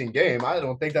interesting game, I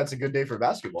don't think that's a good day for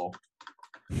basketball.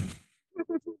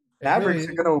 Mavericks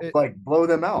are gonna blow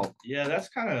them out. Yeah, that's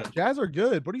kind of. Jazz are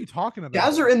good. What are you talking about?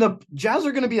 Jazz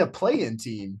are gonna be a play-in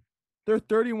team. They're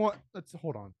 31.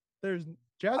 Hold on. There's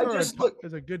Jazz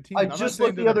is a good team. I just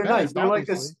looked the other night. They're like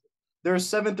this. They're a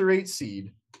 7th or 8th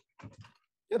seed.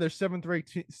 Yeah, they're 7th or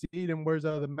 8th seed, and where's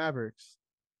the Mavericks?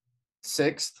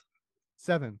 6th.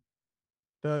 7th.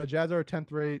 The Jazz are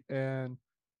 10th rate, and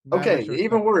Mavericks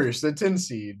even worse, the 10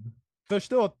 seed. They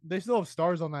still have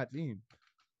stars on that team.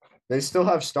 They still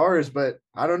have stars, but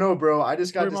I don't know, bro. I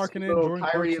just got to see little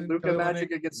Kyrie and Luka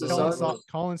magic against the Suns.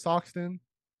 Colin Sexton,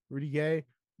 Rudy Gay,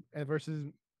 and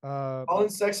versus Colin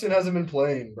Sexton hasn't been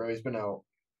playing, bro. He's been out.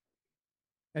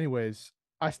 Anyways,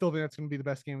 I still think that's going to be the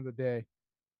best game of the day.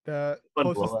 The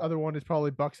closest other one is probably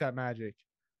Bucks at Magic,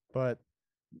 but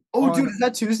dude, is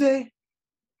that Tuesday?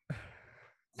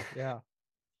 Yeah,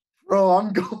 bro,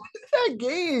 I'm going to that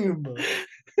game.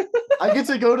 I get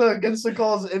to go to Against the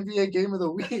Call's NBA Game of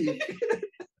the Week.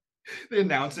 They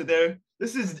announce it there.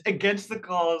 This is Against the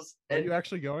Call's. Are you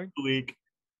actually going? Week.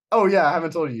 Oh yeah, I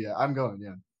haven't told you yet. I'm going.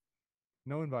 Yeah.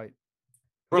 No invite.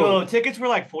 Bro, tickets were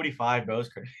like 45, bro. It's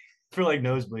crazy. For like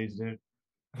nosebleeds, dude.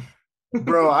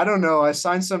 Bro, I don't know. I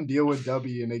signed some deal with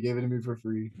W and they gave it to me for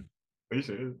free. Are you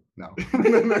serious? No.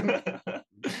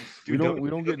 Dude, we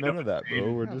don't get none of that,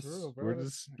 bro. We're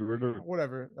just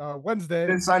whatever. Wednesday.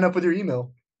 Didn't sign up with your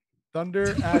email.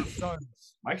 Thunder at Suns.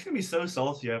 Mike's gonna be so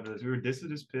salty after this. We were dissing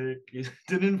his pick. He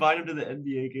didn't invite him to the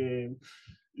NBA game.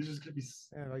 He's just gonna be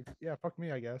fuck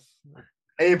me, I guess.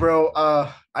 Hey, bro.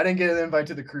 I didn't get an invite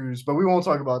to the cruise, but we won't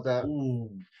talk about that. Ooh.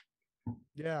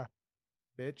 Yeah,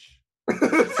 bitch.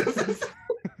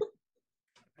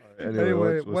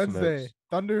 Anyway, Wednesday,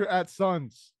 Thunder at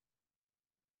Suns.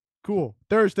 Cool.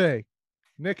 Thursday,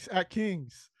 Knicks at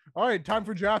Kings. All right, time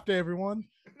for draft day, everyone.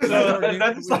 So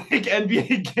that's like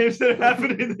NBA games that are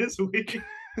happening this week.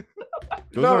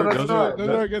 Those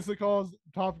are Against the Call's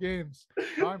top games.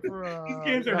 Time for these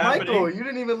games are happening. Michael, you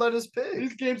didn't even let us pick.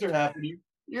 These games are happening.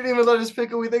 You didn't even let us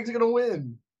pick who we think is gonna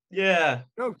win. Yeah.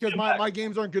 No, because my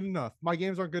games aren't good enough. My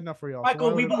games aren't good enough for y'all.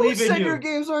 Michael, we believe in you. Your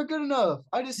games aren't good enough.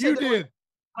 I just said you did.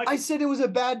 I said it was a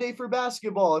bad day for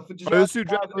basketball. If it just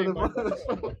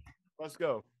let's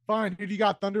go. Fine, dude. You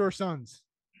got Thunder or Suns?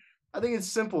 I think it's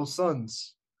simple.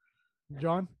 Suns.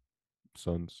 John?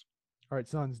 Suns. All right,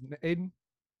 Suns. Aden?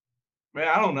 Man,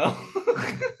 I don't know.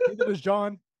 Neither does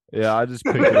John. Yeah, I just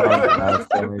picked it up.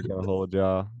 I ain't gonna hold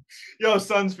y'all. Yo,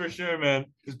 Suns for sure, man.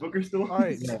 Is Booker still? All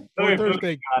right.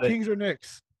 Thursday, Kings or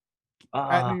Knicks?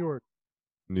 At New York.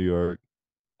 New York.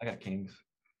 I got Kings.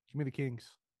 Give me the Kings.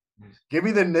 Give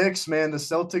me the Knicks, man. The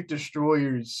Celtic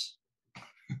Destroyers.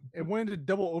 It went to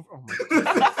double over. Oh my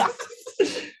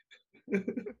God.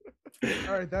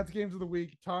 All right, that's games of the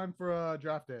week. Time for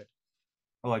draft day.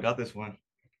 Oh, I got this one.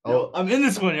 Yo, I'm in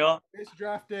this one, y'all. This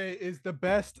draft day is the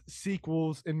best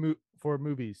sequels for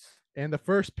movies, and the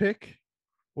first pick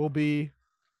will be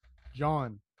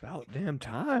John. About damn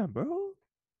time, bro.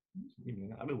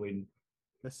 I've been waiting.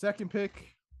 The second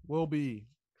pick will be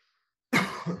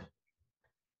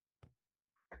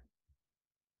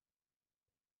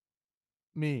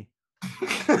me.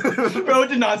 Bro,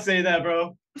 did not say that,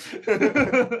 bro.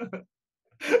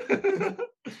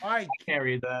 I can't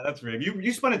read that. That's rigged.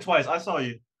 You spun it twice. I saw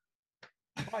you.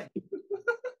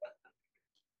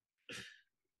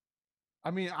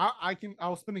 I mean,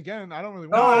 I'll spin again. I don't really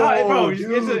want bro.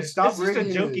 Dude, it's just a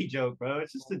jokey joke, bro.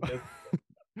 It's just a joke.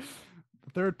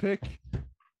 The third pick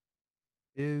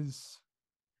is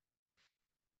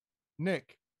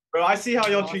Nick. Bro, I see how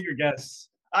y'all treat your guests.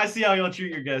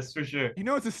 For sure. You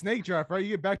know it's a snake draft, right? You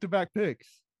get back-to-back picks.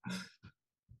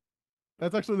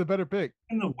 That's actually the better pick.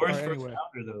 I'm the worst first rounder,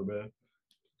 though, bro.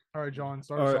 All right, John.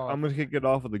 Start us off. I'm gonna kick it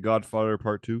off with The Godfather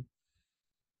Part 2.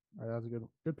 All right, that was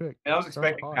a good pick. I was Start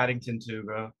expecting hot. Paddington too,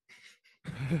 bro.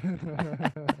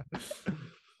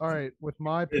 All right, with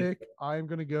my pick, I'm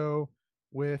gonna go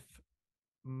with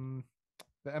The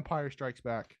Empire Strikes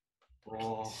Back.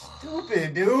 Oh,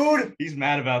 Stupid, dude. he's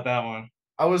mad about that one.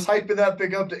 I was hyping that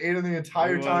pick up to Aiden the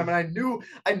entire time, and I knew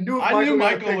if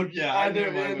Michael would. Yeah, I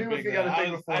knew Michael would if pick he got that. to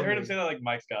pick before I heard him me. say that like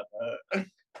Mike's got that.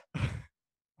 All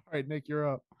right, Nick, you're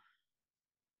up.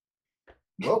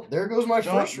 Well, there goes my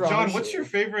first round. John, what's your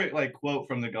favorite like quote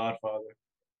from The Godfather?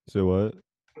 So what?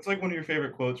 What's like one of your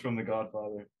favorite quotes from The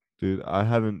Godfather? Dude, I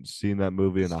haven't seen that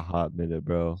movie in a hot minute,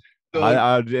 bro. So,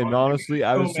 And honestly,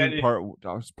 I haven't seen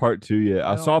part 2 yet.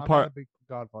 I'm not a big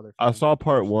Godfather fan. I saw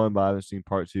part 1, but I haven't seen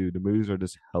part 2. The movies are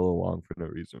just hella long for no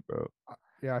reason, bro.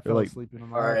 Yeah, I fell asleep in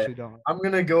them. I actually don't. I'm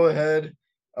gonna go ahead.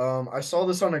 I saw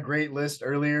this on a great list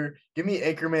earlier. Give me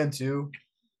Anchorman 2.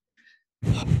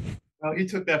 Oh, he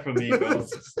took that from me, bro.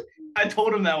 I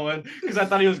told him that one because I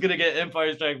thought he was gonna get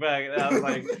Empire Strike Back, and I was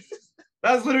like,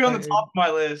 that's literally on the top of my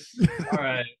list. All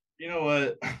right, you know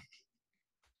what?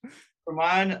 For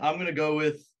mine, I'm gonna go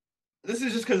with. This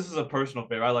is just because this is a personal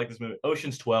favorite. I like this movie,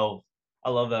 Ocean's 12. I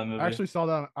love that movie. I actually saw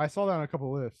that. I saw that on a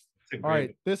couple of lists. All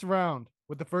right, this round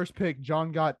with the first pick,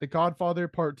 John got The Godfather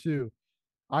Part 2.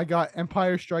 I got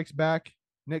Empire Strikes Back.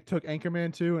 Nick took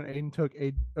Anchorman 2, and Aiden took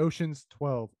Ocean's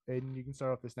 12. Aiden, you can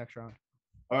start off this next round.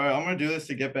 All right, I'm gonna do this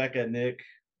to get back at Nick.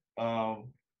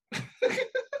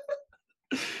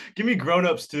 Give me Grown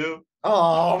Ups 2.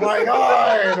 Oh my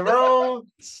god, bro!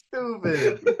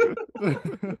 Stupid.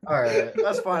 All right,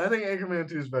 that's fine. I think Anchorman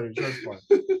 2 is better. So that's fine.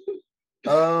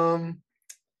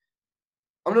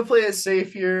 I'm gonna play it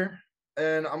safe here,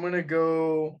 and I'm gonna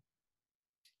go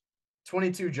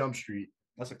 22 Jump Street.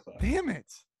 That's a class. Damn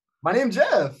it! My name's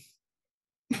Jeff.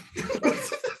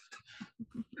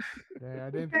 Yeah, I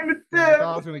didn't. Damn it, I Jeff.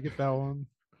 thought I was gonna get that one.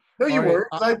 No, you All right, weren't.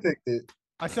 I picked it.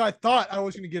 I said I thought I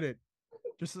was gonna get it.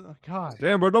 Just God.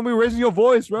 Damn, bro, don't be raising your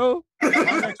voice, bro. My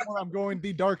next one, I'm going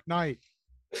The Dark Knight.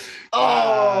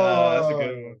 Oh, that's a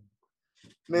good one.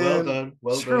 Man, Well done.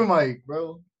 Well screw done. Mike,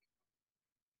 bro.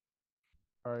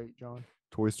 All right, John.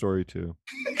 Toy Story 2.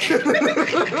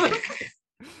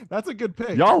 That's a good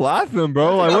pick. Y'all laughing,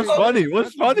 bro. Like, what's funny?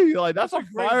 What's That's a- funny? Like, that's a that's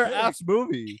a great fire pick. ass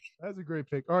movie. That's a great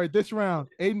pick. All right, this round,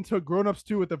 Aiden took Grown Ups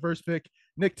 2 with the first pick.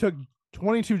 Nick took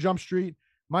 22 Jump Street.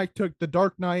 Mike took The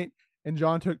Dark Knight, and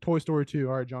John took Toy Story 2.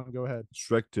 All right, John, go ahead.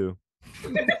 Shrek 2.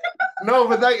 No,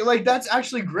 but that's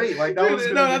actually great. Like that was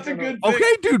that's a good pick.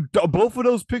 Okay, dude. Both of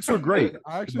those picks were great.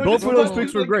 I actually Both of those both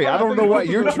picks them- were great. I don't know think what both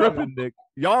of you're those were tripping, Nick.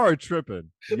 Y'all are tripping.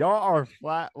 Y'all are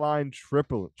flatline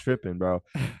tripping, bro.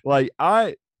 Like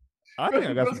I think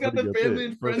I got Bro's some got pretty the good family picks.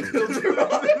 and friends filter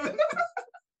on it.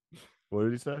 What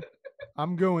did he say?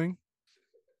 I'm going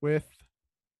with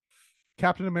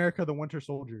Captain America: The Winter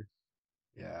Soldier.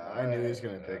 Yeah, I knew he was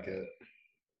gonna pick it.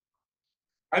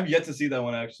 I've yet to see that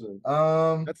one actually.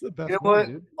 That's the best You know one, what?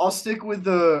 dude. I'll stick with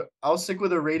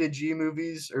the rated G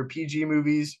movies or PG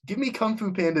movies. Give me Kung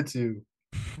Fu Panda 2.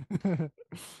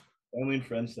 Family and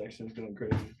friends section is going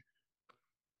crazy.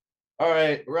 All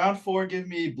right, round 4. Give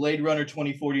me Blade Runner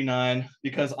 2049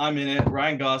 because I'm in it.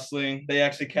 Ryan Gosling. They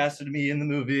actually casted me in the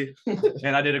movie,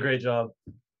 and I did a great job.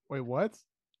 Wait, what?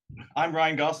 I'm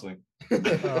Ryan Gosling.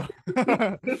 Oh.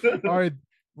 All right,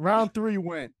 round 3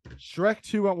 went Shrek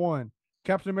 2 at 1,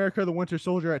 Captain America: The Winter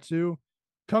Soldier at 2,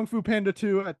 Kung Fu Panda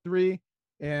 2 at 3,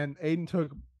 and Aiden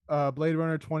took Blade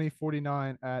Runner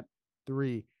 2049 at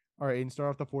 3. All right, Aiden, start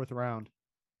off the 4th round.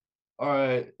 All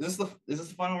right, is this the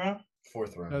final round?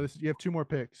 4th round. No, you have 2 more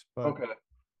picks. But Okay.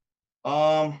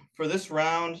 For this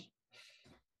round,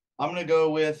 I'm gonna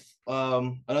go with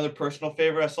another personal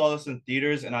favorite. I saw this in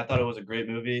theaters and I thought it was a great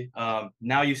movie.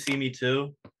 Now You See Me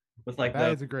Too, with like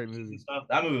that is a great movie. stuff.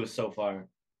 That movie was so fire.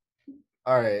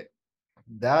 All right.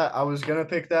 That I was gonna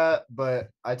pick that, but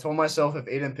I told myself if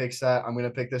Aiden picks that, I'm gonna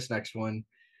pick this next one.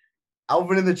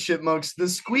 Alvin and the Chipmunks, the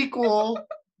Squeakquel.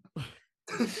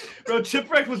 Bro,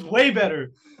 Chipwreck was way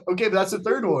better. Okay, but that's the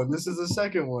 3rd one. This is the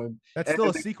 2nd one. That's And still a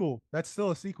I think- sequel. That's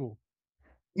still a sequel.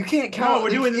 You can't count. No, we're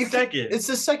doing the you can't- second. It's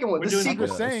the 2nd one. We're The doing- I'm sequel.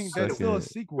 just Yeah, saying that's still a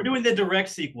second. sequel. We're doing the direct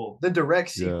sequel. The direct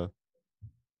sequel.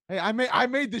 Yeah. Hey, I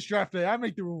made this draft day. I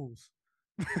make the rules.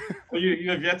 Well, you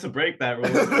have yet to break that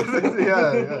rule.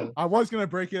 Yeah. I was gonna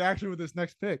break it actually with this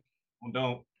next pick. Well,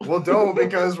 don't. Well, don't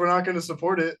because we're not gonna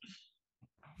support it.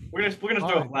 We're gonna throw a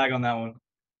Fine. flag on that one.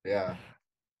 Yeah.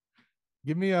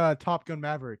 Give me Top Gun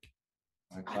Maverick.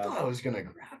 I thought I was gonna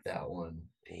grab that one.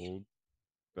 Bold.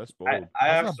 That's I bold.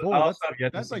 That's not bold. also have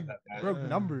yet to That's see like that. broke Yeah.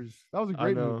 numbers. That was a I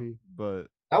great know, movie. but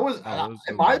That was, Oh, it was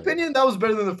in so my good. opinion, that was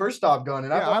better than the first Top Gun.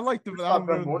 And Yeah, I thought like the first that Top one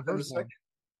Gun better more than the than the first one. second.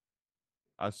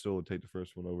 I still would take the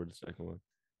first one over the second one.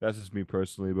 That's just me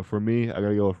personally, but for me, I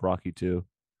gotta go with Rocky 2.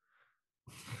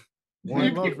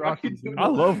 Warren loves Rocky. Dude. I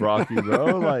love Rocky,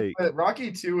 bro. Like But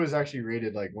Rocky 2 was actually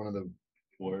rated like one of the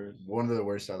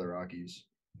worst out of the Rockies.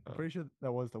 I'm pretty sure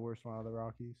that was the worst one out of the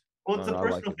Rockies. Well, it's a I like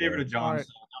personal it favorite better. of John's. Alright.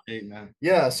 So don't hate, man.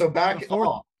 Yeah, so back The fourth-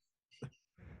 off.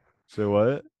 So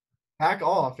what? Back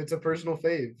off. It's a personal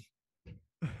fave.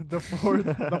 the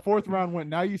fourth round went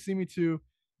Now You See Me 2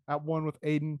 at 1 with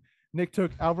Aden. Nick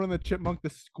took Alvin and the Chipmunk, the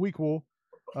Squeakquel.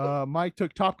 Mike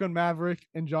took Top Gun Maverick,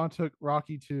 and John took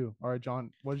Rocky 2. All right,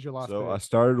 John, what is your last So pick? I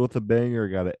started with a banger,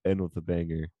 got to end with a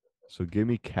banger. So give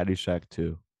me Caddyshack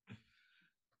 2.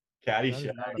 That is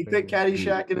Caddyshack. not a He banger. picked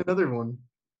Caddyshack in another one.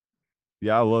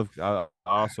 Yeah, I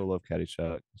also love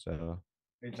Caddyshack. So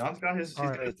Hey, John's got his All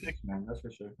right. picks, man. That's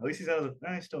for sure. At least he's out of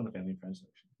the. He's still in the family and friends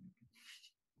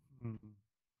section.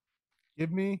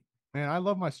 Give me, man, I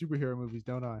love my superhero movies,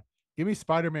 don't I? Give me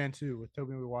Spider-Man 2 with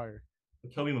Tobey Maguire.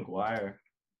 Tobey Maguire.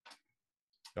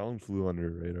 that one flew under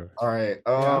the radar. All right.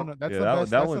 Yeah, I don't know. That's yeah, the that best.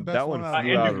 that that's one- the best that one out of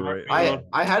flew the out three. of the radar.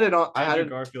 I had it on. I had Andrew it.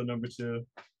 Garfield number 2.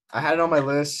 I had it on my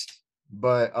list,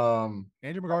 but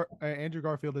Andrew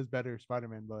Garfield is better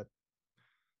Spider-Man, but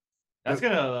That's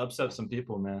gonna upset some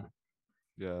people, man.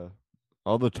 Yeah,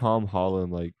 all the Tom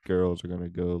Holland like girls are gonna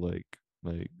go like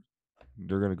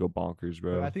they're gonna go bonkers,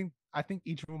 bro. I think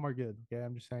each of them are good. Okay,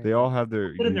 I'm just saying. They all have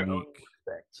their Put in their own unique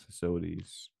respect.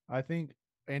 facilities. I think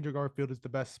Andrew Garfield is the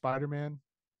best Spider-Man.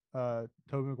 Tobey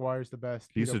Maguire is the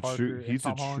best. He's Peter a Parker, true- and he's a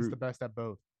Tom Holland's true- the best at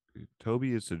both.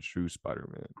 Toby is a true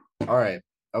Spider-Man. all right.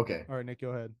 Okay. All right, Nick, go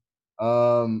ahead.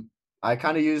 I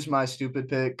kind of used my stupid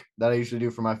pick that I usually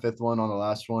do for my fifth one on the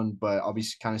last one, but I'll be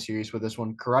kind of serious with this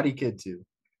one. Karate Kid 2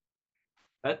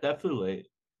 That flew late.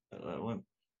 That went.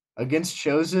 against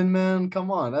Chosen, man. Come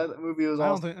on, that movie was I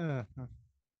don't awesome. think.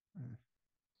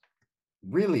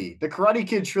 Really, the Karate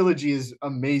Kid trilogy is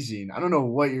amazing. I don't know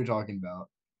what you're talking about.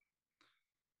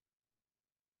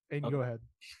 Aiden, go ahead.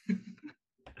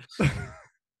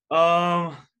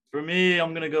 For me,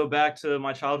 I'm gonna go back to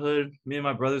my childhood. Me and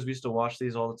my brothers we used to watch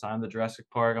these all the time. The Jurassic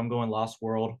Park. I'm going Lost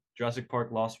World. Jurassic Park,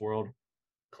 Lost World,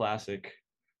 classic.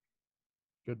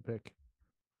 Good pick.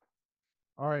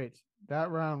 All right, that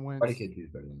round went Karate Kid 2 is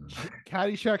better than that.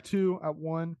 Caddyshack 2 at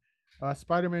 1,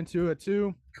 Spider-Man 2 at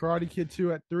 2, Karate Kid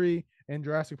 2 at 3, and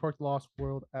Jurassic Park: The Lost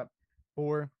World at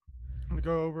 4. I'm gonna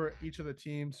go over each of the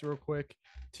teams real quick.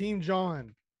 Team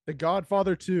John, The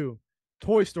Godfather 2,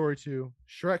 Toy Story 2,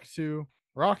 Shrek 2,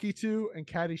 Rocky 2, and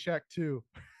Caddyshack 2.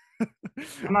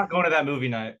 I'm not going to that movie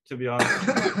night, to be honest.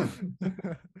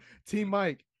 Team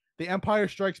Mike, The Empire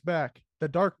Strikes Back, The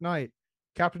Dark Knight,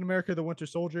 Captain America: The Winter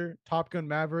Soldier, Top Gun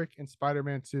Maverick, and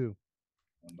Spider-Man 2.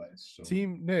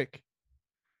 Team Nick,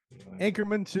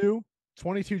 Anchorman 2,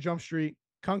 22 Jump Street,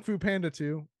 Kung Fu Panda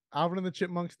 2, Alvin and the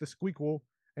Chipmunks, The Squeakquel,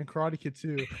 and Karate Kid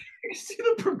 2. You see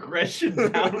the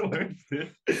progression downwards,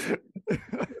 dude.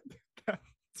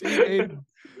 Team Aiden,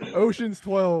 Ocean's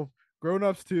 12, Grown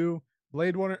Ups 2,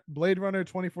 Blade Runner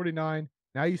 2049,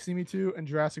 Now You See Me 2, and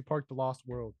Jurassic Park: The Lost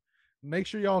World. Make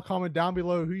sure y'all comment down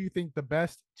below who you think the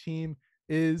best team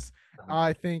is.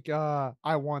 I think I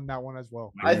won that one as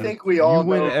well. I think we all You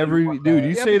win know every who won dude. that.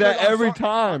 You Yeah, say that because I'm every sorry-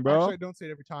 time, bro. Actually, I don't say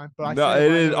it every time, but I No, say it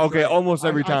when I is know it's okay. right. Almost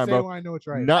every I time, say bro. when I know it's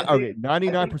right. Not I think- okay.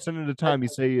 99% of the time, you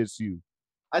say it's you.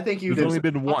 I think you There's did. only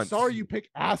been I'm once. sorry you pick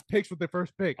ass picks with the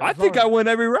first pick. I think I win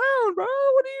every round, bro.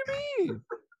 What do you mean?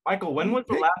 Michael, when You was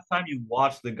the pick- last time you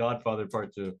watched The Godfather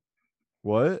Part 2?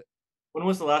 What? When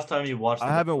was the last time you watched? I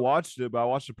haven't watched it, but I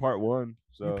watched the part 1.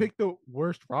 So You picked the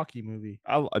worst Rocky movie.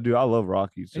 I love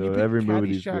Rocky, And so you picked every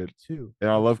movie is Caddyshack good. 2. And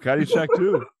I love Caddyshack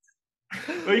too.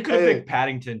 Well, you could have Hey. picked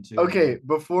Paddington too. Okay,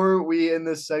 before we end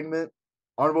this segment,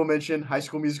 honorable mention: High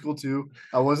School Musical 2.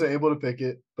 I wasn't able to pick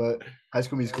it, but High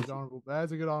School Musical 2.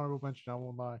 That's a good honorable mention. I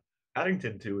won't lie.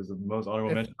 Paddington 2 was the most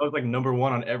honorable If- mention. That was like number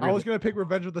 1 on every. I was gonna pick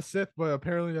Revenge of the Sith, but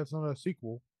apparently that's not a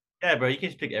sequel. Yeah, bro, you can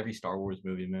just pick every Star Wars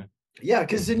movie, man. Yeah,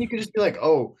 because then you could just be like,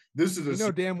 "Oh, this is a You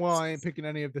know damn well I ain't picking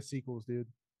any of the sequels, dude.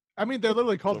 I mean, they're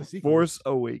literally called the sequels. Force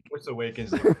Awakens. Force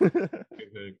Awakens.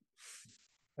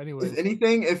 Anyways, If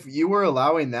anything, if you were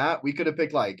allowing that, we could have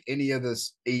picked like any of the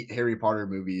 8 Harry Potter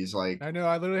movies. Like, I know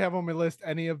I literally have on my list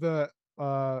any of the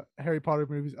Harry Potter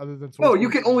movies other than. no, Source you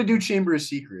Code. can only do Chamber of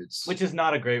Secrets. Which is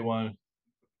not a great one.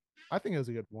 I think it was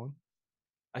a good one.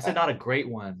 I said not a great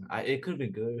one. It could have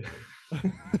been good.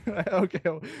 Okay,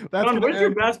 well, that's John, gonna where's your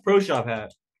end. Bass Pro Shop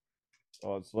hat?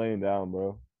 Oh, it's laying down,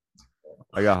 bro.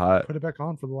 I got hot. Put it back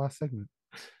on for the last segment.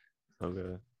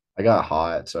 Okay. I got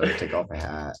hot, so I had to take off my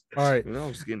hat. All right, You know,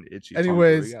 I'm just getting itchy.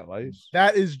 Anyways, you got lice?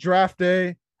 that is draft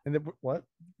day, and then what?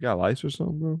 You got lice or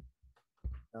something, bro?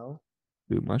 No,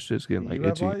 Dude, my shit's getting Do like you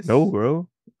have itchy. lice? No, bro.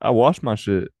 I wash my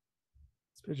shit.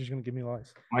 pitcher's gonna give me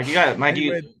lice.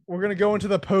 Mikey. We're gonna go into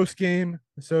the post game.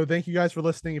 So thank you guys for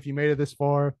listening. If you made it this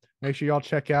far, make sure y'all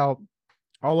check out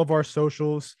all of our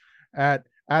socials at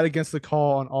Against the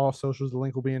Call on all socials. The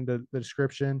link will be in the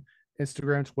description.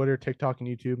 Instagram, Twitter, TikTok, and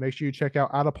YouTube. Make sure you check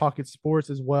out Out of Pocket Sports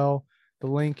as well. The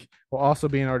link will also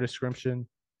be in our description.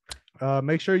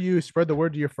 Make sure you spread the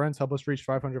word to your friends. Help us reach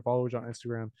 500 followers on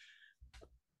Instagram.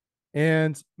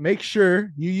 And make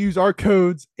sure you use our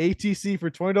codes ATC for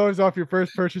 $20 off your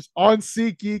first purchase on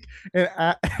SeatGeek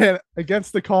and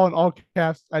Against the Call in all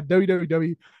caps at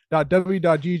www.w.gg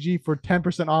for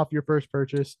 10% off your first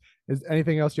purchase. Is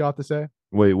anything else you have to say?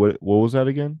 Wait, what was that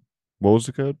again? What was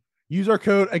the code? Use our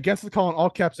code Against the Call in all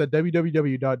caps at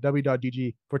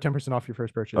www.w.gg for 10% off your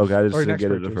first purchase. Okay, I just didn't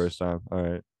get it the first time. All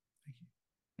right.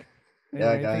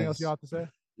 Anything else you have to say?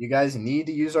 You guys need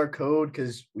to use our code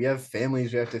because we have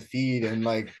families we have to feed, and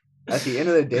like at the end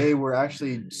of the day, we're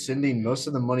actually sending most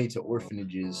of the money to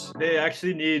orphanages. They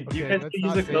actually need you guys to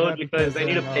use the code because they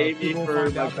need to pay me for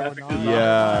my graphic design.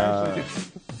 Yeah.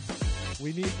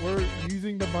 We're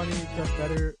using the money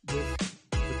to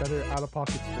better out of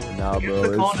pocket sports. Nah, bro,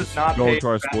 it's just going to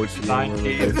our sports team. What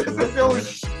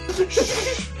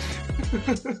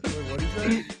is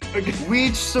that? We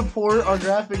each support our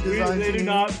graphic design They team. do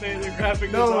not pay the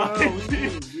graphic design.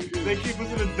 They keep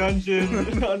us in a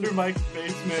dungeon under Mike's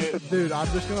basement. Dude, I'm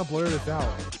just gonna blur this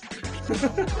out.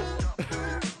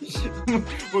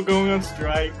 We're going on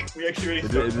strike. We actually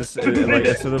like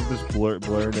instead of just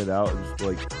blurring it out, just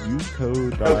like use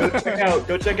code.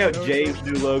 Go check out Jay's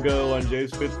new logo on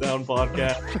Jay's Fifth Down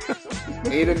podcast.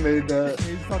 Aden made that.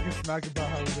 He's talking smack about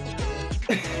how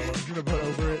we're gonna put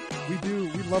over it.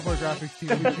 We love our graphics team.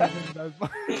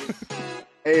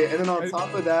 Hey, and then on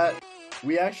top of that,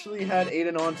 we actually had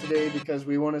Aden on today because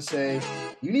we want to say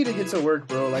you need to get to work,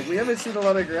 bro. Like we haven't seen a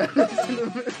lot of graphics in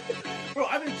the Bro,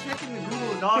 I've been checking the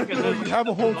Google Doc and you have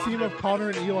a whole team of Connor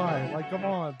and Eli. Like, come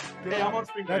on. Hey, I'm on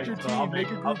spring That's break, your so team. Make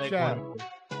a group chat.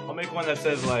 I'll make one that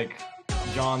says like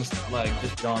John's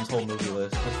whole movie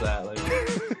list. Just that, like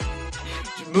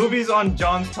movies on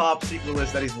John's top secret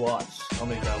list that he's watched. I'll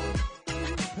make that one.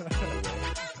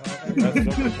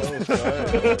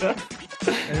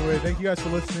 Anyway, thank you guys for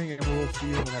listening, and we'll see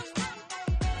you in the next one.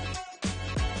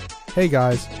 Hey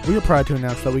guys, we are proud to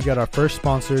announce that we got our first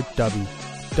sponsor, Dubby.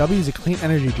 Dubby is a clean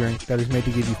energy drink that is made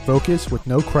to give you focus with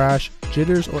no crash,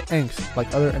 jitters, or angst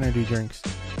like other energy drinks.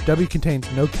 Dubby contains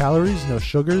no calories, no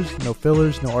sugars, no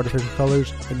fillers, no artificial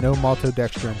colors, and no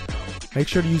maltodextrin. Make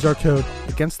sure to use our code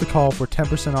Against the Call for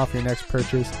 10% off your next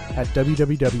purchase at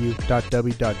www.w.gg.